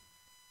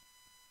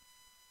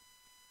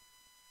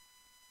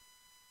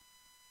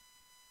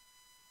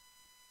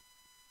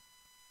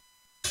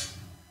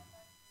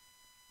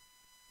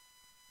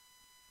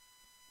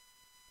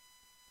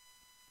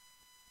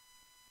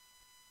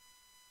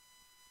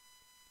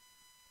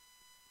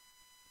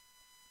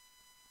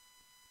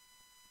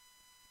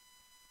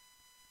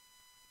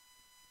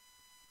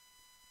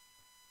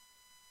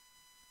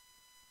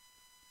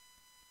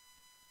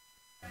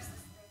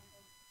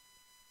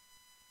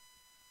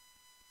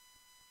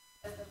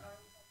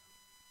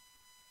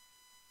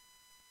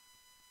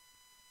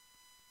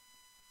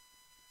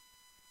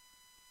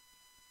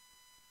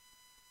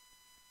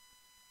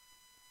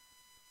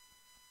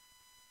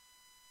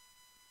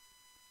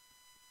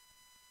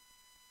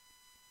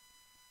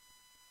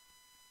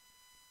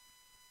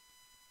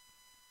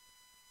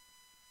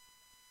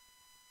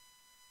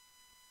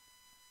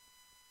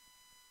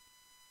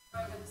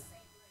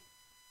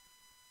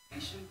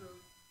 population growth.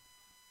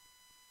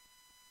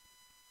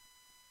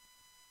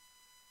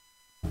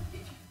 If you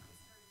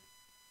consider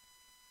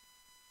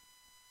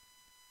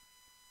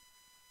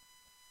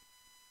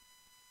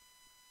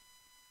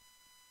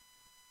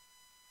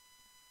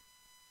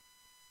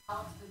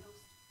out the those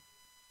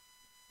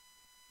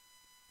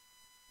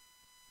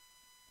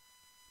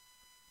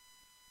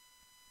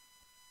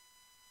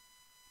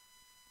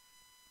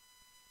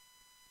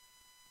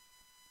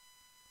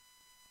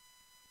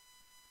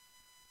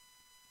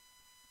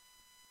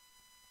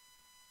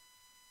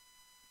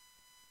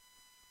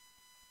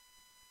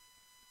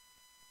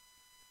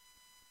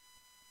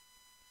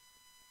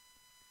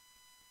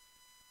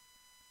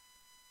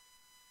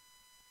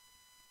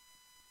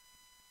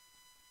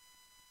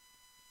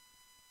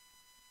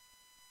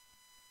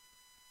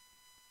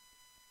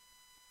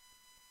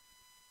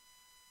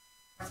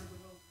parts of the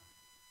world.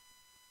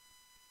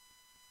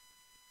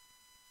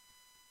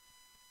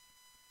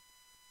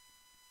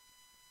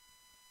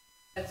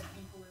 That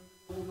people in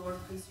the global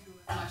north consume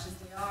as much as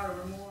they are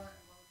or more, and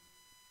well,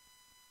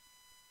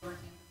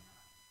 working than that.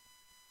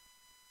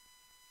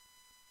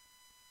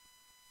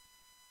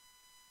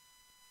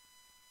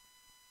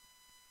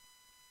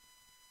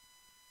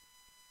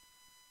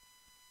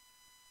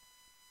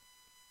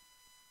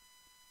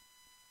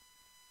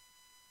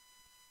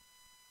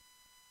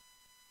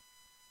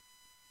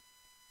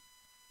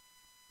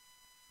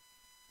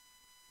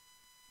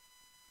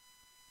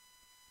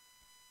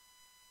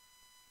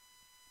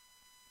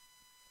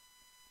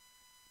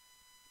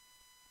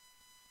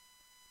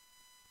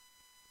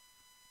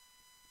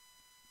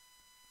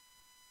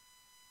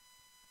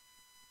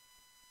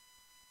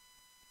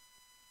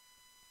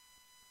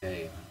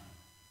 Okay.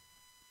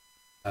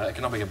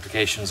 Economic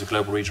implications of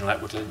global regional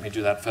network. Let me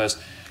do that first.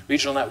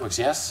 Regional networks,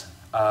 yes,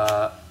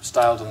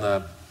 styled on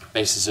the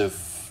basis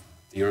of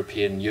the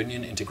European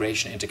Union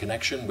integration,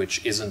 interconnection,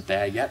 which isn't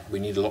there yet. We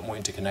need a lot more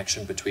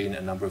interconnection between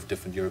a number of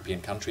different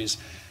European countries.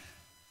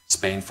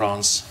 Spain,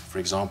 France, for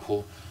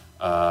example.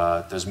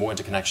 There's more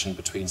interconnection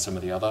between some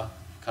of the other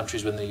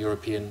countries within the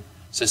European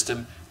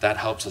system. That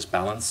helps us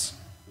balance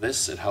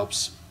this. It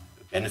helps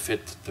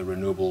benefit the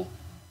renewable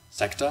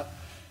sector.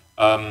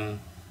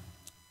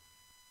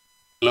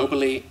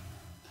 Globally,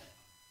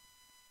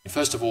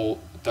 first of all,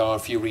 there are a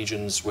few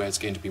regions where it's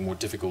going to be more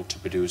difficult to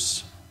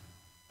produce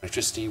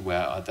electricity,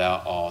 where there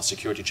are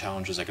security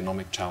challenges,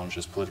 economic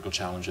challenges, political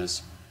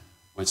challenges,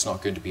 where it's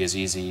not going to be as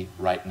easy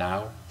right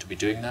now to be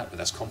doing that, where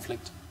there's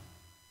conflict.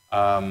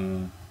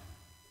 You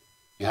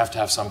have to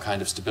have some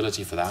kind of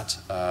stability for that.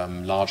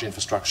 Large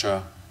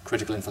infrastructure,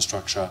 critical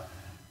infrastructure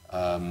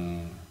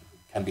can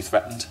be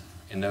threatened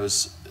in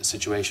those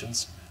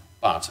situations,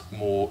 but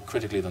more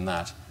critically than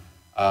that,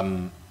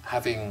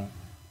 having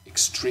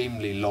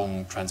extremely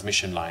long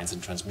transmission lines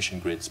and transmission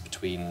grids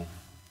between,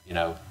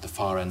 the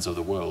far ends of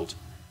the world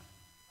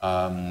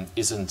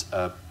isn't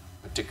a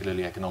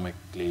particularly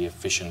economically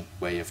efficient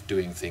way of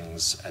doing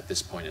things at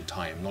this point in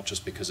time, not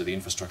just because of the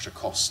infrastructure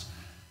cost,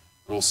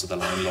 but also the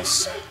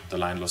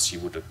line loss you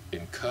would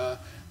incur.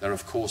 There are,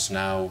 of course,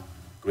 now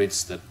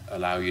grids that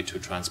allow you to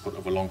transport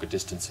over longer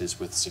distances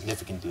with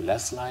significantly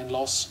less line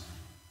loss,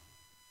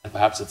 and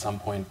perhaps at some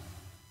point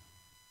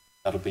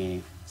that'll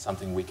be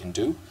something we can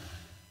do.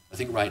 I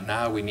think right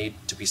now we need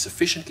to be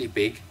sufficiently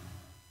big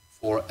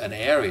for an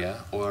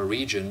area or a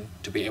region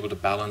to be able to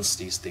balance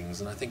these things.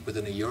 And I think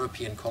within a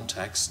European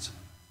context,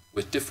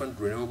 with different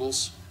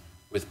renewables,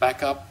 with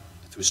backup,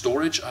 through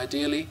storage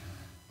ideally,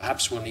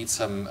 perhaps we'll need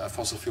some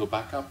fossil fuel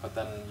backup, but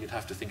then you'd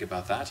have to think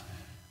about that.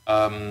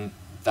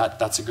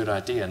 That's a good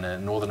idea in a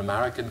Northern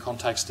American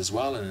context as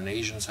well, and an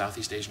Asian,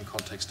 Southeast Asian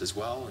context as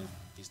well, and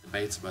these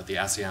debates about the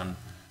ASEAN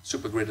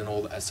supergrid and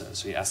all that,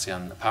 sorry,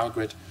 ASEAN power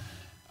grid.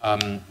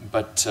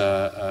 But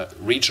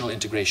regional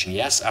integration,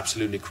 yes,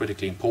 absolutely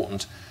critically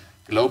important.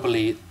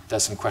 Globally,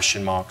 there's some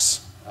question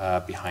marks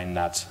behind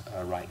that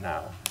right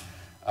now,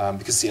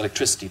 because the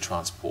electricity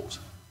transport.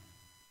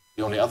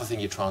 The only other thing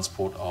you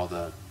transport are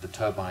the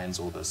turbines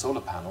or the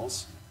solar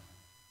panels.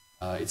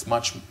 It's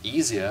much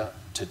easier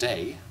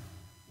today,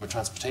 from a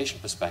transportation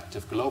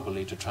perspective,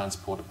 globally, to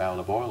transport a barrel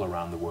of oil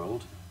around the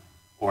world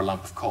or a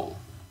lump of coal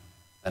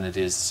than it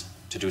is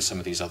to do some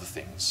of these other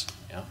things,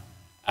 yeah?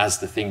 As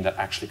the thing that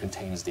actually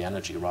contains the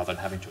energy, rather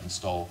than having to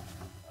install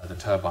the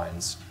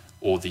turbines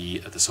or the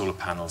solar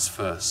panels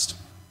first.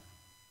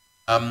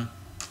 On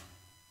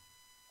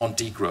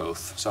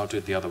degrowth, so I'll do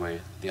it the other way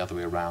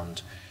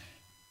around.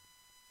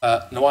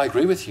 No, I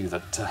agree with you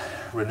that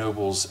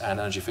renewables and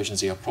energy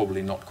efficiency are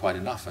probably not quite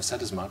enough. I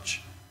said as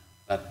much,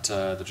 that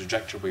the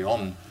trajectory we're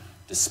on,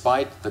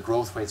 despite the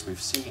growth rates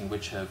we've seen,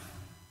 which have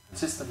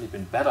consistently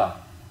been better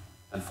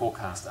than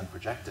forecast and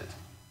projected,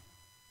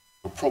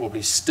 we're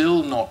probably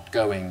still not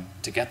going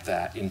to get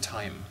there in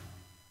time.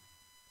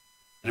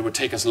 And it would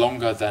take us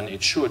longer than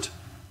it should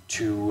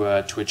to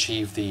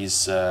achieve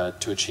these, or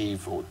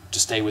to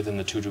stay within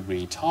the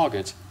 2-degree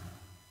target.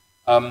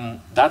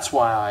 That's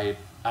why I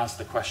asked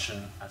the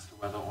question as to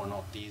whether or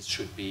not these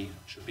should be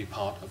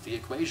part of the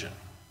equation.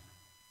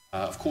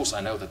 Of course,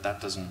 I know that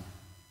doesn't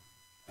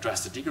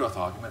address the degrowth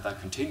argument. That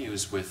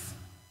continues with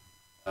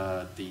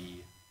the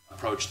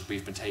approach that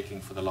we've been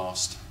taking for the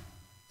last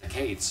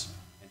decades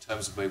in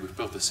terms of the way we've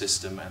built the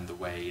system and the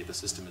way the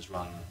system is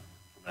run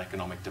from an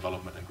economic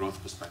development and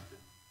growth perspective.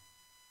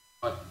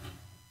 But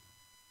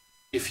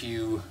if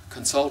you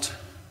consult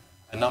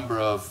a number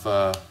of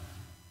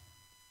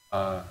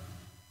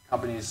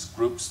companies,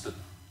 groups that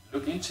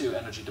look into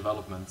energy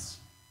developments,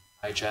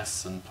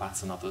 IHS and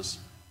Platts and others,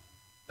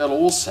 they'll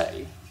all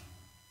say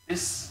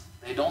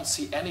they don't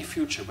see any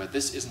future where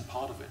this isn't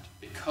part of it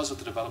because of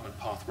the development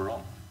path we're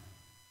on.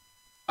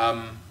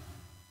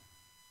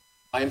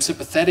 I am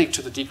sympathetic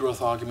to the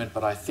degrowth argument,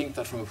 but I think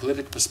that from a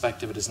political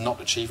perspective it is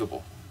not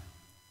achievable.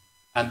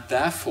 And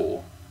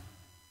therefore,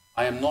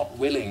 I am not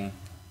willing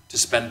to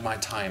spend my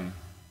time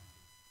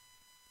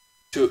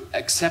to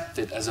accept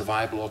it as a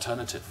viable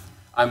alternative.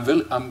 I'm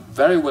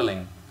very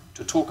willing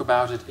to talk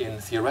about it in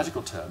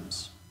theoretical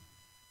terms,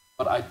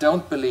 but I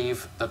don't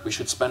believe that we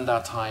should spend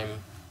our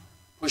time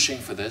pushing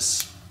for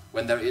this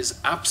when there is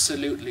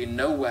absolutely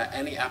nowhere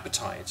any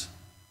appetite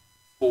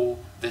for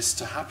this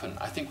to happen.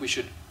 I think we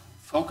should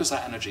focus our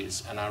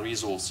energies and our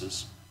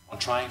resources on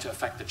trying to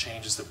affect the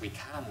changes that we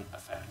can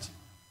affect,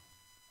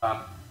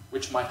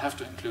 which might have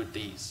to include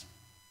these.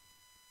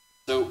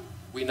 So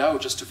we know,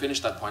 just to finish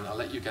that point, I'll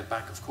let you get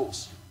back, of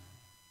course.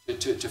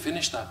 To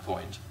finish that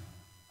point,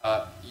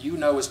 you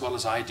know as well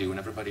as I do and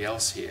everybody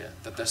else here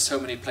that there's so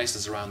many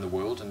places around the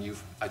world, and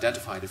you've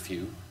identified a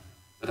few,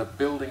 that are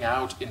building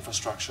out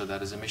infrastructure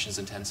that is emissions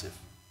intensive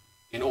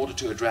in order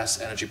to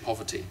address energy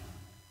poverty,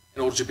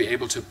 in order to be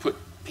able to put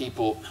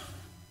people,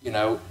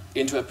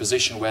 into a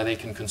position where they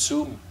can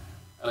consume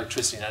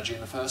electricity and energy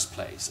in the first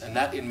place. And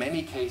that in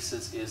many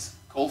cases is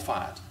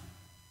coal-fired.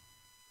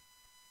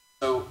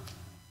 So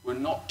we're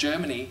not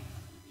Germany.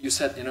 You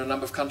said, a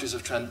number of countries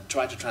have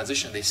tried to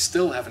transition. They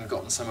still haven't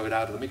gotten some of it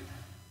out of the mix.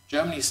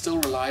 Germany still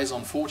relies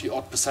on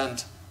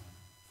 40-odd%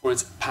 for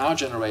its power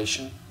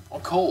generation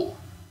on coal,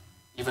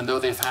 even though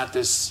they've had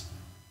this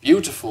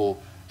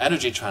beautiful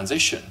energy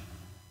transition,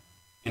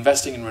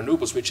 investing in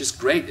renewables, which is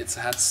great. It's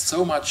had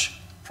so much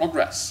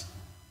progress,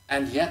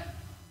 and yet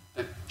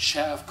the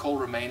share of coal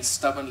remains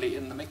stubbornly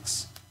in the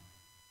mix.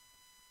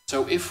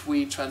 So if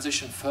we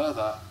transition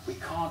further, we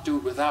can't do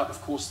it without.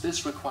 Of course,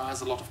 this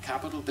requires a lot of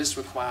capital. This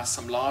requires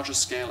some larger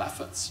scale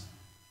efforts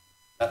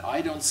that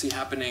I don't see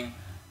happening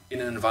in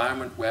an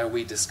environment where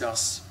we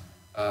discuss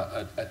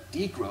a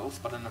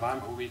degrowth, but an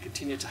environment where we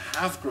continue to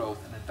have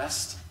growth and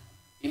invest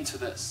into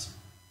this.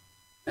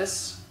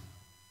 This,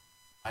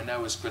 I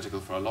know, is critical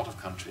for a lot of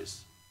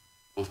countries,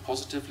 both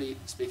positively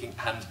speaking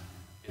and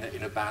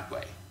in a bad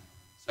way.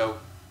 So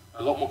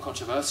a lot more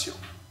controversial.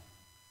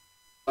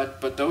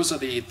 But those are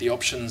the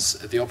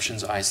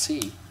options I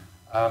see.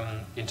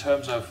 In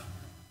terms of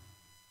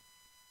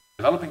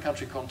developing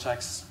country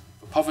contexts,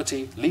 for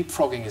poverty,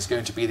 leapfrogging is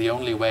going to be the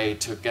only way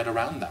to get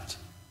around that.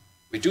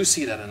 We do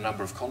see that in a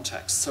number of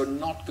contexts. So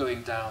not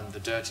going down the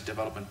dirty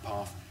development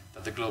path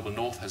that the global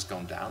north has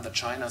gone down, that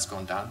China has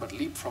gone down, but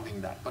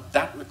leapfrogging that. But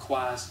that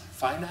requires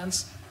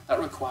finance, that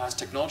requires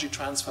technology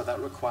transfer,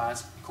 that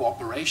requires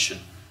cooperation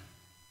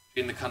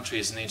between the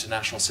countries and the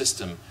international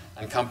system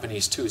and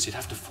companies too. So you'd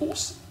have to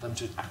force them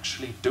to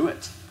actually do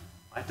it.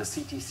 Right? The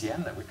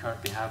CTCN that we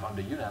currently have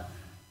under UNEP,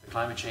 the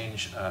Climate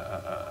Change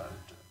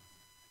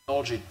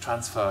Technology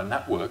Transfer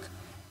Network,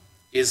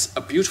 is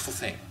a beautiful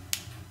thing.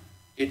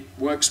 It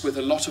works with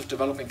a lot of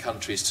developing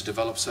countries to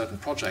develop certain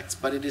projects,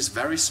 but it is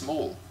very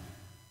small.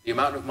 The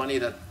amount of money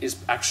that is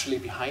actually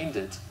behind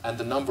it and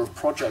the number of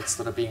projects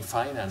that are being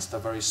financed are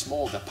very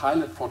small. They're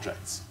pilot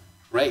projects.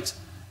 Great.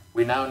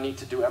 We now need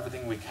to do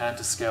everything we can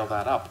to scale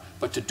that up.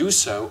 But to do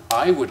so,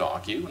 I would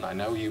argue, and I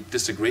know you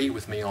disagree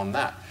with me on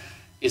that,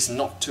 is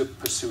not to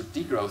pursue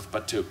degrowth,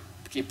 but to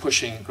keep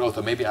pushing growth.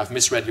 Or maybe I've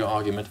misread your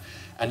argument,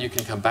 and you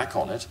can come back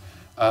on it.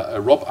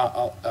 Rob,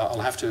 I'll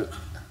have to,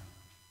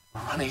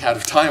 I'm running out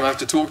of time, I have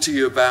to talk to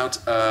you about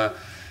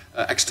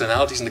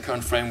externalities in the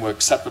current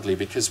framework separately,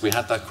 because we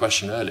had that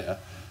question earlier.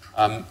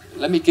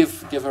 Let me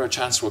give her a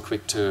chance real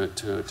quick to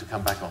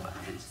come back on that,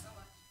 please.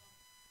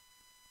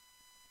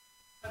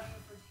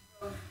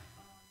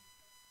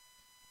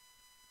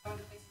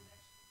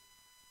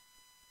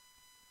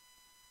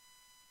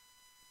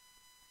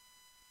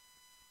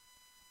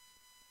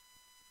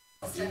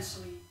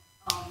 Essentially,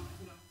 important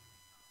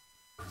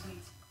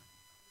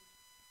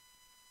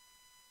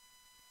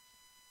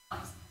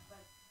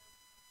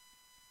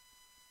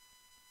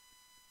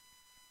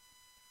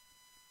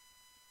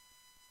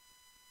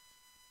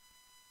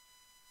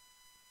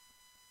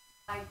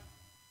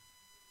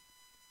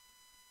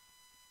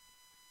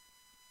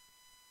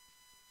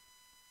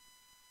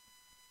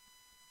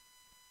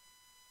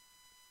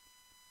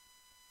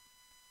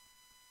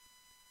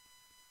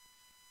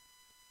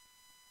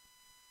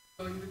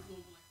going the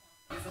global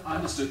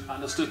economy. I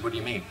understood what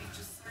you mean.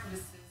 Just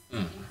services,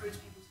 encourage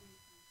people to use.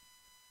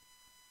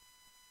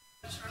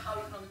 I'm not sure how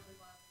economically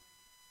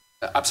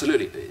viable.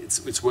 Absolutely,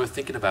 it's worth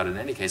thinking about in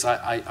any case.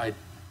 I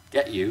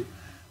get you.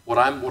 What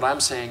I'm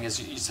saying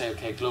is, you say,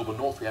 okay, global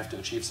north, we have to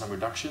achieve some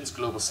reductions.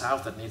 Global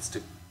south, that needs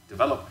to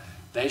develop.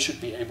 They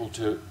should be able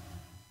to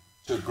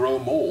grow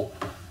more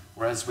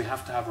whereas we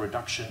have to have a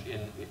reduction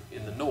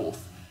in the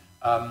north,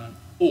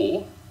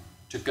 or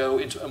to go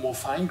into a more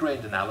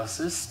fine-grained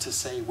analysis to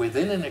say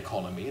within an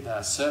economy there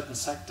are certain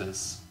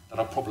sectors that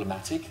are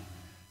problematic,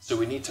 so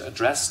we need to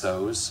address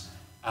those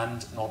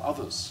and not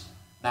others.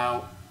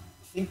 Now,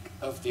 think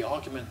of the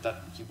argument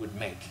that you would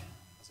make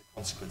as a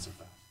consequence of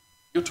that.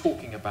 You're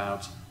talking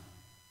about,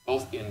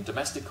 both in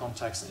domestic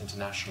context and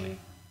internationally,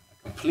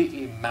 a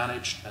completely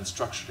managed and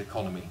structured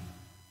economy.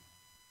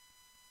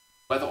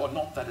 Whether or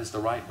not that is the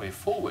right way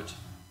forward,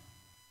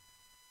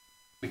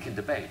 we can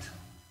debate.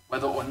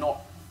 Whether or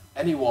not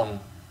anyone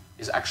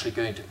is actually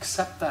going to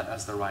accept that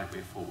as the right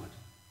way forward,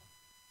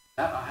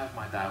 that I have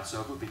my doubts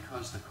over,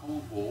 because the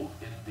Cold War,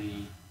 in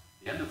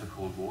the end of the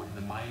Cold War, in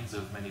the minds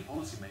of many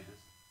policymakers,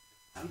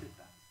 decided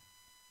that.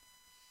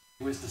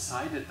 It was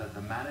decided that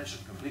the managed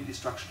and completely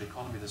structured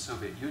economy of the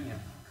Soviet Union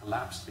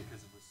collapsed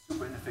because it was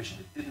super inefficient.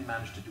 It didn't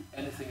manage to do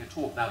anything at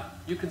all. Now,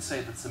 you can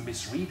say that's a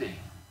misreading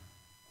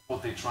of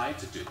what they tried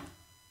to do,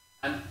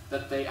 and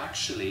that they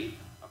actually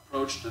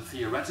approached the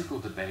theoretical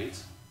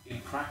debate in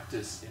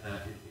practice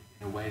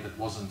in a way that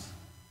wasn't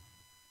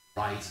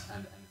right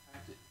and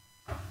effective.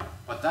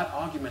 But that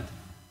argument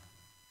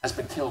has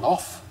been killed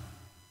off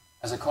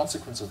as a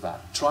consequence of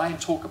that. Try and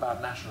talk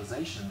about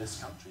nationalization in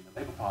this country.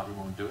 The Labour Party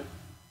won't do it.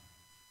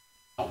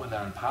 Not when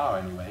they're in power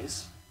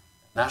anyways.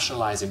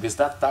 Nationalizing, because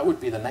that would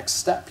be the next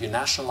step. You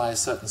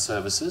nationalize certain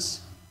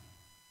services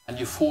and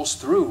you force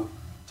through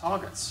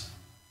targets.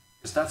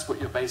 Because that's what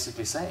you're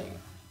basically saying.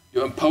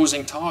 You're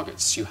imposing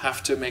targets. You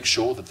have to make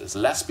sure that there's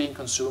less being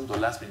consumed or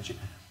less being achieved.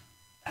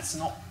 That's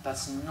not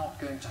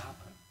going to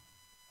happen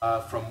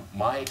from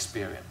my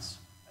experience,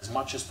 as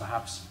much as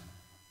perhaps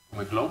from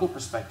a global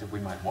perspective we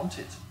might want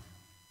it.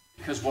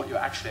 Because what you're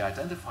actually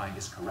identifying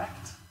is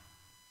correct.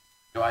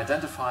 You're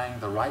identifying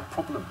the right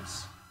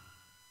problems.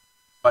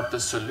 But the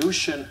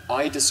solution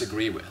I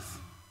disagree with.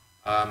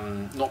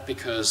 Not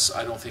because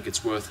I don't think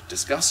it's worth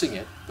discussing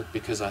it, but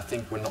because I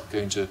think we're not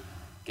going to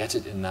get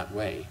it in that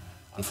way,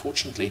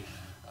 unfortunately,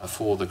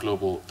 for the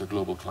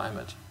global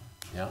climate.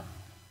 Yeah.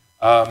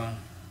 I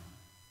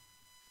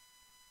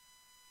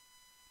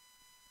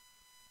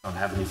don't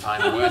have any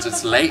final words.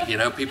 It's late, you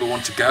know. People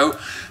want to go,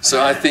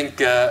 so I think.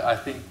 So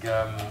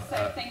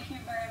thank you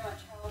very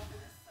much, Harald,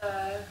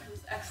 for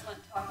this excellent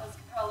talk. Let's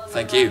give Harald a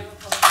thank you. round of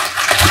applause.